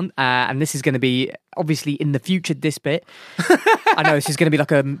rundown, and this is going to be obviously in the future, this bit, I know this is going to be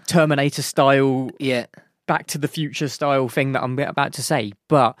like a Terminator style, Back to the Future style thing that I'm about to say.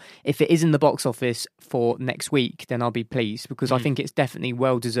 But if it is in the box office for next week, then I'll be pleased, because I think it's definitely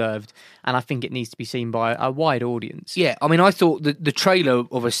well deserved, and I think it needs to be seen by a wide audience. Yeah, I mean, I thought the trailer,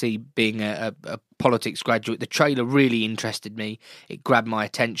 obviously being a politics graduate, the trailer really interested me. It grabbed my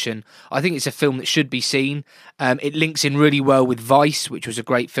attention. I think it's a film that should be seen. It links in really well with Vice, which was a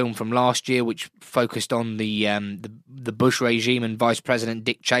great film from last year, which focused on the Bush regime and Vice President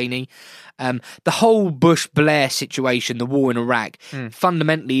Dick Cheney. The whole Bush-Blair situation, the war in Iraq,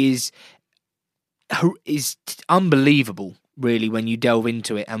 fundamentally is unbelievable, really, when you delve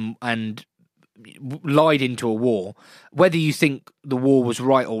into it and lied into a war. Whether you think the war was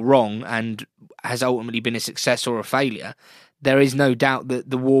right or wrong and has ultimately been a success or a failure, there is no doubt that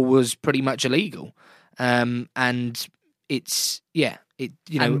the war was pretty much illegal. And it's,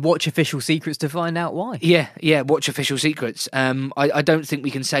 and watch Official Secrets to find out why. Yeah, watch Official Secrets. I don't think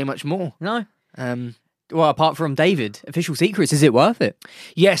we can say much more. No. Well, apart from David, Official Secrets, is it worth it?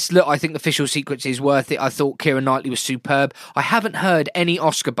 Yes, look, I think Official Secrets is worth it. I thought Keira Knightley was superb. I haven't heard any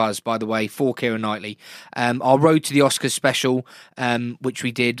Oscar buzz, by the way, for Keira Knightley. Our Road to the Oscars special, which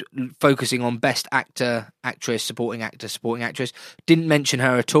we did, focusing on Best Actor, Actress, Supporting Actor, Supporting Actress, didn't mention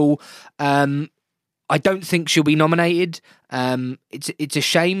her at all. I don't think she'll be nominated. It's a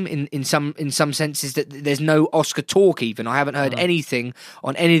shame in some senses that there's no Oscar talk even. I haven't heard anything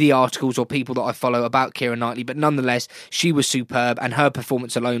on any of the articles or people that I follow about Keira Knightley, but nonetheless, she was superb, and her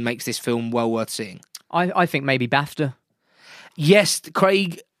performance alone makes this film well worth seeing. I think maybe BAFTA. Yes,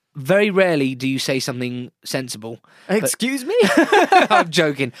 Craig, very rarely do you say something sensible. Excuse me? I'm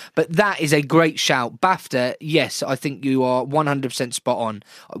joking. But that is a great shout. BAFTA, yes, I think you are 100% spot on.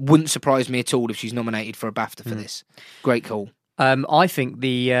 It wouldn't surprise me at all if she's nominated for a BAFTA for this. Great call. I think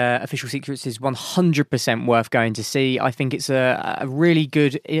the Official Secrets is 100% worth going to see. I think it's a really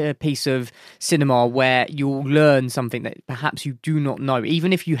good piece of cinema where you'll learn something that perhaps you do not know.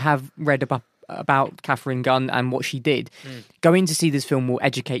 Even if you have read about Catherine Gunn and what she did, going to see this film will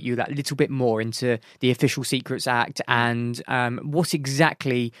educate you that little bit more into the Official Secrets Act and what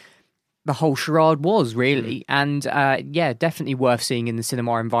exactly the whole charade was, really. And definitely worth seeing in the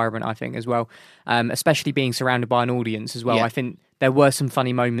cinema environment, I think, as well, especially being surrounded by an audience as well. I think there were some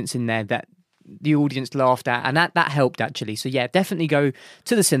funny moments in there that the audience laughed at, and that helped, actually. So definitely go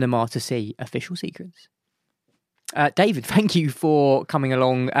to the cinema to see Official Secrets. David, thank you for coming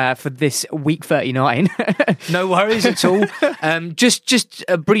along for this week 39. No worries at all. Just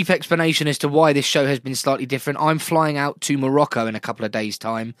a brief explanation as to why this show has been slightly different. I'm flying out to Morocco in a couple of days'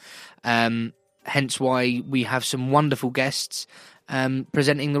 time, hence why we have some wonderful guests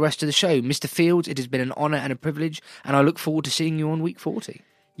presenting the rest of the show. Mr. Fields, it has been an honour and a privilege, and I look forward to seeing you on week 40.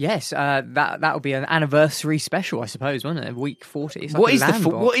 Yes, that will be an anniversary special, I suppose, won't it? Week 40. It's like What is what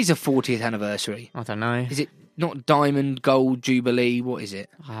a 40th anniversary? I don't know. Is it not Diamond, Gold, Jubilee? What is it?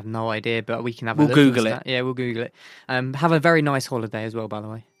 I have no idea, but we can have. We'll a look Google into it. that. Yeah, we'll Google it. Have a very nice holiday as well, by the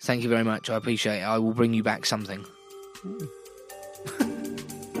way. Thank you very much. I appreciate it. I will bring you back something.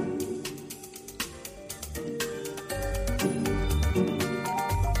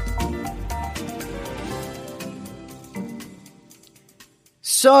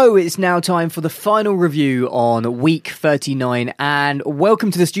 So it's now time for the final review on week 39, and welcome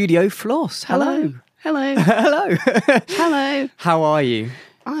to the studio, Floss. Hello. Hello. Hello. Hello. How are you?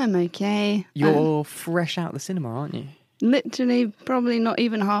 I'm okay. You're fresh out of the cinema, aren't you? Literally, probably not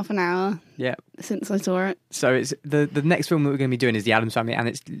even half an hour Yeah. since I saw it. So it's the next film that we're going to be doing is The Addams Family, and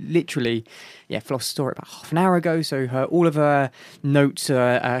it's literally, Floss saw it about half an hour ago, so all of her notes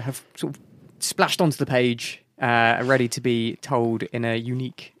have sort of splashed onto the page, ready to be told in a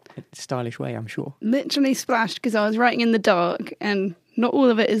unique, stylish way, I'm sure. Literally splashed because I was writing in the dark and not all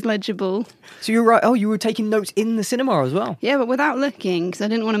of it is legible. So you're right. Oh, you were taking notes in the cinema as well? Yeah, but without looking because I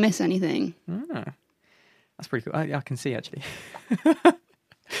didn't want to miss anything. Ah, that's pretty cool. I can see, actually.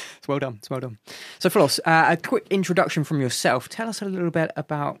 It's well done. It's well done. So, Floss, a quick introduction from yourself. Tell us a little bit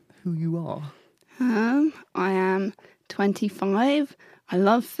about who you are. I am 25. I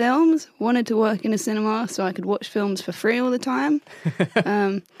love films. Wanted to work in a cinema so I could watch films for free all the time.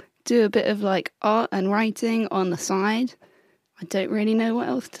 Do a bit of like art and writing on the side. I don't really know what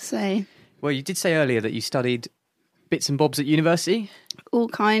else to say. Well, you did say earlier that you studied bits and bobs at university. All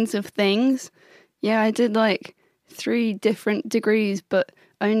kinds of things. Yeah, I did like 3 different degrees, but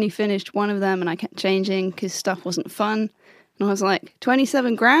only finished one of them and I kept changing because stuff wasn't fun. And I was like,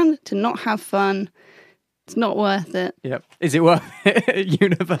 27 grand to not have fun. It's not worth it. Yep. Is it worth it at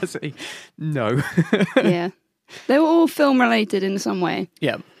university? No. Yeah. They were all film related in some way.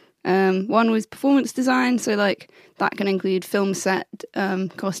 Yeah. One was performance design, so like that can include film set,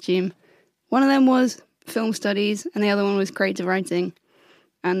 costume. One of them was film studies, and the other one was creative writing.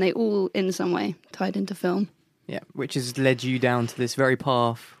 And they all, in some way, tied into film. Yeah, which has led you down to this very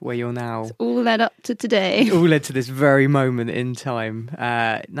path where you're now. It's all led up to today. All led to this very moment in time.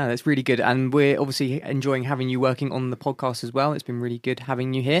 No, that's really good. And we're obviously enjoying having you working on the podcast as well. It's been really good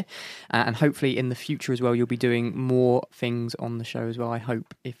having you here. And hopefully in the future as well, you'll be doing more things on the show as well, I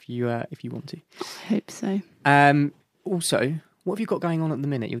hope, if you want to. I hope so. Also, what have you got going on at the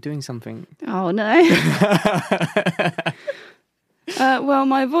minute? You're doing something. Oh, no. Well,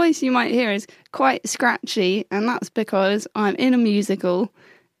 my voice, you might hear, is quite scratchy, and that's because I'm in a musical,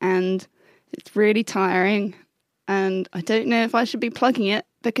 and it's really tiring, and I don't know if I should be plugging it,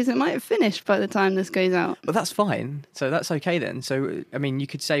 because it might have finished by the time this goes out. But that's fine. So that's okay then. So, I mean, you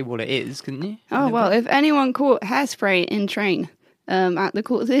could say what it is, couldn't you? Oh, well, if anyone caught Hairspray in Train at the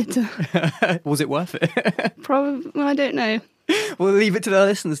Court Theatre... Was it worth it? Probably, I don't know. We'll leave it to the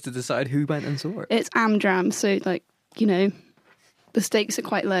listeners to decide who went and saw it. It's Amdram, so, like, you know... The stakes are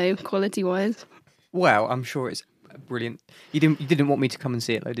quite low, quality-wise. Well, I'm sure it's brilliant. You didn't want me to come and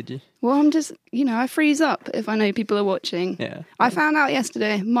see it, though, did you? Well, I'm just, I freeze up if I know people are watching. Yeah. I found out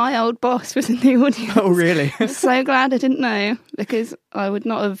yesterday my old boss was in the audience. Oh, really? I'm so glad I didn't know, because I would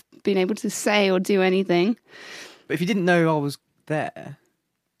not have been able to say or do anything. But if you didn't know I was there,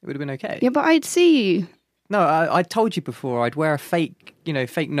 it would have been okay. Yeah, but I'd see you. No, I told you before. I'd wear a fake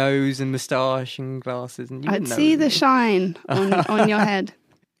nose and moustache and glasses, and I'd see the shine on your head.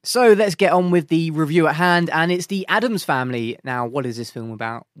 So let's get on with the review at hand, and it's The Addams Family. Now, what is this film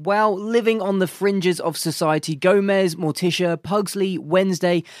about? Well, living on the fringes of society, Gomez, Morticia, Pugsley,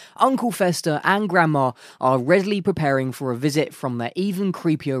 Wednesday, Uncle Fester and Grandma are readily preparing for a visit from their even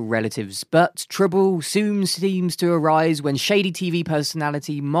creepier relatives. But trouble soon seems to arise when shady TV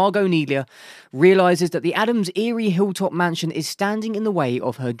personality Margot Nelia realises that the Addams' eerie hilltop mansion is standing in the way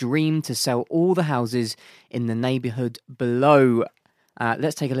of her dream to sell all the houses in the neighbourhood below.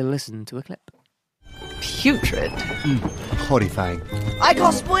 Let's take a little listen to a clip. Putrid. Horrifying. I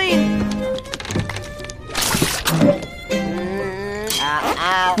got spleen!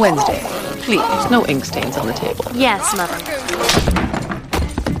 Wednesday, please, no ink stains on the table. Yes, Mother.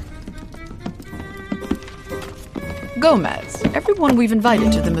 Gomez, everyone we've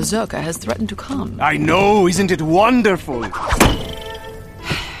invited to the mazurka has threatened to come. I know, isn't it wonderful?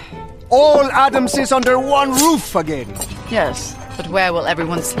 All Addamses under one roof again. Yes, but where will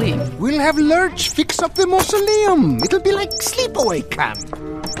everyone sleep? We'll have Lurch fix up the mausoleum. It'll be like sleepaway camp.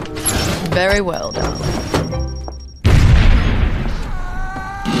 Very well, darling.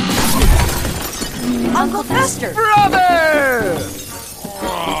 Uncle Fester! Brother!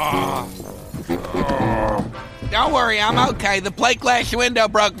 Don't worry, I'm okay. The plate glass window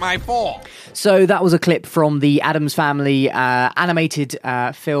broke my fall. So that was a clip from the Addams Family animated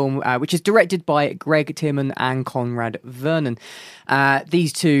film, which is directed by Greg Tierman and Conrad Vernon.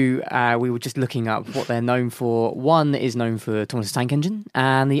 These two, we were just looking up what they're known for. One is known for Thomas the Tank Engine,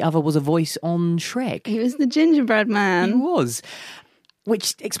 and the other was a voice on Shrek. He was the gingerbread man. He was.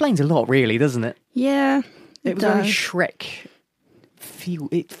 Which explains a lot, really, doesn't it? Yeah, it was very Shrek.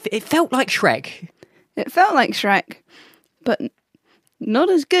 It felt like Shrek. It felt like Shrek, but not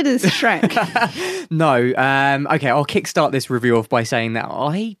as good as Shrek. No. Okay, I'll kickstart this review off by saying that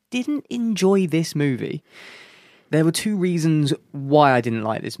I didn't enjoy this movie. There were two reasons why I didn't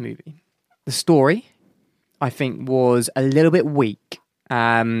like this movie. The story, I think, was a little bit weak.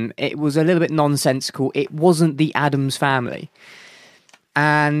 It was a little bit nonsensical. It wasn't the Addams Family.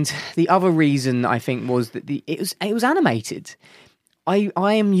 And the other reason, I think, was that it was animated. I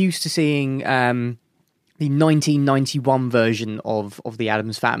am used to seeing the 1991 version of the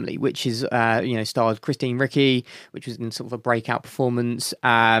Addams Family, which is starred Christine Ricci, which was in sort of a breakout performance,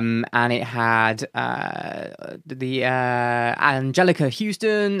 and it had the Angelica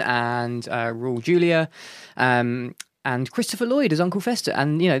Houston and Raul Julia, and Christopher Lloyd as Uncle Fester,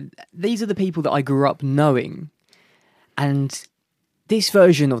 and these are the people that I grew up knowing, and this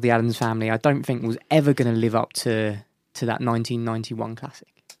version of the Addams Family, I don't think was ever going to live up to that 1991 classic.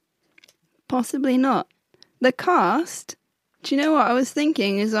 Possibly not. The cast, do you know what I was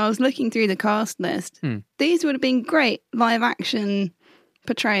thinking as I was looking through the cast list? These would have been great live action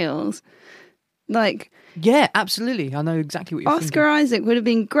portrayals. Yeah, absolutely. I know exactly what you're thinking. Oscar Isaac would have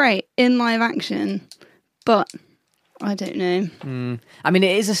been great in live action, but I don't know. I mean,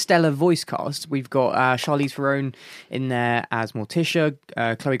 it is a stellar voice cast. We've got Charlize Theron in there as Morticia,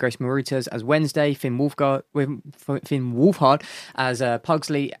 Chloe Grace Moretz as Wednesday, Finn Wolfhard as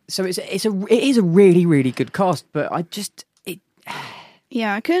Pugsley. So it is a really, really good cast. But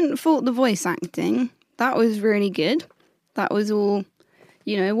yeah, I couldn't fault the voice acting. That was really good. That was all,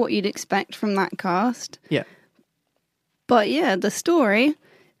 what you'd expect from that cast. Yeah. But yeah, the story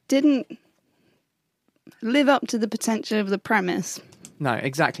didn't live up to the potential of the premise. No,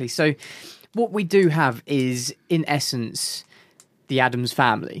 exactly. So what we do have is, in essence, the Addams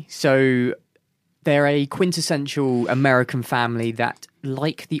Family. So they're a quintessential American family that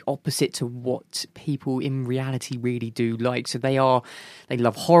like the opposite to what people in reality really do like. So they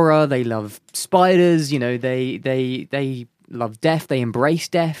love horror, they love spiders, they love death, they embrace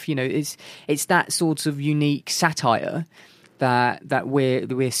death. It's that sort of unique satire that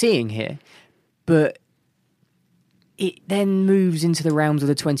we're seeing here. But it then moves into the realms of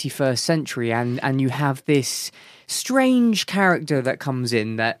the 21st century, and you have this strange character that comes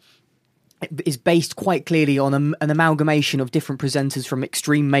in that is based quite clearly on an amalgamation of different presenters from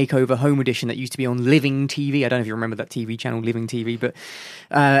Extreme Makeover Home Edition that used to be on Living TV. I don't know if you remember that TV channel, Living TV, but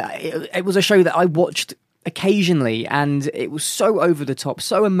it was a show that I watched occasionally, and it was so over the top,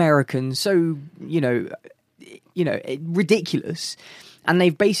 so American, so ridiculous. And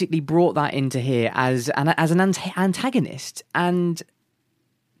they've basically brought that into here as an antagonist. And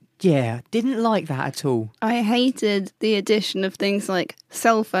yeah, didn't like that at all. I hated the addition of things like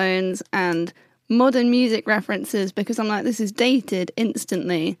cell phones and modern music references, because I'm like, this is dated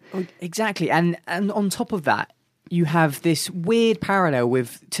instantly. Exactly. And on top of that, you have this weird parallel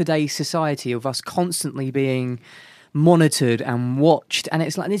with today's society of us constantly being monitored and watched, and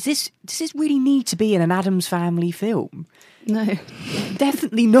it's like, does this really need to be in an Addams Family film? No,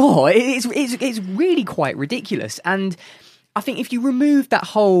 definitely not. It's really quite ridiculous. And I think if you remove that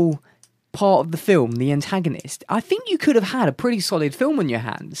whole part of the film, the antagonist, I think you could have had a pretty solid film on your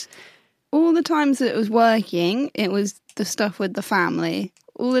hands. All the times that it was working, it was the stuff with the family.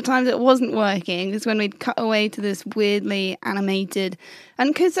 All the times it wasn't working is when we'd cut away to this weirdly animated,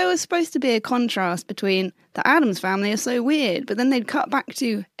 and because there was supposed to be a contrast between the Addams Family are so weird, but then they'd cut back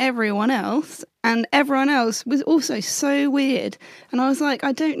to everyone else, and everyone else was also so weird. And I was like,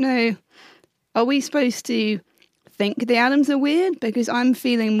 I don't know, are we supposed to think the Addams are weird? Because I'm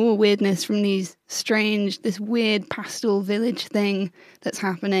feeling more weirdness from this weird pastel village thing that's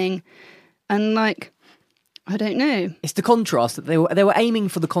happening. And I don't know. It's the contrast that they were aiming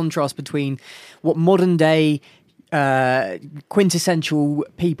for, the contrast between what modern day quintessential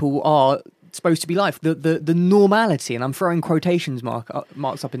people are supposed to be like, the normality, and I'm throwing quotations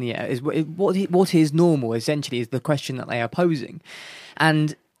marks up in the air, is what is normal, essentially, is the question that they are posing.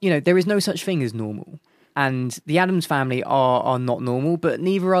 And there is no such thing as normal, and the Addams Family are not normal, but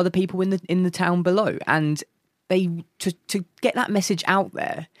neither are the people in the town below. And they to get that message out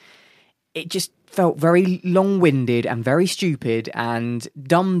there, it just felt very long-winded and very stupid and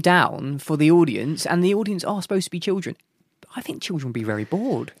dumbed down for the audience, and the audience are supposed to be children. I think children would be very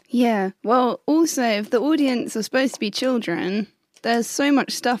bored. Yeah. Well, also, if the audience are supposed to be children, there's so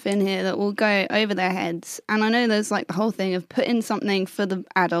much stuff in here that will go over their heads. And I know there's like the whole thing of putting something for the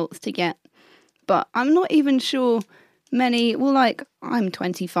adults to get. But I'm not even sure many, well, like, I'm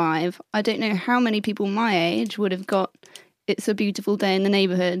 25. I don't know how many people my age would have got It's a Beautiful Day in the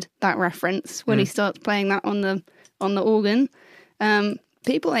Neighborhood, that reference, when he starts playing that on the organ.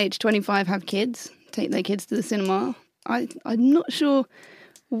 People age 25 have kids, take their kids to the cinema. I'm not sure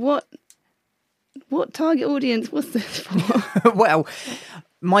what target audience was this for. Well,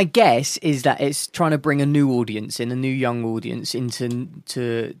 my guess is that it's trying to bring a new audience in, a new young audience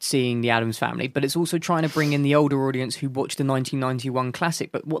into seeing the Addams Family, but it's also trying to bring in the older audience who watched the 1991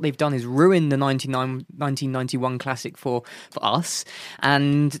 classic. But what they've done is ruin the 1991 classic for us,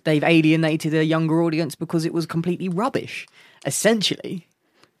 and they've alienated a younger audience because it was completely rubbish, essentially.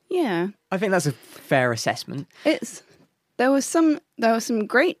 Yeah. I think that's a fair assessment. There were some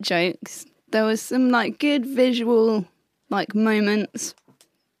great jokes. There was some like good visual like moments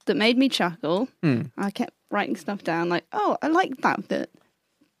that made me chuckle. I kept writing stuff down like, oh, I like that bit.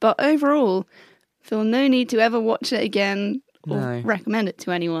 But overall, feel no need to ever watch it again or recommend it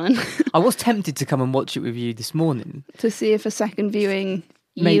to anyone. I was tempted to come and watch it with you this morning. To see if a second viewing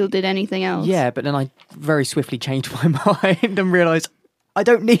yielded anything else. Yeah, but then I very swiftly changed my mind and realised I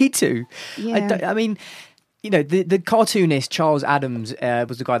don't need to. Yeah. I mean, you know, the cartoonist Charles Addams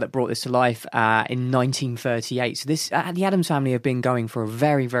was the guy that brought this to life in 1938. So the Addams Family have been going for a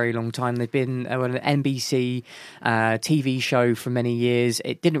very, very long time. They've been an NBC TV show for many years.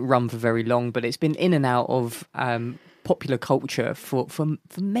 It didn't run for very long, but it's been in and out of popular culture for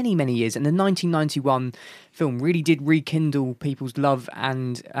many, many years. And the 1991 film really did rekindle people's love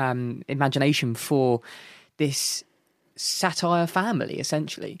and imagination for this satire family,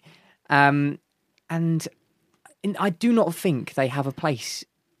 essentially. And I do not think they have a place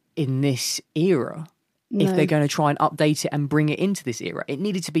in this era. No. If they're going to try and update it and bring it into this era. It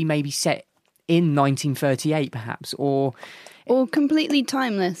needed to be maybe set in 1938, perhaps, or completely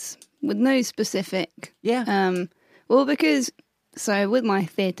timeless with no specific. Yeah. Well, because with my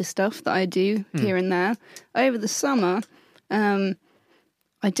theatre stuff that I do here and there over the summer,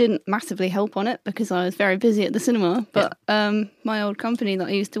 I didn't massively help on it because I was very busy at the cinema. But my old company that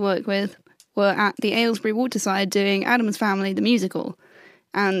I used to work with were at the Aylesbury Waterside doing Addams Family, the musical.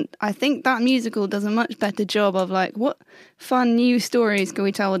 And I think that musical does a much better job of like, what fun new stories can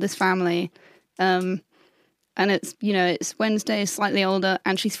we tell with this family? And it's, it's Wednesday is slightly older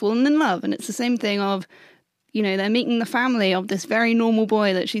and she's fallen in love. And it's the same thing of, they're meeting the family of this very normal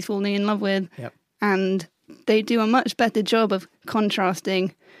boy that she's falling in love with. Yep. And they do a much better job of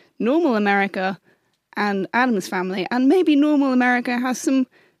contrasting normal America and Addams Family. And maybe normal America has some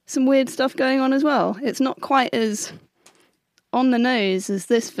weird stuff going on as well. It's not quite as on the nose as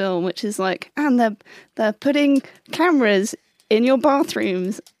this film, which is like, and they're putting cameras in your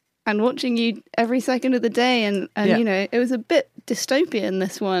bathrooms and watching you every second of the day. And it was a bit dystopian,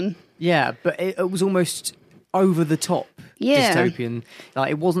 this one. Yeah, but it was almost over the top dystopian.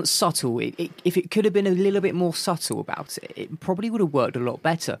 Like, it wasn't subtle. If it could have been a little bit more subtle about it, it probably would have worked a lot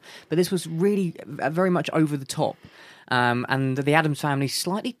better. But this was really very much over the top. And the Addams Family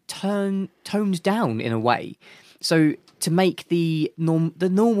slightly toned down in a way. So to make the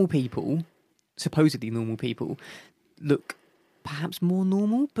normal people, supposedly normal people, look perhaps more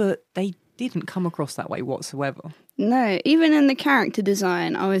normal, but they didn't come across that way whatsoever. No, even in the character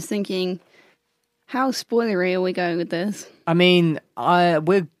design, I was thinking, how spoilery are we going with this? I mean,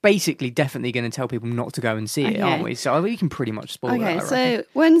 we're basically definitely going to tell people not to go and see it, aren't we? So we can pretty much spoil it. Okay, so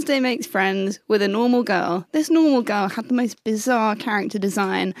Wednesday makes friends with a normal girl. This normal girl had the most bizarre character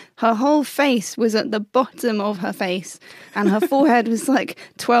design. Her whole face was at the bottom of her face, and her forehead was like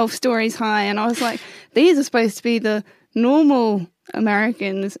 12 stories high. And I was like, these are supposed to be the normal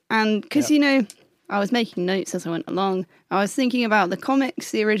Americans. And because, I was making notes as I went along. I was thinking about the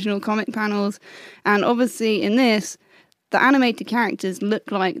comics, the original comic panels, and obviously in this, the animated characters look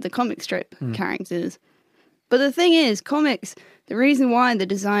like the comic strip characters. But the thing is, comics, the reason why the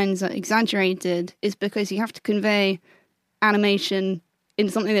designs are exaggerated is because you have to convey animation in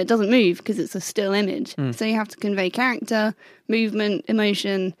something that doesn't move because it's a still image. So you have to convey character, movement,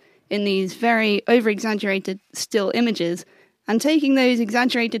 emotion in these very over-exaggerated still images. And taking those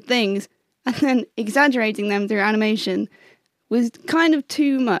exaggerated things and then exaggerating them through animation was kind of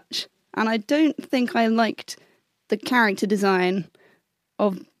too much. And I don't think I liked the character design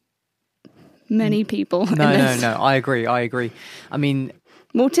of many people. No, I agree. I mean,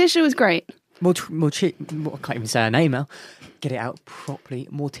 Morticia was great. I can't even say her name now. Get it out properly.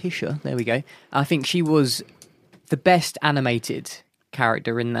 Morticia. There we go. I think she was the best animated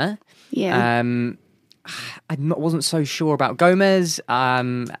character in there. Yeah. Wasn't so sure about Gomez.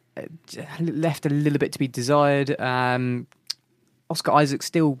 Left a little bit to be desired. Oscar Isaac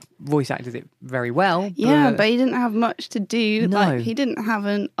still voice acted it very well. Yeah, but he didn't have much to do. No. Like, he didn't have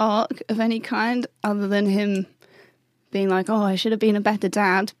an arc of any kind other than him being like, oh, I should have been a better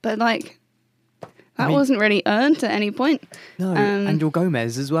dad. But, like, that wasn't really earned at any point. No, and you're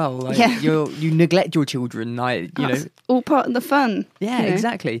Gomez as well. Like, yeah. You neglect your children. Like, you That's know, all part of the fun. Yeah, you know?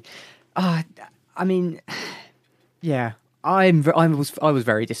 exactly. I mean, yeah, I was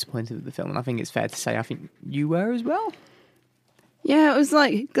very disappointed with the film, and I think it's fair to say I think you were as well. Yeah, it was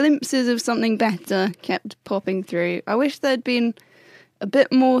like glimpses of something better kept popping through. I wish there'd been a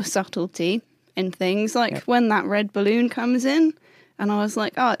bit more subtlety in things, like when that red balloon comes in, and I was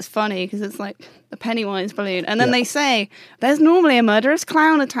like, oh, it's funny because it's like the Pennywise balloon. And then they say, there's normally a murderous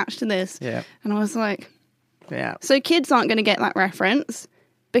clown attached to this. Yeah. And I was like, yeah. So kids aren't going to get that reference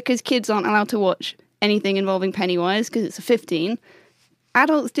because kids aren't allowed to watch anything involving Pennywise because it's a 15.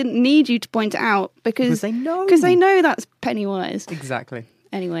 Adults didn't need you to point it out because they know that's Pennywise. Exactly.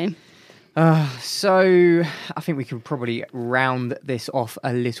 Anyway. So I think we can probably round this off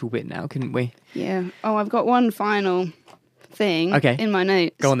a little bit now, couldn't we? Yeah. Oh, I've got one final thing in my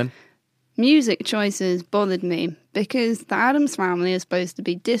notes. Go on then. Music choices bothered me because the Addams Family is supposed to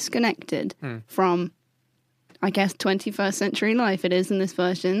be disconnected from, I guess, 21st century life it is in this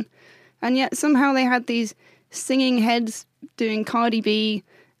version. And yet somehow they had these singing heads doing Cardi B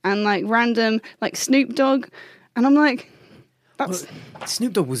and like random like Snoop Dogg, and I'm like, that's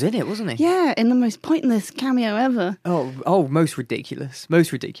Snoop Dogg was in it, wasn't he? Yeah, in the most pointless cameo ever. Oh, most ridiculous.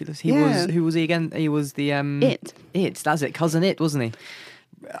 He was. Who was he again? He was the It. That's it. Cousin It, wasn't he?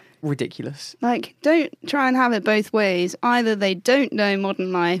 Ridiculous. Like, don't try and have it both ways. Either they don't know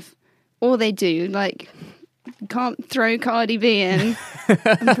modern life, or they do. Like, can't throw Cardi B in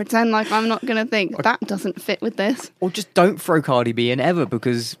and pretend like I'm not going to think that doesn't fit with this. Or just don't throw Cardi B in ever,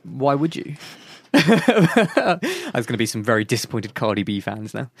 because why would you? There's going to be some very disappointed Cardi B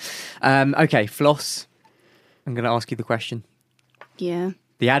fans now. Okay, Floss, I'm going to ask you the question. Yeah.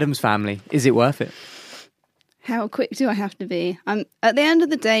 The Addams Family, is it worth it? How quick do I have to be? At the end of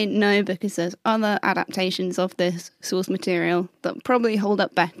the day, no, because there's other adaptations of this source material that probably hold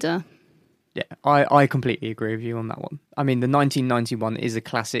up better. Yeah, I completely agree with you on that one. I mean, the 1991 is a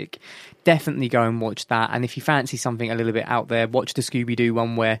classic. Definitely go and watch that. And if you fancy something a little bit out there, watch the Scooby-Doo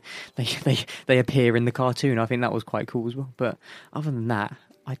one where they appear in the cartoon. I think that was quite cool as well. But other than that,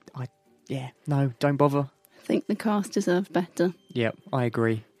 no, don't bother. I think the cast deserved better. Yep, I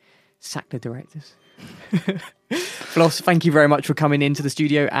agree. Sack the directors. Floss, thank you very much for coming into the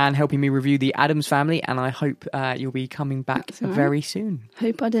studio and helping me review the Addams Family, and I hope you'll be coming back very soon.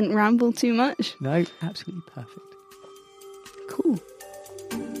 Hope I didn't ramble too much. No, absolutely perfect. Cool.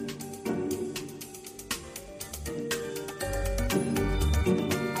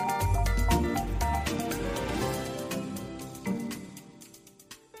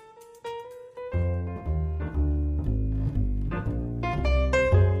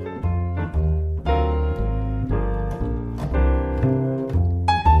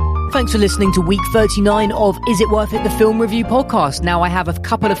 Thanks for listening to week 39 of Is It Worth It, the film review podcast. Now I have a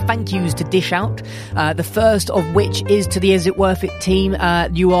couple of thank yous to dish out. The first of which is to the Is It Worth It team.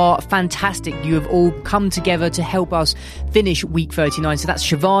 You are fantastic. You have all come together to help us finish week 39. So that's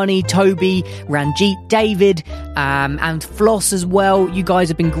Shivani, Toby, Ranjit, David, and Floss as well. You guys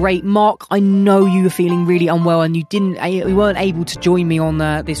have been great. Mark, I know you were feeling really unwell and you weren't able to join me on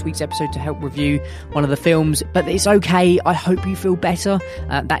this week's episode to help review one of the films, but it's okay. I hope you feel better.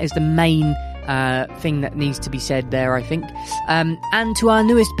 That is the main thing that needs to be said there, I think. And to our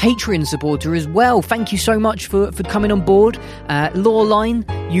newest Patreon supporter as well, thank you so much for coming on board. Lawline,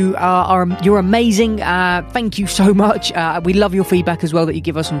 you're amazing. Thank you so much. We love your feedback as well that you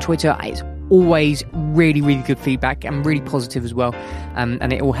give us on Twitter. It's always really, really good feedback and really positive as well.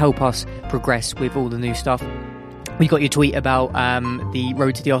 And it will help us progress with all the new stuff. We got your tweet about the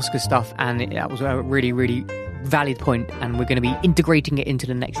Road to the Oscar stuff, and that was a really, really valid point, and we're going to be integrating it into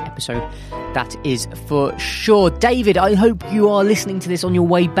the next episode. That is for sure. David, I hope you are listening to this on your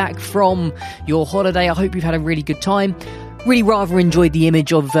way back from your holiday. I hope you've had a really good time. Really rather enjoyed the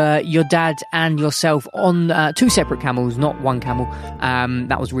image of your dad and yourself on two separate camels, not one camel.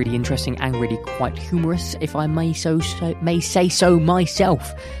 That was really interesting and really quite humorous, if I may say so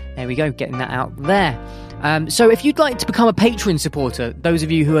myself. There we go, getting that out there. So if you'd like to become a Patreon supporter, those of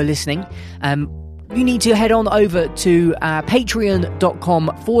you who are listening, you need to head on over to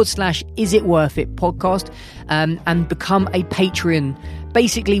patreon.com/isitworthit podcast and become a Patreon.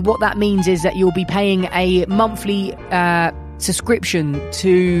 Basically, what that means is that you'll be paying a monthly subscription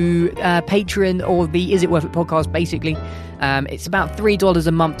to Patreon or the Is It Worth It podcast, basically. It's about $3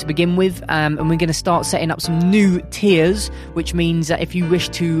 a month to begin with, and we're going to start setting up some new tiers, which means that if you wish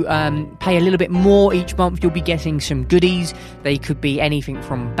to pay a little bit more each month, you'll be getting some goodies. They could be anything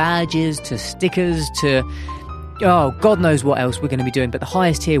from badges to stickers to God knows what else we're going to be doing. But the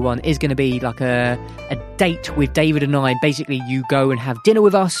highest tier one is going to be like a date with David and I. Basically, you go and have dinner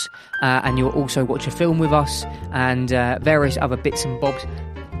with us, and you'll also watch a film with us and various other bits and bobs.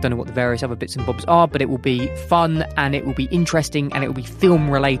 Don't know what the various other bits and bobs are, but it will be fun and it will be interesting and it will be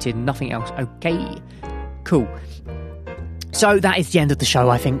film related, nothing else. Okay, cool. So that is the end of the show.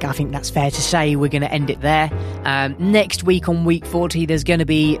 I think that's fair to say. We're going to end it there. Next week on week 40, there's going to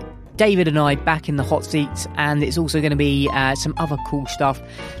be David and I back in the hot seats, and it's also going to be some other cool stuff.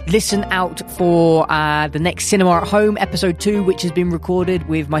 Listen out for the next Cinema at Home episode 2, which has been recorded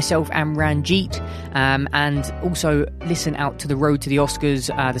with myself and Ranjit, and also listen out to The Road to the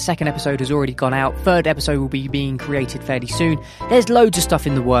Oscars. The second episode has already gone out. Third episode will be being created fairly soon. There's loads of stuff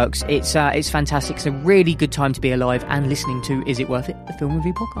in the works. It's fantastic. It's a really good time to be alive and listening to Is It Worth It, the film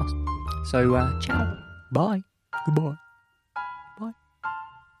review podcast. So ciao, bye, goodbye.